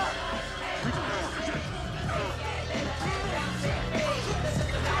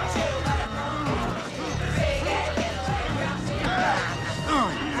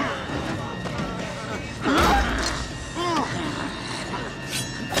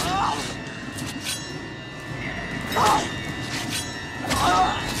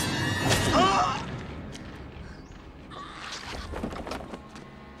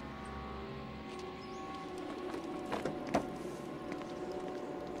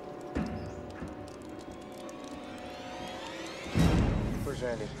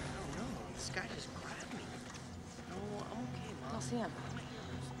Where's Randy? This guy just grabbed me. No, I'm okay, Mom. I'll see him.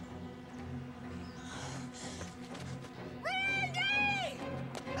 Randy!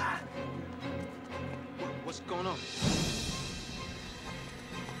 What's going on?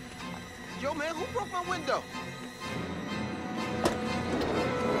 Yo, man, who broke my window?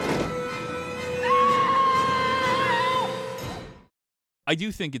 I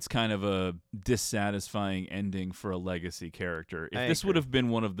do think it's kind of a dissatisfying ending for a legacy character. If this would have been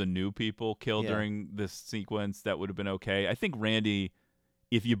one of the new people killed during this sequence, that would have been okay. I think Randy,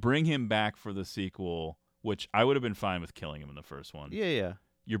 if you bring him back for the sequel, which I would have been fine with killing him in the first one. Yeah.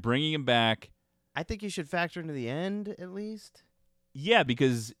 You're bringing him back. I think you should factor into the end, at least. Yeah,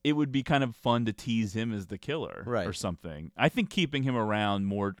 because it would be kind of fun to tease him as the killer or something. I think keeping him around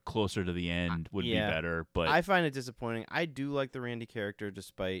more closer to the end would be better. But I find it disappointing. I do like the Randy character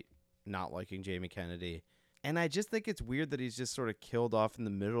despite not liking Jamie Kennedy. And I just think it's weird that he's just sort of killed off in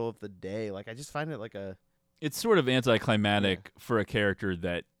the middle of the day. Like, I just find it like a... It's sort of anticlimactic for a character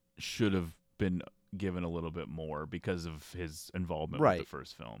that should have been given a little bit more because of his involvement with the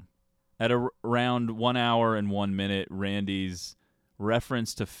first film. At around 1 hour and 1 minute, Randy's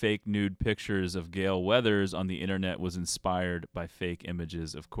reference to fake nude pictures of Gale Weathers on the internet was inspired by fake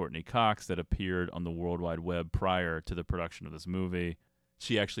images of Courtney Cox that appeared on the World Wide Web prior to the production of this movie.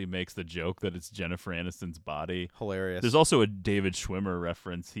 She actually makes the joke that it's Jennifer Aniston's body. Hilarious. There's also a David Schwimmer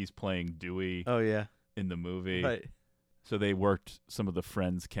reference. He's playing Dewey in the movie. Right. So they worked some of the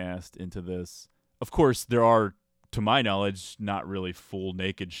Friends cast into this. Of course, there are, to my knowledge, not really full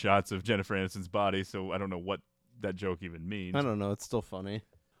naked shots of Jennifer Aniston's body, so I don't know what that joke even means. I don't know. It's still funny.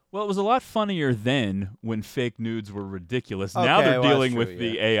 Well, it was a lot funnier then when fake nudes were ridiculous. Okay, now they're well, dealing that's with true,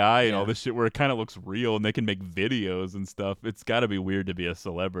 the yeah. AI and all this shit where it kind of looks real and they can make videos and stuff. It's got to be weird to be a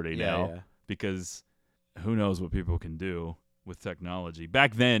celebrity now because who knows what people can do with technology.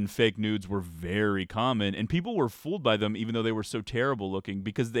 Back then, fake nudes were very common and people were fooled by them even though they were so terrible looking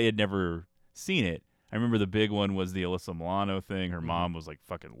because they had never seen it. I remember the big one was the Alyssa Milano thing. Her mom was like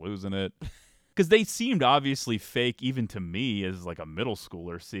fucking losing it. Because they seemed obviously fake even to me as like a middle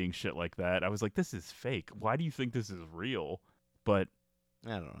schooler seeing shit like that. I was like, this is fake. Why do you think this is real? But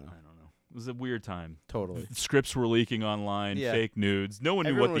I don't know. It was a weird time. Totally. Scripts were leaking online, fake nudes. No one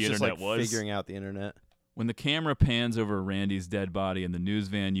knew what the internet was. Figuring out the internet. When the camera pans over Randy's dead body in the news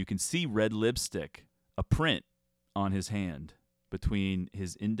van, you can see red lipstick, a print on his hand between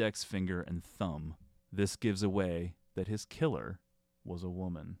his index finger and thumb. This gives away that his killer was a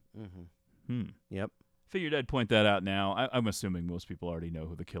woman. Mm-hmm. Yep. Figured I'd point that out now. I'm assuming most people already know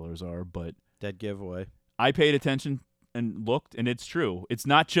who the killers are, but... Dead giveaway. I paid attention and looked, and it's true. It's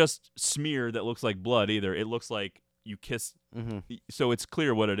not just smear that looks like blood either. It looks like you kissed... So it's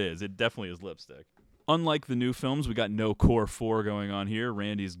clear what it is. It definitely is lipstick. Unlike the new films, we got no core 4 going on here.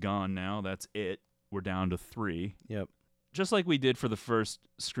 Randy's gone now. That's it. We're down to 3. Yep. Just like we did for the first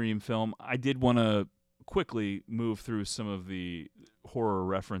Scream film, I did want to quickly move through some of the horror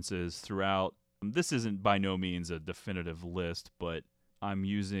references throughout. This isn't by no means a definitive list, but I'm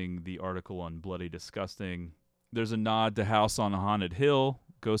using the article on Bloody Disgusting. There's a nod to House on a Haunted Hill.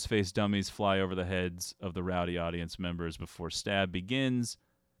 Ghostface dummies fly over the heads of the rowdy audience members before Stab begins,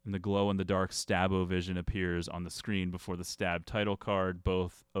 and the glow-in-the-dark Stab-O-Vision appears on the screen before the Stab title card,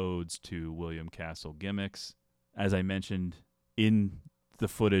 both odes to William Castle gimmicks. As I mentioned, in the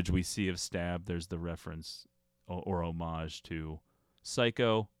footage we see of Stab, there's the reference or homage to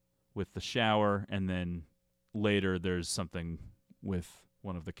Psycho with the shower, and then later there's something with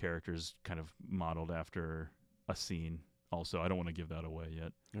one of the characters kind of modeled after a scene also. I don't want to give that away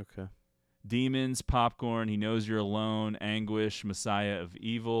yet. Okay. Demons, Popcorn, He Knows You're Alone, Anguish, Messiah of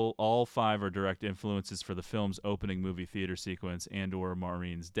Evil, all 5 are direct influences for the film's opening movie theater sequence and or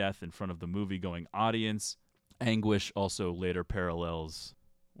Maureen's death in front of the movie-going audience. Anguish also later parallels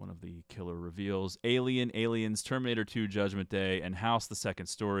one of the killer reveals. Alien, Aliens, Terminator 2, Judgment Day, and House, the Second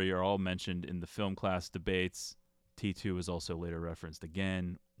Story are all mentioned in the film class debates. T2 is also later referenced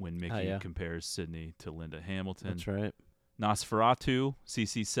again when Mickey compares Sidney to Linda Hamilton. That's right. Nosferatu,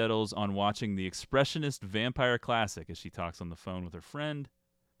 CC settles on watching the expressionist vampire classic as she talks on the phone with her friend.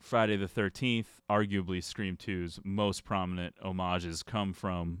 Friday the 13th, arguably Scream 2's most prominent homages come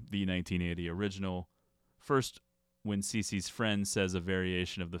from the 1980 original. First, when Cece's friend says a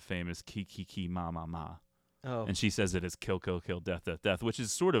variation of the famous ki ki ki ma ma ma. Oh. And she says it as kill, kill, kill, death, death, death, which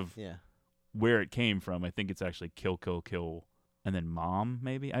is sort of where it came from. I think it's actually kill, kill, kill, and then mom,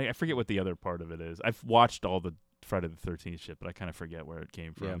 maybe? I forget what the other part of it is. I've watched all the Friday the 13th shit, but I kind of forget where it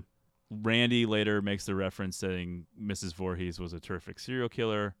came from. Yeah. Randy later makes the reference saying Mrs. Voorhees was a terrific serial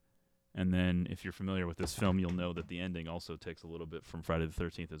killer. And then if you're familiar with this film, you'll know that the ending also takes a little bit from Friday the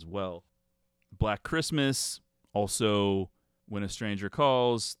 13th as well. Black Christmas, also When a Stranger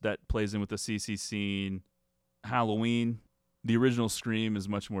Calls, that plays in with the CC scene. Halloween, the original Scream is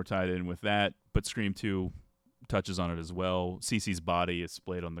much more tied in with that, but Scream 2 touches on it as well. CC's body is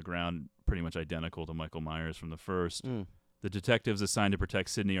splayed on the ground, pretty much identical to Michael Myers from the first. The detectives assigned to protect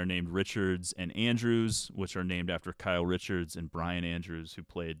Sidney are named Richards and Andrews, which are named after Kyle Richards and Brian Andrews, who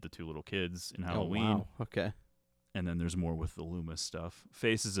played the two little kids in Halloween. Oh, wow. Okay. And then there's more with the Loomis stuff.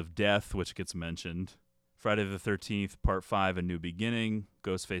 Faces of Death, which gets mentioned. Friday the 13th, Part 5, A New Beginning.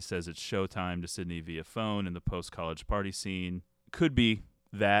 Ghostface says it's showtime to Sidney via phone in the post-college party scene. Could be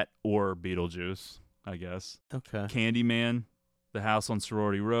that or Beetlejuice, I guess. Okay. Candyman, The House on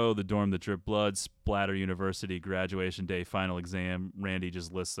Sorority Row, The Dorm That Dripped Blood, Splatter University, Graduation Day, Final Exam. Randy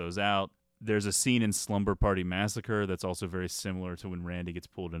just lists those out. There's a scene in Slumber Party Massacre that's also very similar to when Randy gets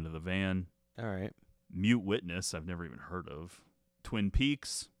pulled into the van. All right. Mute Witness, I've never even heard of. Twin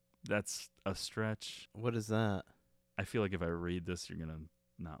Peaks, that's a stretch. What is that? I feel like if I read this, you're going to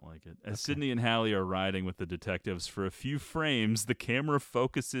not like it. As Sidney and Hallie are riding with the detectives for a few frames, the camera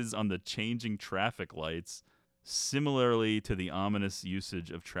focuses on the changing traffic lights, similarly to the ominous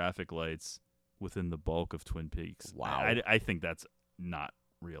usage of traffic lights within the bulk of Twin Peaks. Wow. I think that's not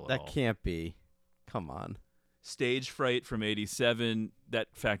real at all. That can't be. Come on. Stage Fright from 87, that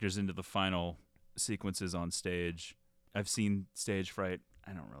factors into the final sequences on stage. I've seen Stage Fright.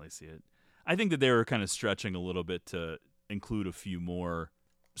 I don't really see it. I think that they were kind of stretching a little bit to include a few more.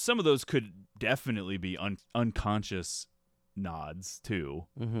 Some of those could definitely be unconscious nods too.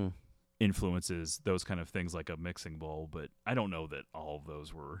 Mm-hmm. Influences, those kind of things like a mixing bowl, but I don't know that all of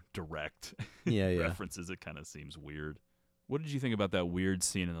those were direct Yeah. references. It kind of seems weird. What did you think about that weird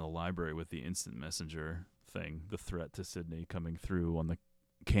scene in the library with the instant messenger thing, the threat to Sidney coming through on the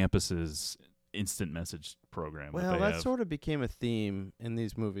campus's instant message program? Well, that sort of became a theme in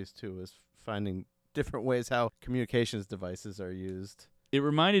these movies too, is finding different ways how communications devices are used. It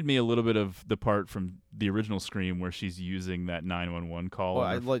reminded me a little bit of the part from the original Scream where she's using that 911 call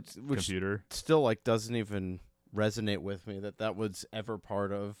on her computer. Still, doesn't even resonate with me that was ever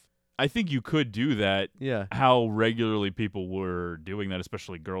part of. I think you could do that. Yeah. How regularly people were doing that,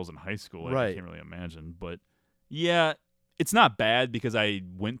 especially girls in high school, I Right. can't really imagine. But yeah, it's not bad because I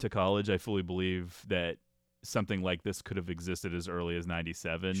went to college. I fully believe that something like this could have existed as early as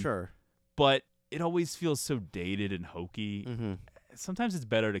 97. Sure. But it always feels so dated and hokey. Mm-hmm. Sometimes it's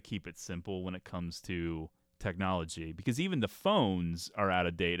better to keep it simple when it comes to technology, because even the phones are out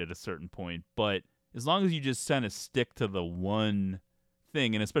of date at a certain point. But as long as you just kind of stick to the one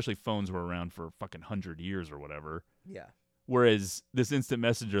thing, and especially phones were around for fucking 100 years or whatever. Yeah. Whereas this instant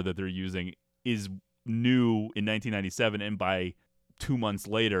messenger that they're using is new in 1997, and by 2 months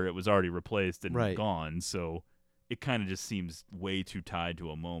later, it was already replaced and Right. gone. So it kind of just seems way too tied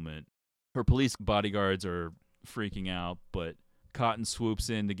to a moment. Her police bodyguards are freaking out, but Cotton swoops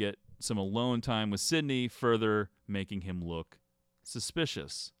in to get some alone time with Sidney, further making him look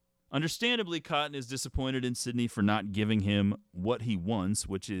suspicious. Understandably, Cotton is disappointed in Sidney for not giving him what he wants,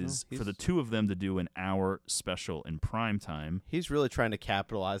 which is for the two of them to do an hour special in prime time. He's really trying to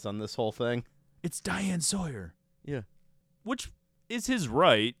capitalize on this whole thing. It's Diane Sawyer. Yeah. Which is his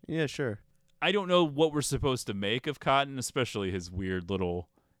right. Yeah, sure. I don't know what we're supposed to make of Cotton, especially his weird little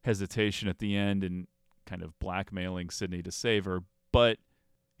hesitation at the end and kind of blackmailing Sidney to save her, but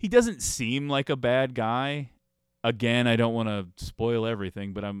he doesn't seem like a bad guy. Again, I don't want to spoil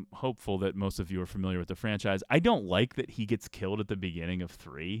everything, but I'm hopeful that most of you are familiar with the franchise. I don't like that he gets killed at the beginning of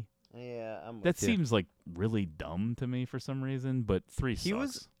 3. Yeah, I'm That seems like really dumb to me for some reason, but 3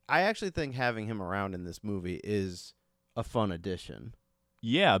 sucks. I actually think having him around in this movie is a fun addition.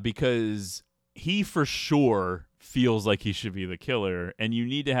 Yeah, because he for sure feels like he should be the killer, and you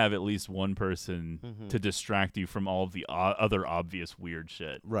need to have at least one person to distract you from all of the other obvious weird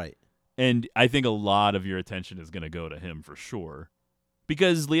shit. Right. And I think a lot of your attention is going to go to him for sure.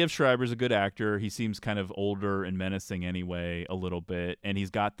 Because Liev Schreiber's a good actor. He seems kind of older and menacing anyway, a little bit, and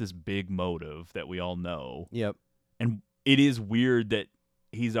he's got this big motive that we all know. Yep. And it is weird that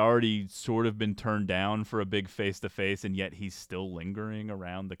he's already sort of been turned down for a big face-to-face, and yet he's still lingering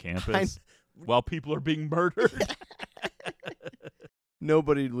around the campus while people are being murdered.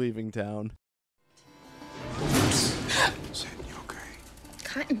 Nobody leaving town. Sid, you okay?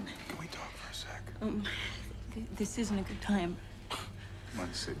 Cotton. Can we talk for a sec? This isn't a good time. Come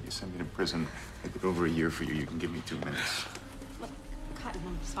on, Sid. You sent me to prison. I did over a year for you. You can give me 2 minutes. Look, Cotton,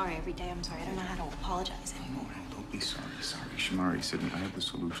 I'm sorry every day. I'm sorry. I don't know how to apologize anymore. No, don't be sorry. Sorry, Shamari, Sidney. I have the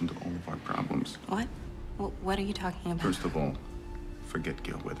solution to all of our problems. What? What are you talking about? First of all, forget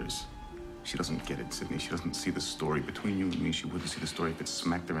Gail Withers. She doesn't get it, Sydney. She doesn't see the story. Between you and me, she wouldn't see the story if it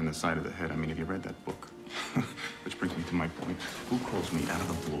smacked her in the side of the head. I mean, have you read that book? Which brings me to my point. Who calls me out of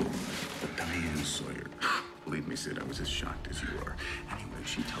the blue? But Diane Sawyer. Believe me, Sid, I was as shocked as you are. Anyway,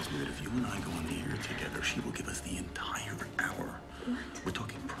 she tells me that if you and I go on the air together, she will give us the entire hour. What? We're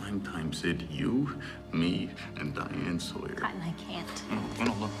talking prime time, Sid. You, me, and Diane Sawyer. Cotton, I can't.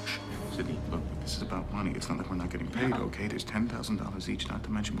 No, look. Sydney, look, this is about money. It's not like we're not getting paid, okay? There's $10,000 each, not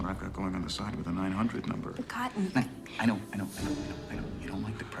to mention what I've got going on the side with a 900 number. Cotton. I know. You don't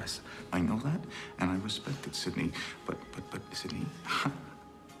like the press. I know that, and I respect it, Sydney. But, Sydney,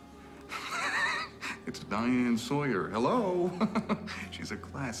 it's Diane Sawyer. Hello? She's a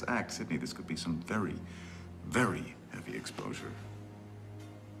class act, Sydney. This could be some very, very heavy exposure.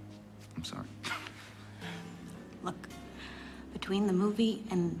 I'm sorry. Look, between the movie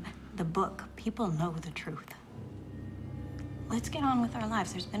and the book, people know the truth. Let's get on with our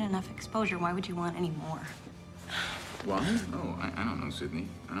lives. There's been enough exposure. Why would you want any more? Why? Oh, I don't know, Sydney.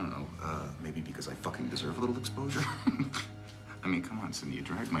 I don't know. Maybe because I fucking deserve a little exposure? I mean, come on, Sydney. You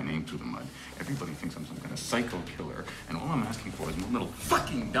dragged my name through the mud. Everybody thinks I'm some kind of psycho killer. And all I'm asking for is one little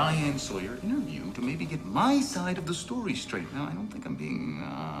fucking Diane Sawyer interview to maybe get my side of the story straight. Now, I don't think I'm being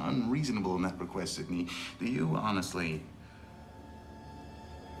unreasonable in that request, Sydney. Do you, honestly?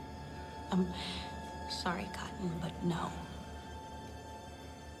 Sorry, Cotton, but no.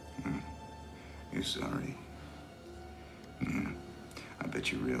 You're sorry. Yeah. I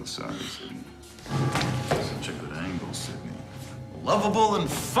bet you're real sorry, Sydney. Such a good angle, Sydney. Lovable and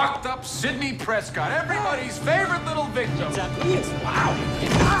fucked up Sidney Prescott, everybody's favorite little victim. Wow!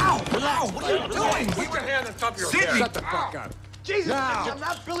 Ow! Ow! What are you doing? Keep your hand on top of your Sidney! head. Shut the fuck up. Jesus, Now. I'm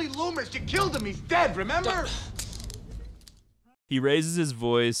not Billy Loomis. You killed him. He's dead, remember? He raises his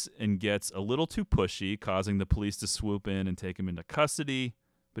voice and gets a little too pushy, causing the police to swoop in and take him into custody,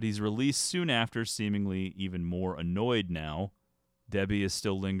 but he's released soon after, seemingly even more annoyed now. Debbie is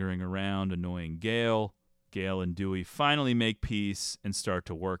still lingering around, annoying Gale. Gale and Dewey finally make peace and start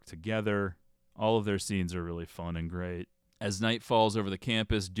to work together. All of their scenes are really fun and great. As night falls over the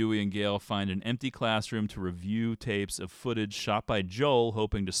campus, Dewey and Gale find an empty classroom to review tapes of footage shot by Joel,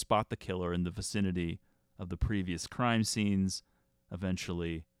 hoping to spot the killer in the vicinity of the previous crime scenes.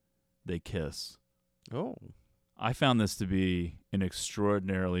 Eventually, they kiss. Oh. I found this to be an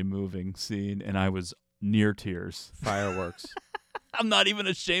extraordinarily moving scene, and I was near tears. Fireworks. I'm not even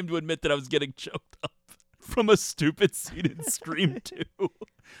ashamed to admit that I was getting choked up from a stupid scene in Scream 2.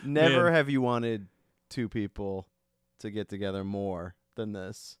 Never Man. have you wanted two people to get together more than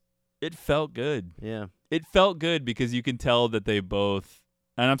this. It felt good. Yeah. It felt good because you can tell that they both,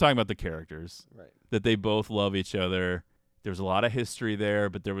 and I'm talking about the characters, right? That they both love each other. There's a lot of history there,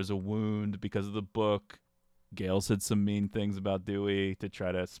 but there was a wound because of the book. Gale said some mean things about Dewey to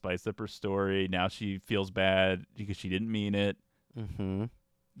try to spice up her story. Now she feels bad because she didn't mean it. Mm-hmm.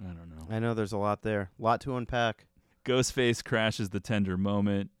 I don't know. I know there's a lot there. A lot to unpack. Ghostface crashes the tender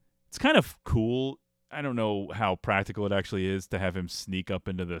moment. It's kind of cool. I don't know how practical it actually is to have him sneak up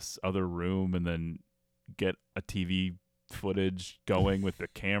into this other room and then get a TV footage going with the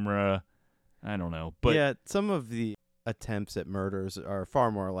camera. I don't know. But yeah, some of the attempts at murders are far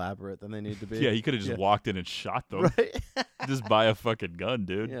more elaborate than they need to be. Yeah, he could have just walked in and shot them. Right. Just buy a fucking gun,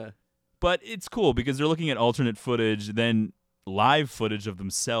 dude. Yeah. But it's cool because they're looking at alternate footage, then live footage of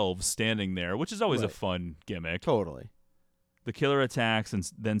themselves standing there, which is always a fun gimmick. Totally. The killer attacks and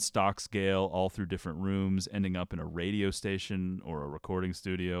then stalks Gale all through different rooms, ending up in a radio station or a recording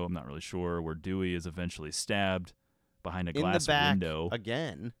studio, I'm not really sure, where Dewey is eventually stabbed behind a glass window.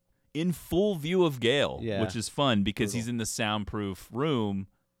 Again. In full view of Gale, Yeah. which is fun because he's in the soundproof room,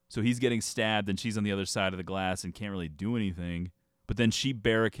 so he's getting stabbed and she's on the other side of the glass and can't really do anything. But then she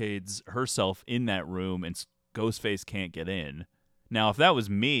barricades herself in that room and Ghostface can't get in. Now, if that was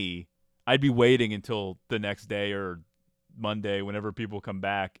me, I'd be waiting until the next day or Monday whenever people come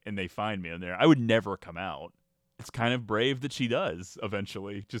back and they find me in there. I would never come out. It's kind of brave that she does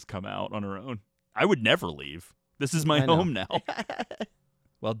eventually just come out on her own. I would never leave. This is my home now.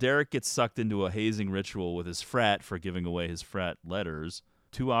 While Derek gets sucked into a hazing ritual with his frat for giving away his frat letters,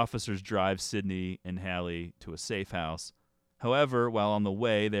 two officers drive Sydney and Hallie to a safe house. However, while on the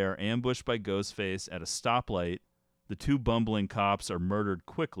way, they are ambushed by Ghostface at a stoplight. The two bumbling cops are murdered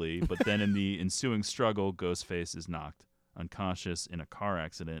quickly, but then in the ensuing struggle, Ghostface is knocked unconscious in a car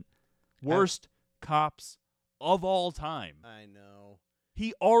accident. Worst cops of all time. I know.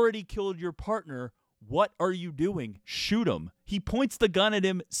 He already killed your partner. What are you doing? Shoot him. He points the gun at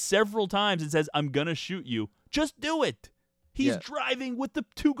him several times and says, I'm going to shoot you. Just do it. He's driving with the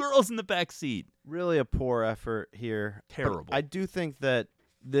two girls in the back seat. Really a poor effort here. Terrible. But I do think that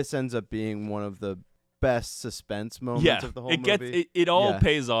this ends up being one of the best suspense moments of the whole movie. It all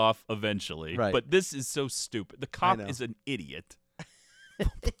pays off eventually. Right. But this is so stupid. The cop is an idiot.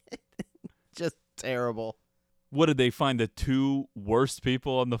 Just terrible. What did they find, the two worst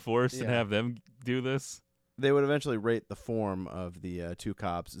people on the force and Yeah. have them do this? They would eventually rate the form of the two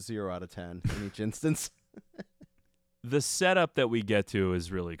cops 0 out of 10 in each instance. The setup that we get to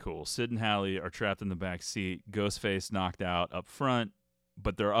is really cool. Sid and Hallie are trapped in the back seat. Ghostface knocked out up front,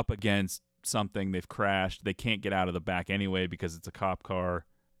 but they're up against something. They've crashed. They can't get out of the back anyway because it's a cop car.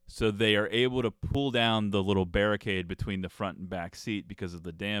 So they are able to pull down the little barricade between the front and back seat because of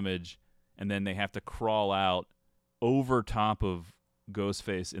the damage, and then they have to crawl out over top of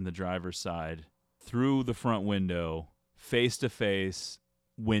Ghostface in the driver's side, through the front window, face to face.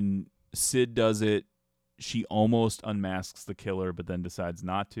 When Sid does it, she almost unmasks the killer, but then decides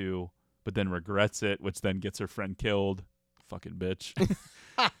not to, but then regrets it, which then gets her friend killed. Fucking bitch.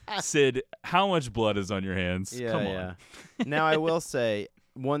 Sid, how much blood is on your hands? Yeah, Come on. yeah. Now, I will say,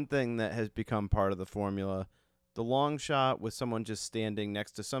 one thing that has become part of the formula, the long shot with someone just standing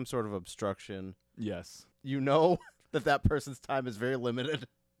next to some sort of obstruction. Yes. You know that person's time is very limited.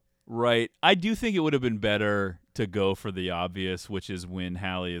 Right. I do think it would have been better to go for the obvious, which is when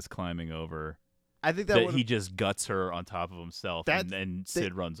Hallie is climbing over. I think that he just guts her on top of himself, and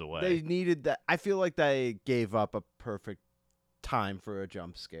Sid runs away. They needed that. I feel like they gave up a perfect time for a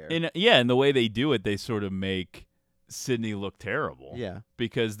jump scare. And the way they do it, they sort of make Sidney look terrible. Yeah.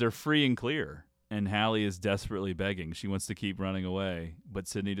 Because they're free and clear, and Hallie is desperately begging. She wants to keep running away, but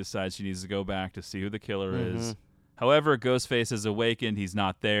Sidney decides she needs to go back to see who the killer is. However, Ghostface is awakened. He's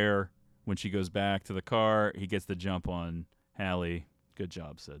not there. When she goes back to the car, he gets the jump on Hallie. Good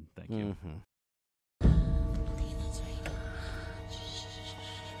job, Sid. Thank you.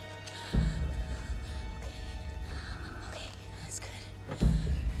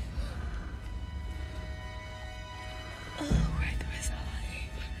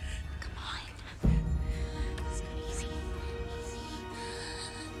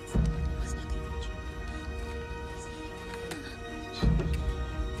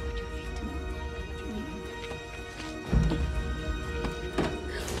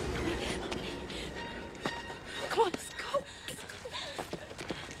 Come on, let's go.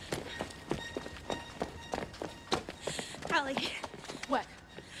 Hallie, What?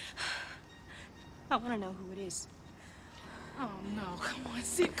 I want to know who it is. Oh no, come on,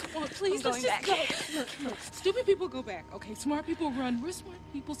 Sid, come on, please, I'm let's going just back. go. Look, stupid people go back, okay? Smart people run. We're smart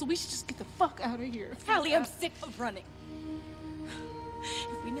people, so we should just get the fuck out of here. Hallie, I'm sick of running.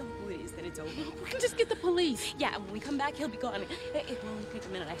 If we know who it is, then it's over. We can just get the police. Yeah, and when we come back, he'll be gone. It will only take a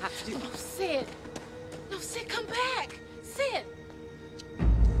minute. I have to do. No, Sid. No, Sid, come back. Sid.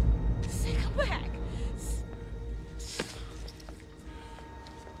 Sid, come back.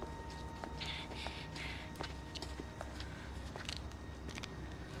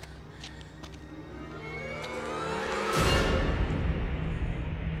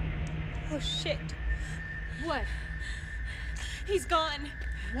 Oh, shit. What? He's gone.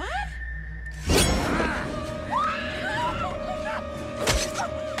 What?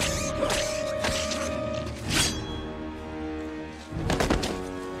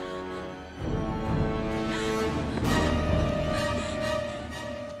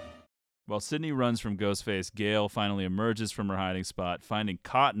 While Sidney runs from Ghostface, Gale finally emerges from her hiding spot, finding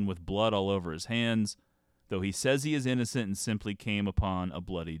Cotton with blood all over his hands. Though he says he is innocent and simply came upon a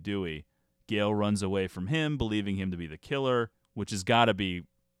bloody Dewey. Gale runs away from him, believing him to be the killer, which has got to be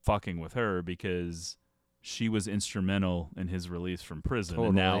fucking with her because she was instrumental in his release from prison. Totally.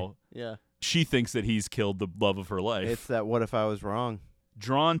 And now she thinks that he's killed the love of her life. It's that what if I was wrong?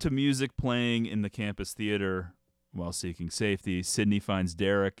 Drawn to music playing in the campus theater while seeking safety, Sidney finds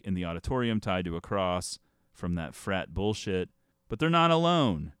Derek in the auditorium tied to a cross from that frat bullshit. But they're not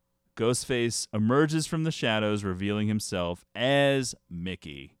alone. Ghostface emerges from the shadows, revealing himself as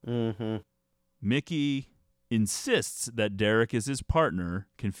Mickey. Mickey insists that Derek is his partner,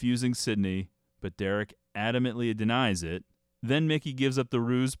 confusing Sidney, but Derek adamantly denies it. Then Mickey gives up the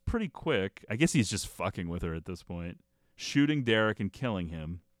ruse pretty quick. I guess he's just fucking with her at this point, shooting Derek and killing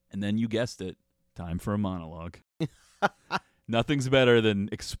him. And then you guessed it, time for a monologue. Nothing's better than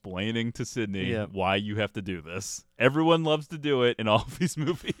explaining to Sidney why you have to do this. Everyone loves to do it in all of these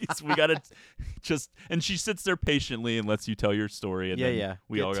movies. We gotta and she sits there patiently and lets you tell your story, and then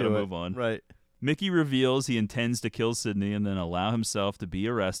we all gotta move on. Right. Mickey reveals he intends to kill Sidney and then allow himself to be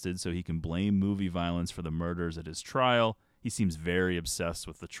arrested so he can blame movie violence for the murders at his trial. He seems very obsessed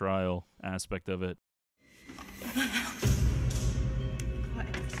with the trial aspect of it.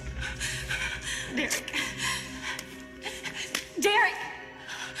 Derek. Derek!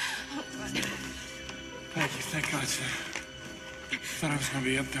 Thank God, Sid. Thought I was gonna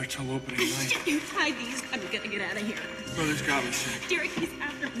be up there till opening night. You tied these. I'm gonna get out of here. Brother's got me, Sid. Derek, he's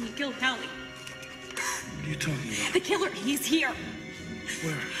after me. He killed Hallie. What are you talking about? The killer, he's here.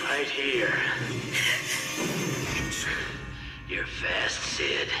 Where? Right here. You're fast,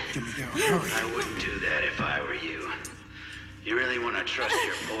 Sid. Get me down. Hurry. I wouldn't do that if I were you. You really want to trust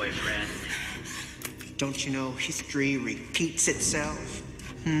your boyfriend? Don't you know history repeats itself?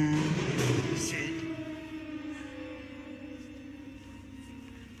 Sid?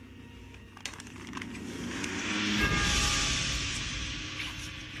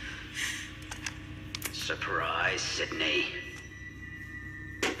 Surprise, Sydney.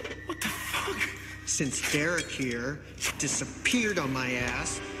 Since Derek here disappeared on my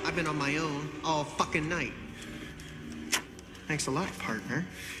ass, I've been on my own all fucking night. Thanks a lot, partner.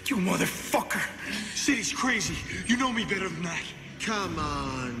 You motherfucker! Sid, he's crazy. You know me better than that. Come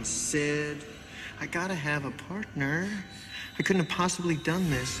on, Sid. I gotta have a partner. I couldn't have possibly done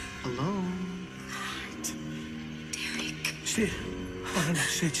this alone. Derek. Sid. Oh, no,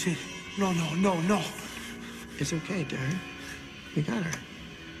 Sid. No. It's okay, Derek. We got her.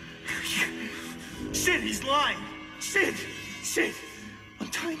 Sid, he's lying. Sid.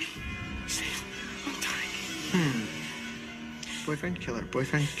 Untie me. Sid, untie me. Boyfriend killer.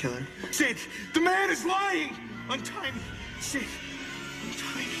 Sid, the man is lying. Untie me. Sid,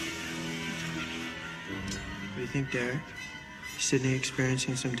 untie me. What do you think, Derek? Sydney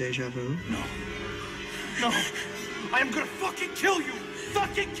experiencing some deja vu? No. I am gonna fucking kill you.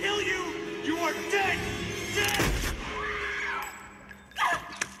 You are dead.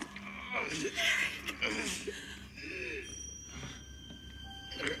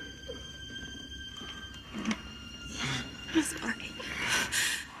 I'm sorry.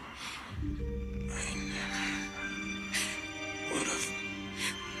 I never would have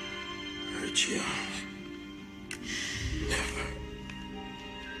hurt you. Never.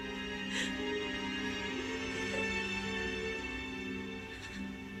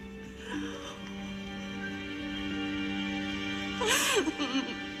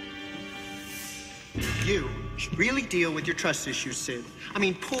 You should really deal with your trust issues, Sid. I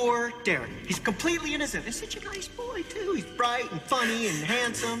mean, poor Derek. He's completely innocent. He's such a nice boy, too. He's bright and funny and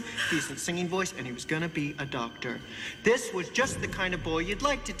handsome. Decent singing voice, and he was gonna be a doctor. This was just the kind of boy you'd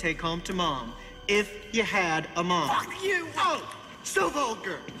like to take home to Mom, if you had a mom. Fuck you! Oh, so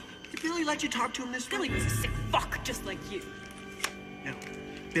vulgar. Did Billy let you talk to him this way? Billy was a sick fuck, just like you. No.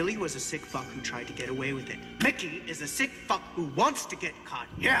 Billy was a sick fuck who tried to get away with it. Mickey is a sick fuck who wants to get caught.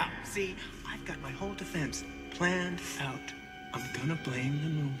 Yeah. See, I've got my whole defense planned out. I'm gonna blame the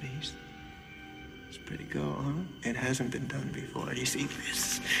movies. It's pretty cool, huh? It hasn't been done before. You see,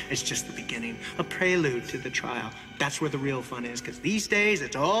 this is just the beginning, a prelude to the trial. That's where the real fun is, because these days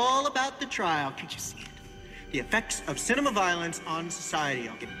it's all about the trial. Can't you see it? The effects of cinema violence on society.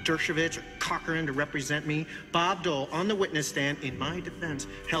 I'll get Dershowitz or Cochran to represent me. Bob Dole on the witness stand in my defense.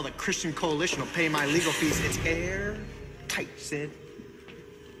 Hell, the Christian Coalition will pay my legal fees. It's airtight, Sid.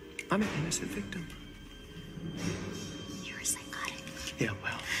 I'm an innocent victim. You're a psychotic. Yeah,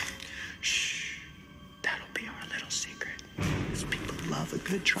 well, shh. That'll be our little secret. Because people love a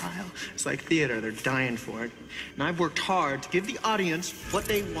good trial. It's like theater. They're dying for it. And I've worked hard to give the audience what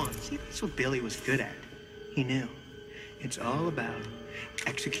they want. See, that's what Billy was good at. He knew. It's all about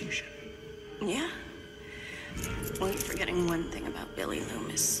execution. Yeah? Well, you're forgetting one thing about Billy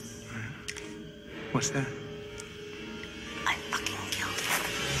Loomis. What's that? I fucking killed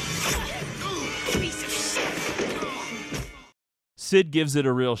him. Piece of shit. Sid gives it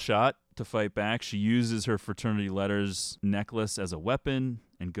a real shot to fight back. She uses her fraternity letters necklace as a weapon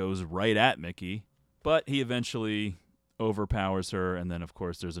and goes right at Mickey. But he eventually overpowers her, and then, of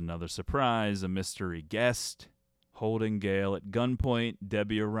course, there's another surprise, a mystery guest. Holding Gail at gunpoint,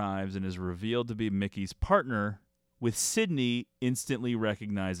 Debbie arrives and is revealed to be Mickey's partner, with Sydney instantly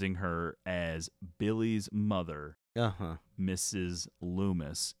recognizing her as Billy's mother, Mrs.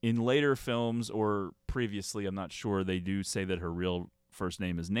 Loomis. In later films, or previously, I'm not sure, they do say that her real first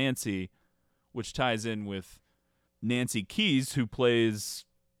name is Nancy, which ties in with Nancy Keys, who plays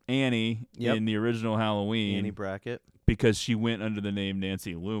Annie in the original Halloween. Annie Brackett. Because she went under the name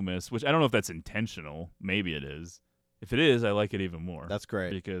Nancy Loomis, which I don't know if that's intentional. Maybe it is. If it is, I like it even more. That's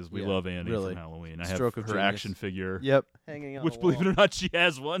great. Because we love Annie from Halloween. I have Stroke of her genius. action figure. Yep. Hanging on which, the believe wall. it or not, she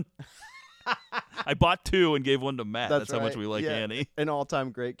has one. I bought two and gave one to Matt. That's how right. much we like Annie. An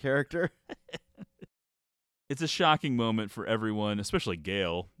all-time great character. It's a shocking moment for everyone, especially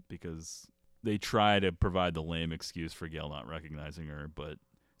Gail, because they try to provide the lame excuse for Gail not recognizing her. But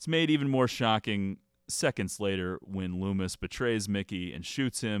it's made even more shocking seconds later when Loomis betrays Mickey and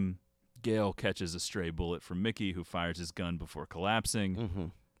shoots him Gale catches a stray bullet from Mickey, who fires his gun before collapsing. Mm-hmm.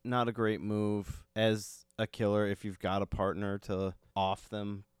 Not a great move as a killer if you've got a partner to off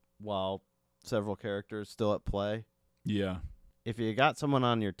them while several characters still at play. Yeah. If you got someone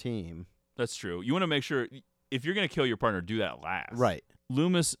on your team. That's true. You want to make sure, if you're going to kill your partner, do that last. Right.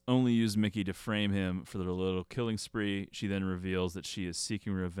 Loomis only used Mickey to frame him for their little killing spree. She then reveals that she is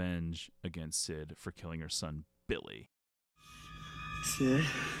seeking revenge against Sid for killing her son, Billy. Sid?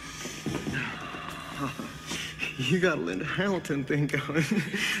 You got a Linda Hamilton thing going.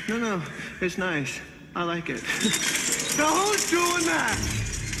 No, it's nice. I like it. Now who's doing that?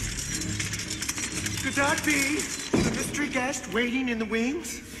 Could that be the mystery guest waiting in the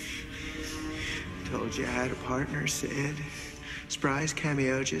wings? Told you I had a partner, Sid. Surprise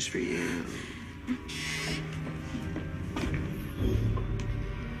cameo just for you.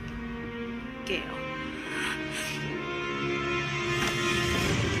 Gale.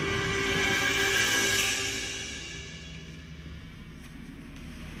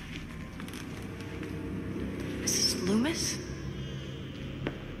 Mrs. Loomis?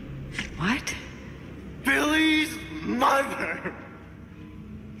 What? Billy's mother!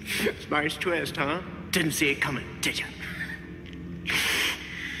 Nice twist, huh? Didn't see it coming, did you?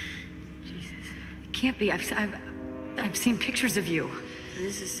 Can't be. I've seen pictures of you.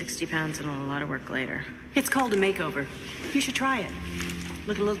 This is 60 pounds and a lot of work later. It's called a makeover. You should try it.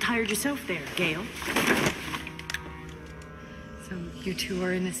 Look a little tired yourself there, Gale. So you two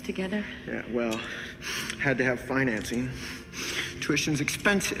are in this together? Yeah, well, had to have financing. Tuition's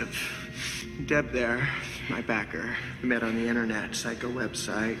expensive. Deb there, my backer. We met on the internet, psycho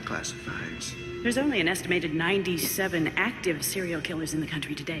website, classifieds. There's only an estimated 97 active serial killers in the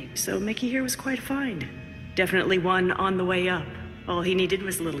country today, so Mickey here was quite a find. Definitely one on the way up. All he needed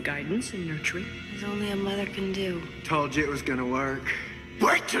was a little guidance and nurturing. As only a mother can do. Told you it was gonna work.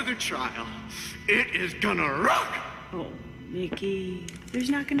 Wait till the trial. It is gonna rock! Oh, Mickey, there's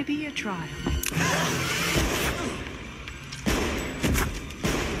not gonna be a trial.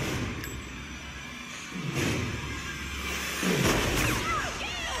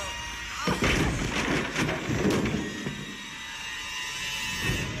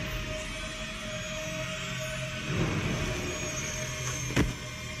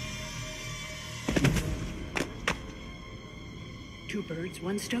 Two birds,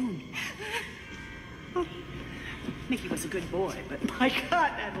 one stone. Oh, Mickey was a good boy, but my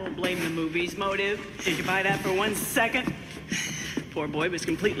God, that whole blame the movies motive. Did you buy that for 1 second? Poor boy was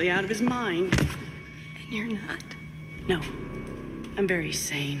completely out of his mind. And you're not? No, I'm very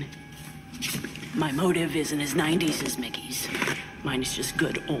sane. My motive isn't as 90s as Mickey's. Mine is just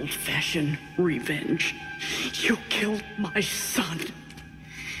good old-fashioned revenge. You killed my son.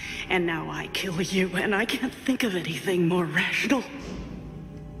 And now I kill you, and I can't think of anything more rational.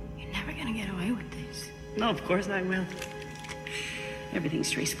 You're never gonna get away with this. No, of course I will. Everything's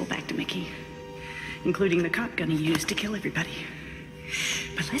traceable back to Mickey, including the cop gun he used to kill everybody.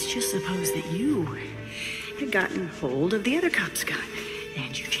 But let's just suppose that you had gotten hold of the other cop's gun,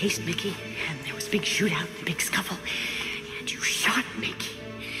 and you chased Mickey, and there was a big shootout, a big scuffle, and you shot Mickey,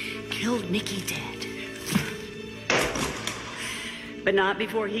 killed Mickey dead. But not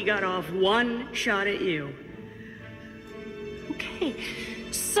before he got off one shot at you. Okay,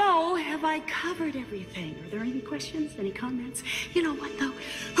 so have I covered everything? Are there any questions, any comments? You know what, though?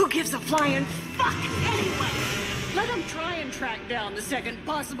 Who gives a flying fuck anyway? Let him try and track down the second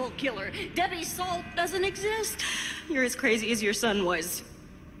possible killer. Debbie Salt doesn't exist. You're as crazy as your son was.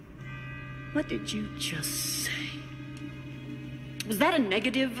 What did you just say? Was that a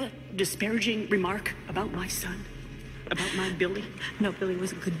negative, disparaging remark about my son? About my Billy? No, Billy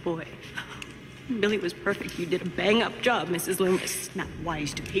was a good boy. Billy was perfect. You did a bang-up job, Mrs. Loomis. Not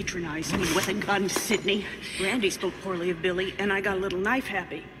wise to patronize me with a gun, Sydney. Randy spoke poorly of Billy, and I got a little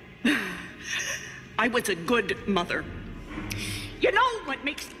knife-happy. I was a good mother. You know what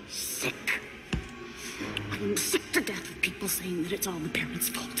makes me sick? I'm sick to death of people saying that it's all the parents'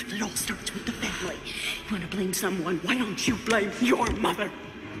 fault. That it all starts with the family. You want to blame someone? Why don't you blame your mother?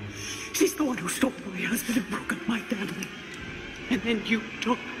 She's the one who stole my husband and broke up my family. And then you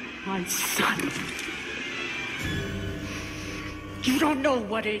took my son. You don't know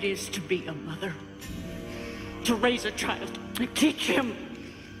what it is to be a mother. To raise a child, and teach him,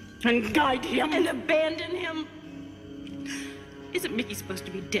 and guide him, and abandon him. Isn't Mickey supposed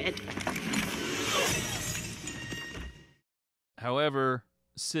to be dead? However,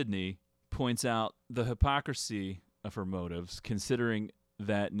 Sydney points out the hypocrisy of her motives, considering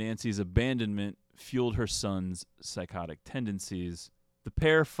that Nancy's abandonment fueled her son's psychotic tendencies. The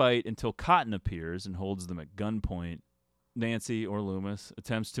pair fight until Cotton appears and holds them at gunpoint. Nancy, or Loomis,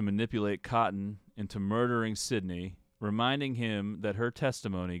 attempts to manipulate Cotton into murdering Sidney, reminding him that her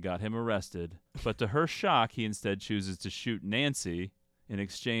testimony got him arrested, but to her shock, he instead chooses to shoot Nancy in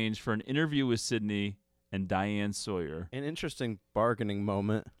exchange for an interview with Sidney and Diane Sawyer. An interesting bargaining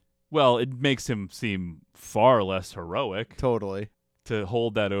moment. Well, it makes him seem far less heroic. Totally. To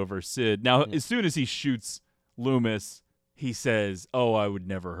hold that over Sid. Now, as soon as he shoots Loomis, he says, "Oh, I would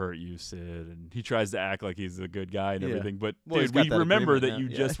never hurt you, Sid," and he tries to act like he's a good guy and everything. But dude, we remember that you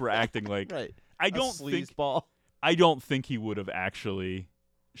just were acting like right. I don't think he would have actually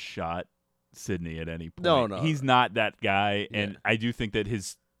shot Sidney at any point. No. He's not that guy, and I do think that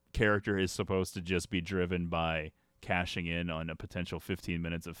his character is supposed to just be driven by cashing in on a potential 15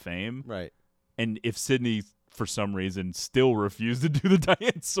 minutes of fame. Right. And if Sidney, for some reason, still refused to do the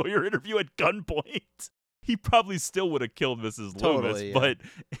Diane Sawyer interview at gunpoint, he probably still would have killed Mrs. Loomis. Yeah. But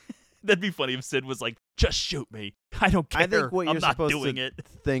that'd be funny if Sid was like, "Just shoot me. I don't care. I think what I'm you're not supposed doing to it."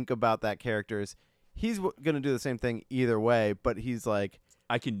 think about that character is he's going to do the same thing either way, but he's like,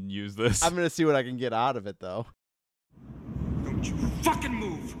 I can use this. I'm going to see what I can get out of it, though. Don't you fucking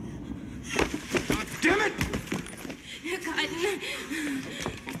move! God damn it! Cotton.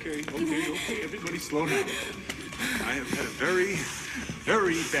 Okay. Everybody slow down. I have had a very,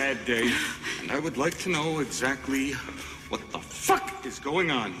 very bad day, and I would like to know exactly what the fuck is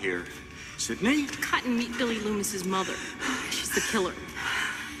going on here. Sidney? Cotton, meet Billy Loomis's mother. She's the killer.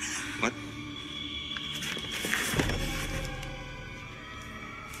 What?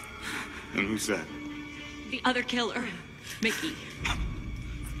 And who's that? The other killer, Mickey.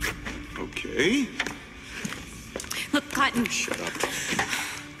 Okay. Look, Cotton. Shut up.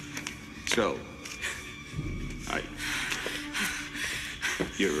 So,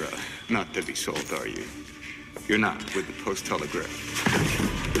 you're not Debbie Salt, are you? You're not with the Post-Telegraph.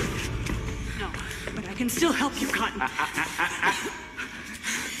 No, but I can still help you, Cotton.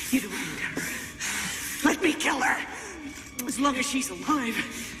 You don't need her. Let me kill her. As long as she's alive,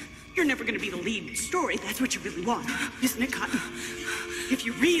 you're never going to be the lead in the story. That's what you really want, isn't it, Cotton? If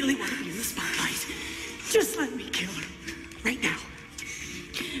you really want to be in the spotlight, just let me kill her right now.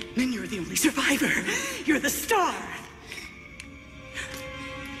 Then you're the only survivor. You're the star.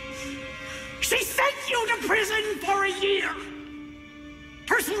 She sent you to prison for a year.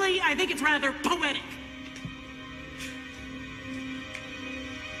 Personally, I think it's rather poetic.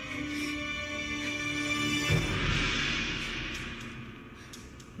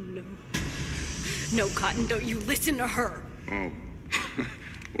 No. No, Cotton, don't you listen to her. Oh.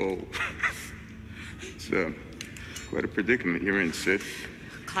 Well, it's quite a predicament you're in, Sid.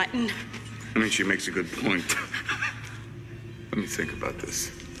 Cotton. I mean, she makes a good point. Let me think about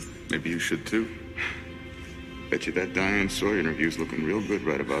this. Maybe you should, too. Bet you that Diane Sawyer interview's looking real good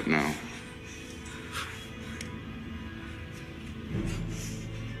right about now.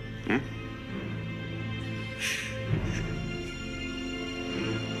 Huh?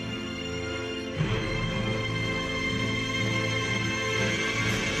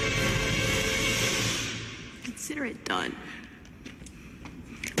 Consider it done.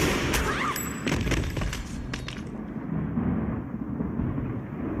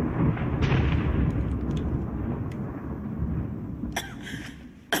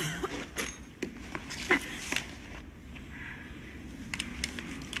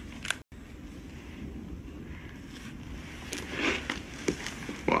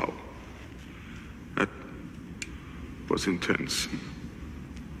 Wow. That was intense.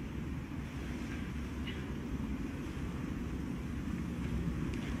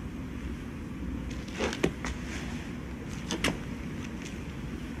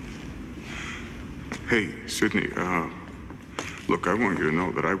 Hey, Sidney, look, I want you to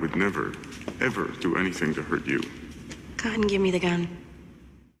know that I would never, ever do anything to hurt you. Cotton, give me the gun.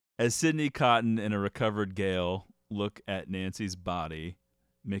 As Sidney, Cotton, and a recovered Gale look at Nancy's body,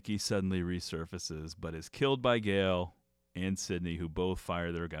 Mickey suddenly resurfaces, but is killed by Gale and Sidney, who both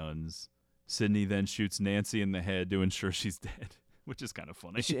fire their guns. Sidney then shoots Nancy in the head to ensure she's dead, which is kind of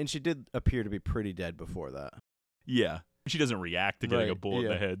funny. And she did appear to be pretty dead before that. Yeah. She doesn't react to getting a Right, bullet in yeah.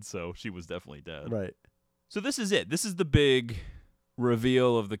 the head, so she was definitely dead. Right. So this is it. This is the big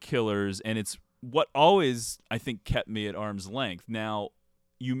reveal of the killers, and it's what always, I think, kept me at arm's length. Now,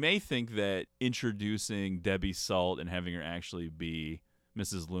 you may think that introducing Debbie Salt and having her actually be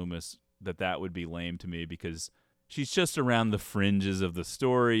Mrs. Loomis, that would be lame to me because she's just around the fringes of the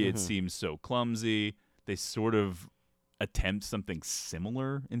story. It seems so clumsy. They sort of attempt something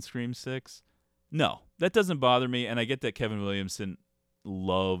similar in Scream 6. No, that doesn't bother me, and I get that Kevin Williamson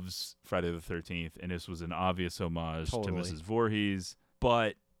loves Friday the 13th, and this was an obvious homage Totally. to Mrs. Voorhees,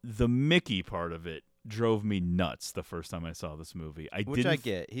 but the Mickey part of it drove me nuts the first time I saw this movie. Which I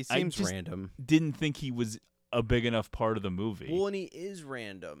get. He seems random. Didn't think he was a big enough part of the movie. Well, and he is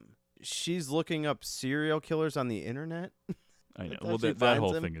random. She's looking up serial killers on the internet. I know. Well, that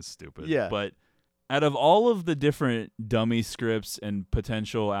whole thing is stupid. Yeah. But out of all of the different dummy scripts and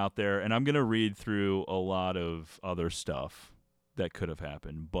potential out there, and I'm going to read through a lot of other stuff that could have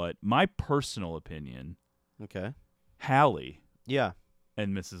happened, but my personal opinion, okay, Hallie, yeah,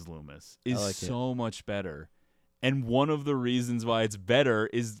 and Mrs. Loomis is like so much better. And one of the reasons why it's better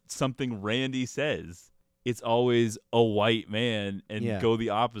is something Randy says. It's always a white man, and go the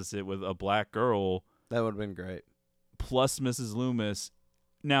opposite with a black girl. That would have been great. Plus Mrs. Loomis.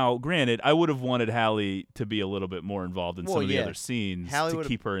 Now, granted, I would have wanted Hallie to be a little bit more involved in some of the other scenes to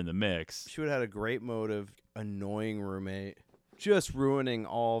keep her in the mix. She would have had a great motive. Annoying roommate. Just ruining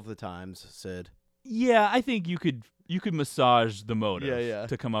all of the times, Sid. Yeah, I think you could massage the motive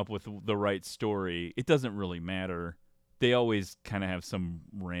to come up with the right story. It doesn't really matter. They always kind of have some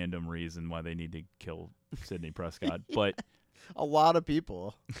random reason why they need to kill Sidney Prescott. But a lot of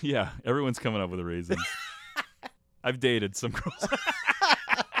people. Yeah, everyone's coming up with a reason. I've dated some girls.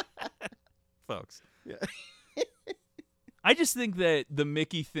 Folks. Yeah. I just think that the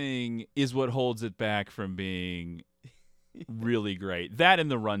Mickey thing is what holds it back from being really great. That and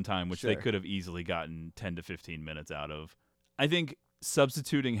the runtime, which they could have easily gotten 10 to 15 minutes out of. I think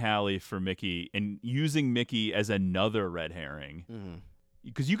substituting Hallie for Mickey and using Mickey as another red herring,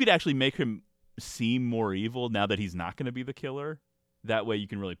 because you could actually make him seem more evil now that he's not going to be the killer. That way you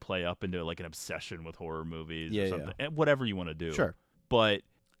can really play up into like an obsession with horror movies or something. Whatever you want to do. Sure. But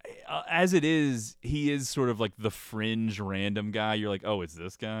as it is, he is sort of like the fringe random guy. You're like, oh, it's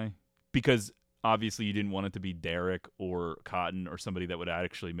this guy? Because obviously you didn't want it to be Derek or Cotton or somebody that would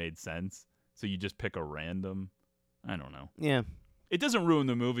actually made sense. So you just pick a random. I don't know. Yeah. It doesn't ruin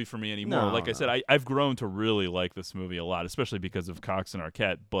the movie for me anymore. No, like I said, I've grown to really like this movie a lot, especially because of Cox and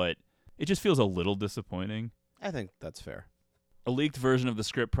Arquette, but it just feels a little disappointing. I think that's fair. A leaked version of the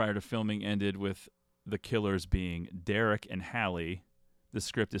script prior to filming ended with the killers being Derek and Hallie. The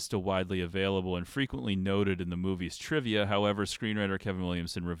script is still widely available and frequently noted in the movie's trivia. However, screenwriter Kevin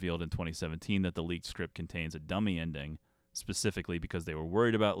Williamson revealed in 2017 that the leaked script contains a dummy ending, specifically because they were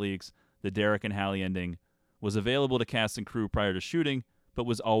worried about leaks. The Derek and Hallie ending was available to cast and crew prior to shooting, but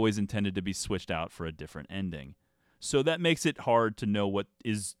was always intended to be switched out for a different ending. So that makes it hard to know what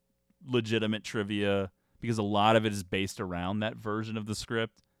is legitimate trivia, because a lot of it is based around that version of the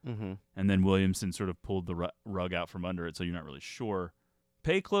script. Mm-hmm. And then Williamson sort of pulled the rug out from under it, so you're not really sure.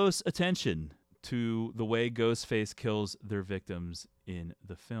 Pay close attention to the way Ghostface kills their victims in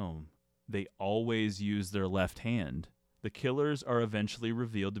the film. They always use their left hand. The killers are eventually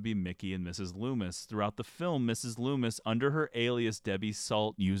revealed to be Mickey and Mrs. Loomis. Throughout the film, Mrs. Loomis, under her alias Debbie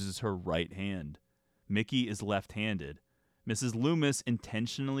Salt, uses her right hand. Mickey is left-handed. Mrs. Loomis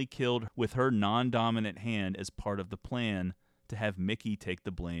intentionally killed with her non-dominant hand as part of the plan to have Mickey take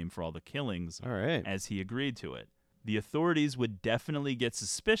the blame for all the killings, as he agreed to it. The authorities would definitely get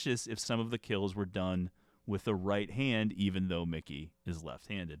suspicious if some of the kills were done with the right hand, even though Mickey is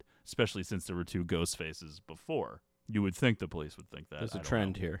left-handed, especially since there were two ghost faces before. You would think the police would think that. There's a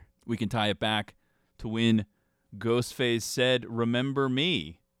trend here. We can tie it back to when Ghostface said, "Remember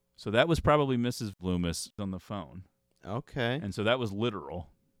me." So that was probably Mrs. Loomis on the phone. Okay. And so that was literal.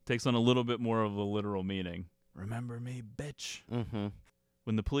 Takes on a little bit more of a literal meaning. Remember me, bitch. Mm-hmm.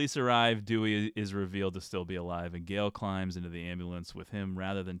 When the police arrive, Dewey is revealed to still be alive, and Gale climbs into the ambulance with him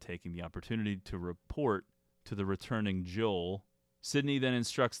rather than taking the opportunity to report to the returning Joel. Sidney then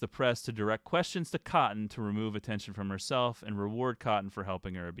instructs the press to direct questions to Cotton to remove attention from herself and reward Cotton for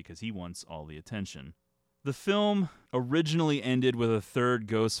helping her because he wants all the attention. The film originally ended with a third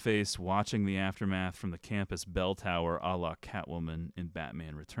Ghostface watching the aftermath from the campus bell tower a la Catwoman in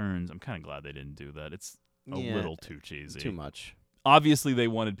Batman Returns. I'm kind of glad they didn't do that. It's a little too cheesy. Too much. Obviously, they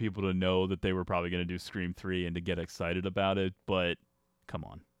wanted people to know that they were probably going to do Scream 3 and to get excited about it, but come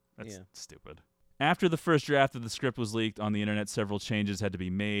on. That's stupid. After the first draft of the script was leaked on the internet, several changes had to be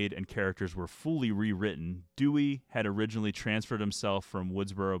made and characters were fully rewritten. Dewey had originally transferred himself from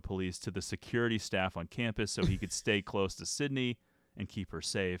Woodsboro Police to the security staff on campus so he could stay close to Sidney and keep her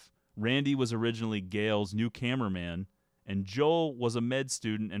safe. Randy was originally Gale's new cameraman, and Joel was a med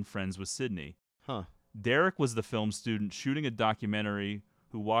student and friends with Sidney. Huh. Derek was the film student shooting a documentary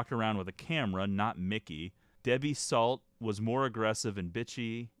who walked around with a camera, not Mickey. Debbie Salt was more aggressive and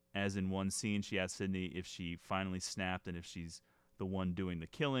bitchy, as in one scene she asked Sidney if she finally snapped and if she's the one doing the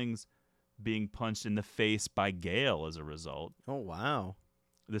killings, being punched in the face by Gale as a result. Oh, wow.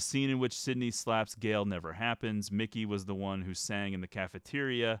 The scene in which Sidney slaps Gale never happens. Mickey was the one who sang in the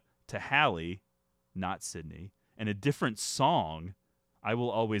cafeteria to Hallie, not Sydney, and a different song, I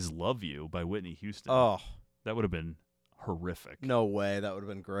Will Always Love You by Whitney Houston. Oh. That would have been horrific. No way. That would have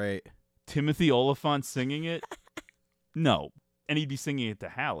been great. Timothy Olyphant singing it? No. And he'd be singing it to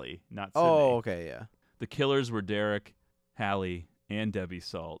Hallie, not Sydney. Oh, okay, yeah. The Killers were Derek, Hallie, and Debbie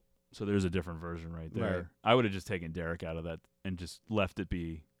Salt. So there's a different version right there. Right. I would have just taken Derek out of that and just left it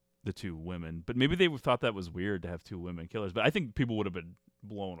be the two women. But maybe they thought that was weird to have two women killers. But I think people would have been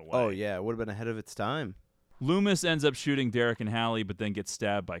blown away. Oh, yeah. It would have been ahead of its time. Loomis ends up shooting Derek and Hallie, but then gets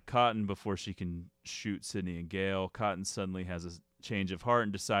stabbed by Cotton before she can shoot Sydney and Gale. Cotton suddenly has a change of heart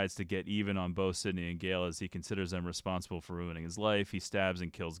and decides to get even on both Sydney and Gale as he considers them responsible for ruining his life. He stabs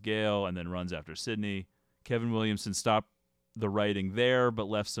and kills Gale and then runs after Sydney. Kevin Williamson stopped the writing there, but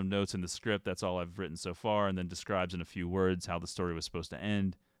left some notes in the script. That's all I've written so far, and then describes in a few words how the story was supposed to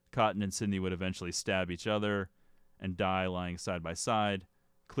end. Cotton and Sydney would eventually stab each other and die lying side by side,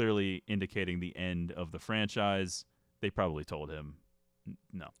 clearly indicating the end of the franchise. They probably told him,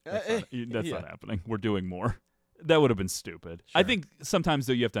 no, that's not happening. We're doing more. That would have been stupid. Sure. I think sometimes,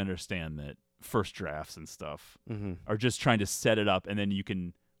 though, you have to understand that first drafts and stuff are just trying to set it up, and then you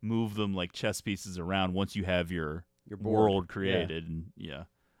can move them like chess pieces around once you have your board. world created. And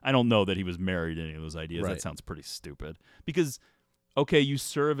I don't know that he was married to any of those ideas. Right. That sounds pretty stupid. Because, okay, you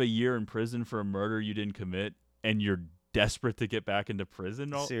serve a year in prison for a murder you didn't commit, and you're desperate to get back into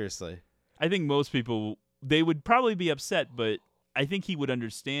prison. Seriously. I think most people, they would probably be upset, but I think he would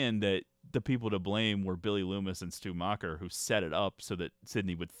understand that the people to blame were Billy Loomis and Stu Macher, who set it up so that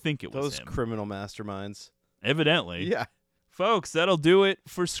Sydney would think it was Those him. criminal masterminds. Evidently. Yeah. Folks, that'll do it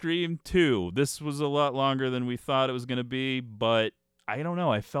for Scream 2. This was a lot longer than we thought it was going to be, but I don't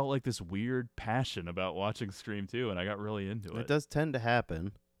know. I felt like this weird passion about watching Scream 2, and I got really into it. It does tend to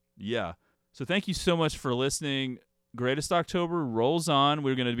happen. Yeah. So thank you so much for listening. Greatest October rolls on.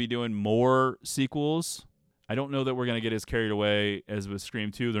 We're going to be doing more sequels. I don't know that we're going to get as carried away as with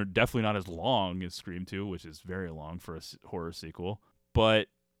Scream 2. They're definitely not as long as Scream 2, which is very long for a horror sequel. But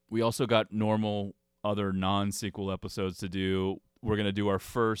we also got normal other non-sequel episodes to do. We're going to do our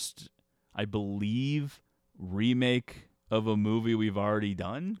first, I believe, remake of a movie we've already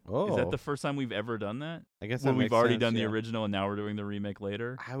done. Oh. Is that the first time we've ever done that? I guess when that we've makes already sense, done the yeah. original and now we're doing the remake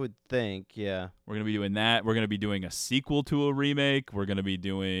later. I would think, yeah. We're going to be doing that. We're going to be doing a sequel to a remake. We're going to be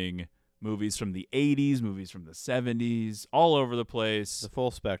doing movies from the 80s, movies from the 70s, all over the place. The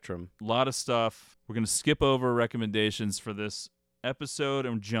full spectrum. A lot of stuff. We're going to skip over recommendations for this episode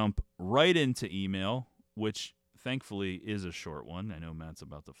and jump right into email, which thankfully is a short one. I know Matt's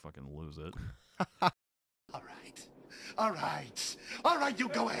about to fucking lose it. All right, you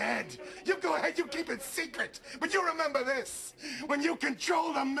go ahead. You go ahead, you keep it secret. But you remember this. When you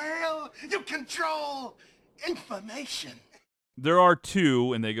control the mail, you control information. There are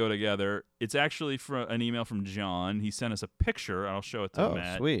two, and they go together. It's actually from an email from John. He sent us a picture. I'll show it to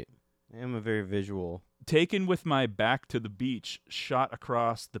Matt. Sweet. I am a very visual. Taken with my back to the beach, shot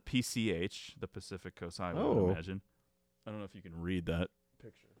across the PCH, the Pacific Coast Highway, I would imagine. I don't know if you can read that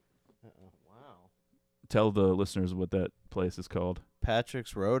picture. Wow. Tell the listeners what that place is called.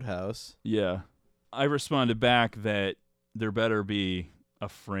 Patrick's Roadhouse. Yeah. I responded back that there better be a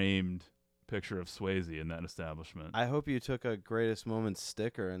framed picture of Swayze in that establishment. I hope you took a Greatest Moments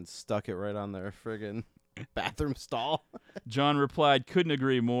sticker and stuck it right on their friggin' bathroom stall. John replied, couldn't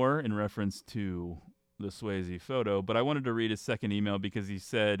agree more, in reference to the Swayze photo, but I wanted to read his second email because he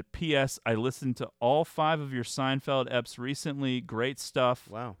said, P.S. I listened to all 5 of your Seinfeld eps recently. Great stuff.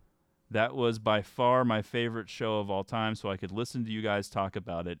 Wow. That was by far my favorite show of all time, so I could listen to you guys talk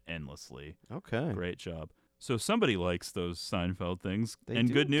about it endlessly. Okay. Great job. So somebody likes those Seinfeld things. They and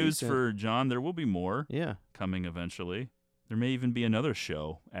do good news decent. for John, there will be more coming eventually. There may even be another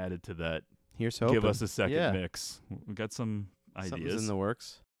show added to that. Here's Give hoping. us a second Yeah. mix. We got some Something's ideas. in the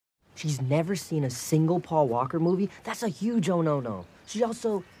works. She's never seen a single Paul Walker movie. That's a huge oh no. She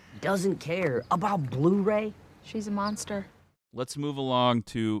also doesn't care about Blu-ray. She's a monster. Let's move along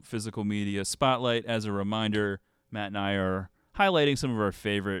to Physical Media Spotlight. As a reminder, Matt and I are highlighting some of our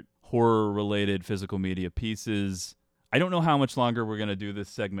favorite horror-related physical media pieces. I don't know how much longer we're going to do this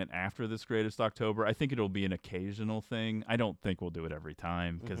segment after this Greatest October. I think it'll be an occasional thing. I don't think we'll do it every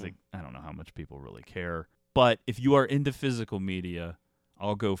time because I don't know how much people really care. But if you are into physical media,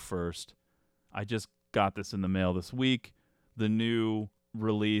 I'll go first. I just got this in the mail this week. The new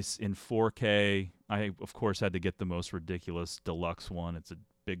release in 4K. I, of course, had to get the most ridiculous deluxe one. It's a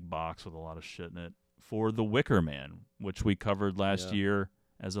big box with a lot of shit in it. For The Wicker Man, which we covered last year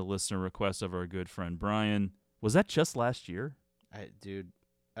as a listener request of our good friend Brian. Was that just last year? Dude,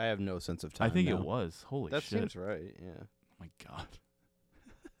 I have no sense of time. I think now. it was. Holy that shit. seems right, yeah. Oh my God.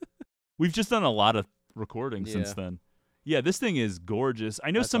 We've just done a lot of recording since Yeah. then. Yeah, this thing is gorgeous.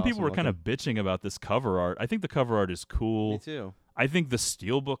 I know That's some people awesome were kind of bitching about this cover art. I think the cover art is cool. Me too. I think the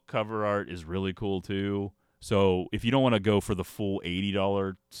Steelbook cover art is really cool too. So if you don't want to go for the full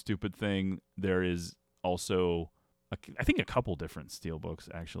 $80 stupid thing, there is also, I think, a couple different Steelbooks,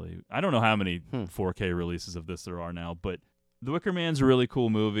 actually. I don't know how many 4K releases of this there are now, but The Wicker Man's a really cool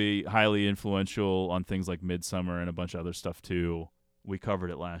movie, highly influential on things like Midsummer and a bunch of other stuff too. We covered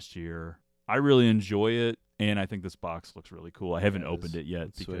it last year. I really enjoy it, and I think this box looks really cool. I haven't opened it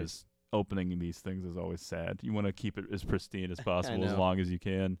yet because opening these things is always sad. You want to keep it as pristine as possible as know. long as you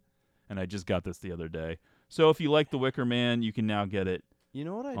can, and I just got this the other day. So if you like The Wicker Man, you can now get it You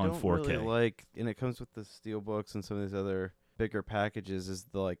know what I on don't 4K. really like, and it comes with the Steelbooks and some of these other bigger packages, is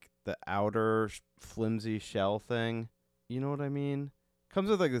the outer flimsy shell thing. You know what I mean? Comes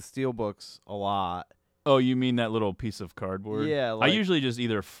with the Steelbooks a lot. Oh, you mean that little piece of cardboard? Yeah, I usually just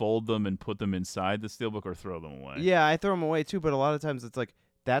either fold them and put them inside the Steelbook or throw them away. Yeah, I throw them away too, but a lot of times it's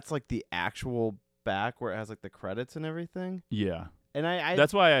that's the actual back where it has the credits and everything. Yeah. And I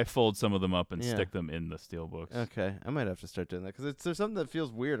that's why I fold some of them up and Yeah. stick them in the Steelbooks. Okay, I might have to start doing that because there's something that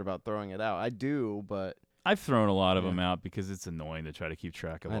feels weird about throwing it out. I do, but I've thrown a lot of them out because it's annoying to try to keep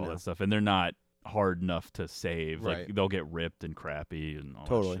track of I all know. that stuff, and they're not hard enough to save. Right. Like they'll get ripped and crappy and all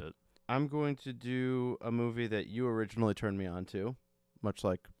Totally. that shit. I'm going to do a movie that you originally turned me on to, much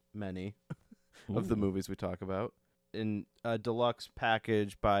like many of the Ooh. movies we talk about, in a deluxe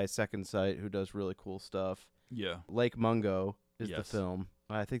package by Second Sight, who does really cool stuff. Yeah. Lake Mungo is the Yes. film.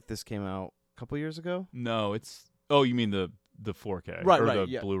 I think this came out a couple years ago. No, it's you mean the 4K Right, or right, the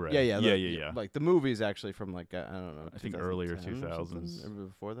yeah. Blu-ray? Yeah, yeah. Like the movie's actually from I don't know. I think earlier 2010 or 2000s. something, or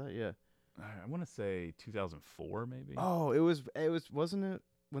before that, yeah. I want to say 2004 maybe. Oh, it was wasn't it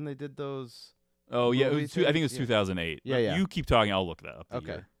when they did those? Oh yeah, movie I think it was things? 2008. Yeah, yeah. You keep talking, I'll look that up. the Okay.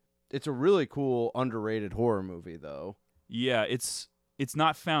 year. It's a really cool, underrated horror movie, though. Yeah, it's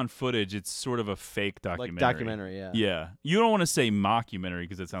not found footage. It's sort of a fake documentary. documentary, yeah. Yeah. You don't want to say mockumentary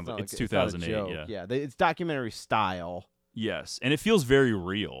because it sounds like it's not a 2008. joke. Yeah. It's documentary style. Yes, and it feels very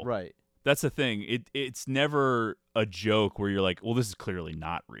real. Right. That's the thing. It's never a joke where you're like, well, this is clearly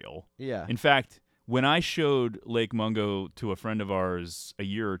not real. Yeah. In fact, when I showed Lake Mungo to a friend of ours a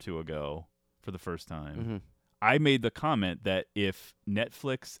year or two ago for the first time, Mhm. I made the comment that if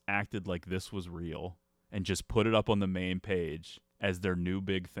Netflix acted like this was real and just put it up on the main page as their new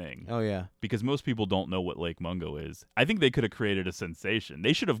big thing. Oh, yeah. Because most people don't know what Lake Mungo is. I think they could have created a sensation.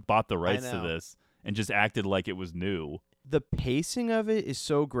 They should have bought the rights to know. this and just acted like it was new. The pacing of it is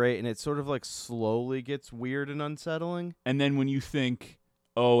so great, and it sort of slowly gets weird and unsettling. And then when you think,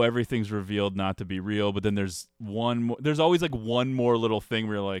 oh, everything's revealed not to be real, but then there's there's always one more little thing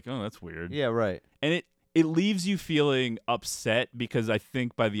where you're like, oh, that's weird. Yeah, right. And it leaves you feeling upset because I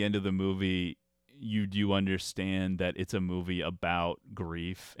think by the end of the movie, you do understand that it's a movie about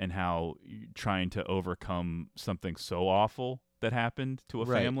grief and how you're trying to overcome something so awful that happened to a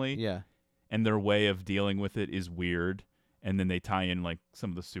Right, family. yeah. And their way of dealing with it is weird. And then they tie in some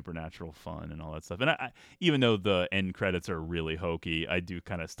of the supernatural fun and all that stuff. And I even though the end credits are really hokey, I do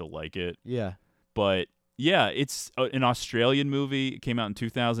kind of still like it. Yeah. But yeah, it's an Australian movie. It came out in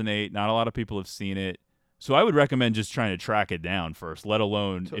 2008. Not a lot of people have seen it. So I would recommend just trying to track it down first, let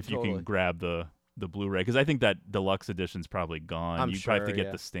alone if you Totally. can grab the Blu-ray. Because I think that deluxe edition's probably gone. I'm You probably have sure, to get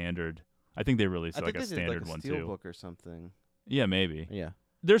yeah. the standard. I think they released I think a they did standard a one steel too. book or something. Yeah, maybe. Yeah.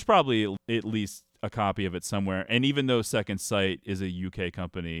 There's probably at least a copy of it somewhere. And even though Second Sight is a UK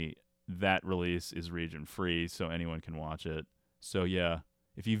company, that release is region free, so anyone can watch it. So yeah,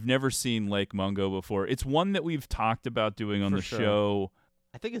 if you've never seen Lake Mungo before, it's one that we've talked about doing on For the sure. show.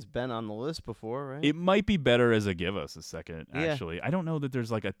 I think it's been on the list before, right? It might be better as a give us a second, Yeah. actually. I don't know that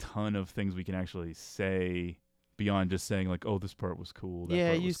there's a ton of things we can actually say beyond just saying oh, this part was cool. That yeah,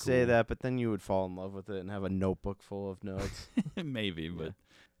 part you was say cool. that, but then you would fall in love with it and have a notebook full of notes. Maybe, but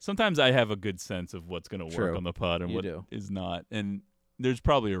sometimes I have a good sense of what's going to work True. on the pod and You what do. is not. And there's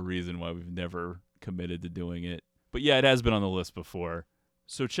probably a reason why we've never committed to doing it. But yeah, it has been on the list before.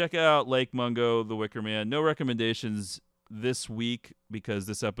 So check out Lake Mungo, The Wicker Man. No recommendations this week because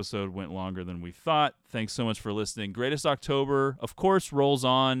this episode went longer than we thought. Thanks so much for listening. Greatest October, of course, rolls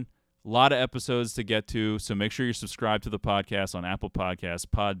on. A lot of episodes to get to, so make sure you're subscribed to the podcast on Apple Podcasts,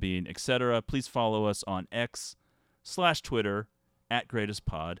 Podbean, etc. Please follow us on X/Twitter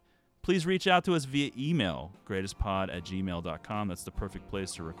 @GreatestPod. Please reach out to us via email, greatestpod@gmail.com. That's the perfect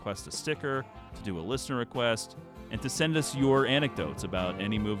place to request a sticker, to do a listener request, and to send us your anecdotes about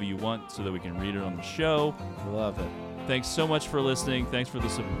any movie you want so that we can read it on the show. Love it. Thanks so much for listening. Thanks for the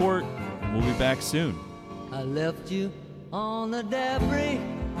support. We'll be back soon. I left you on the debris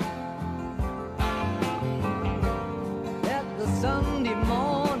Sunday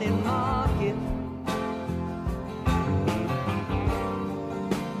morning market.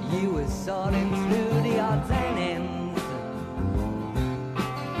 You were sorting through the odds and ends.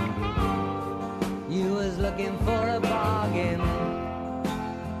 You was looking for a bargain.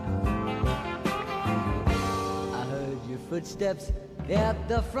 I heard your footsteps at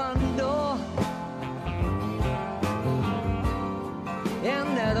the front door,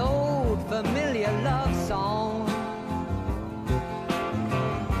 and that old familiar love song.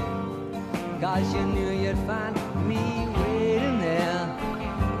 'Cause you knew you'd find me waiting there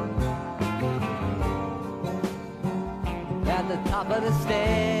at the top of the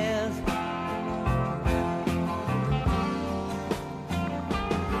stairs.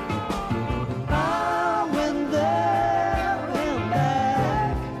 I went there and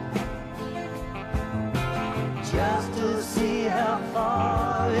back just to see how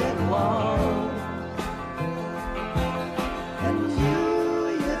far it was. And you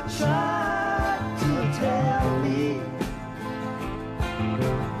tried to tell me,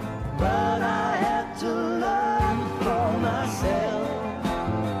 but I had to learn for myself.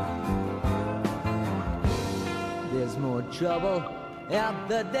 There's more trouble at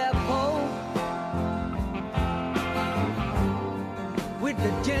the depot with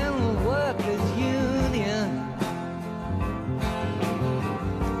the General Workers Union.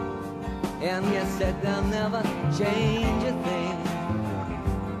 And you said they'll never change a thing.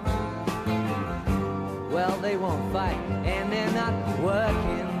 Well, they won't fight, and they're not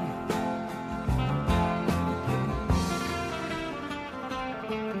working.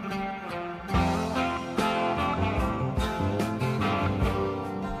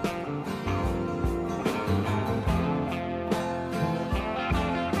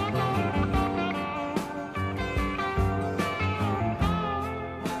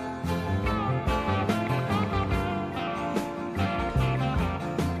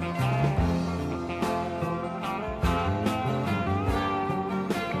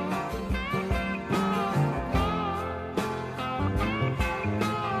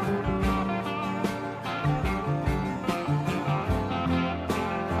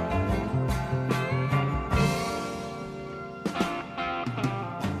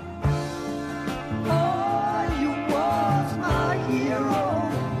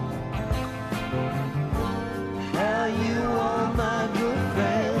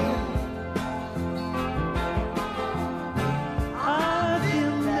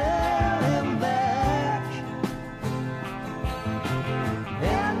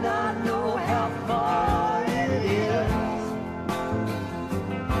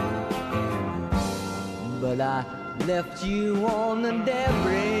 But I left you on the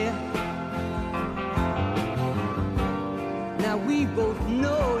debris. Now we both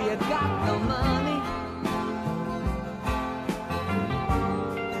know you got the money,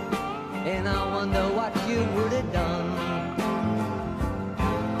 and I wonder what you would have done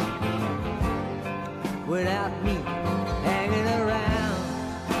without me hanging around.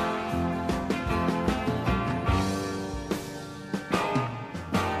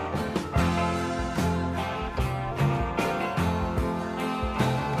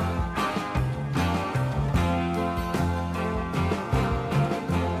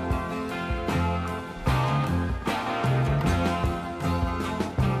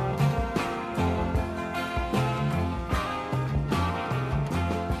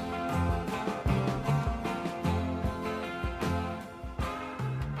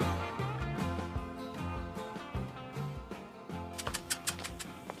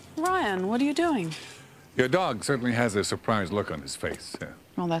 Ryan, what are you doing? Your dog certainly has a surprised look on his face.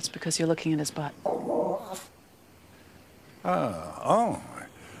 Well, that's because you're looking at his butt. Oh.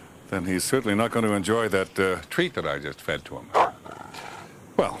 Then he's certainly not going to enjoy that treat that I just fed to him.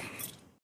 Well,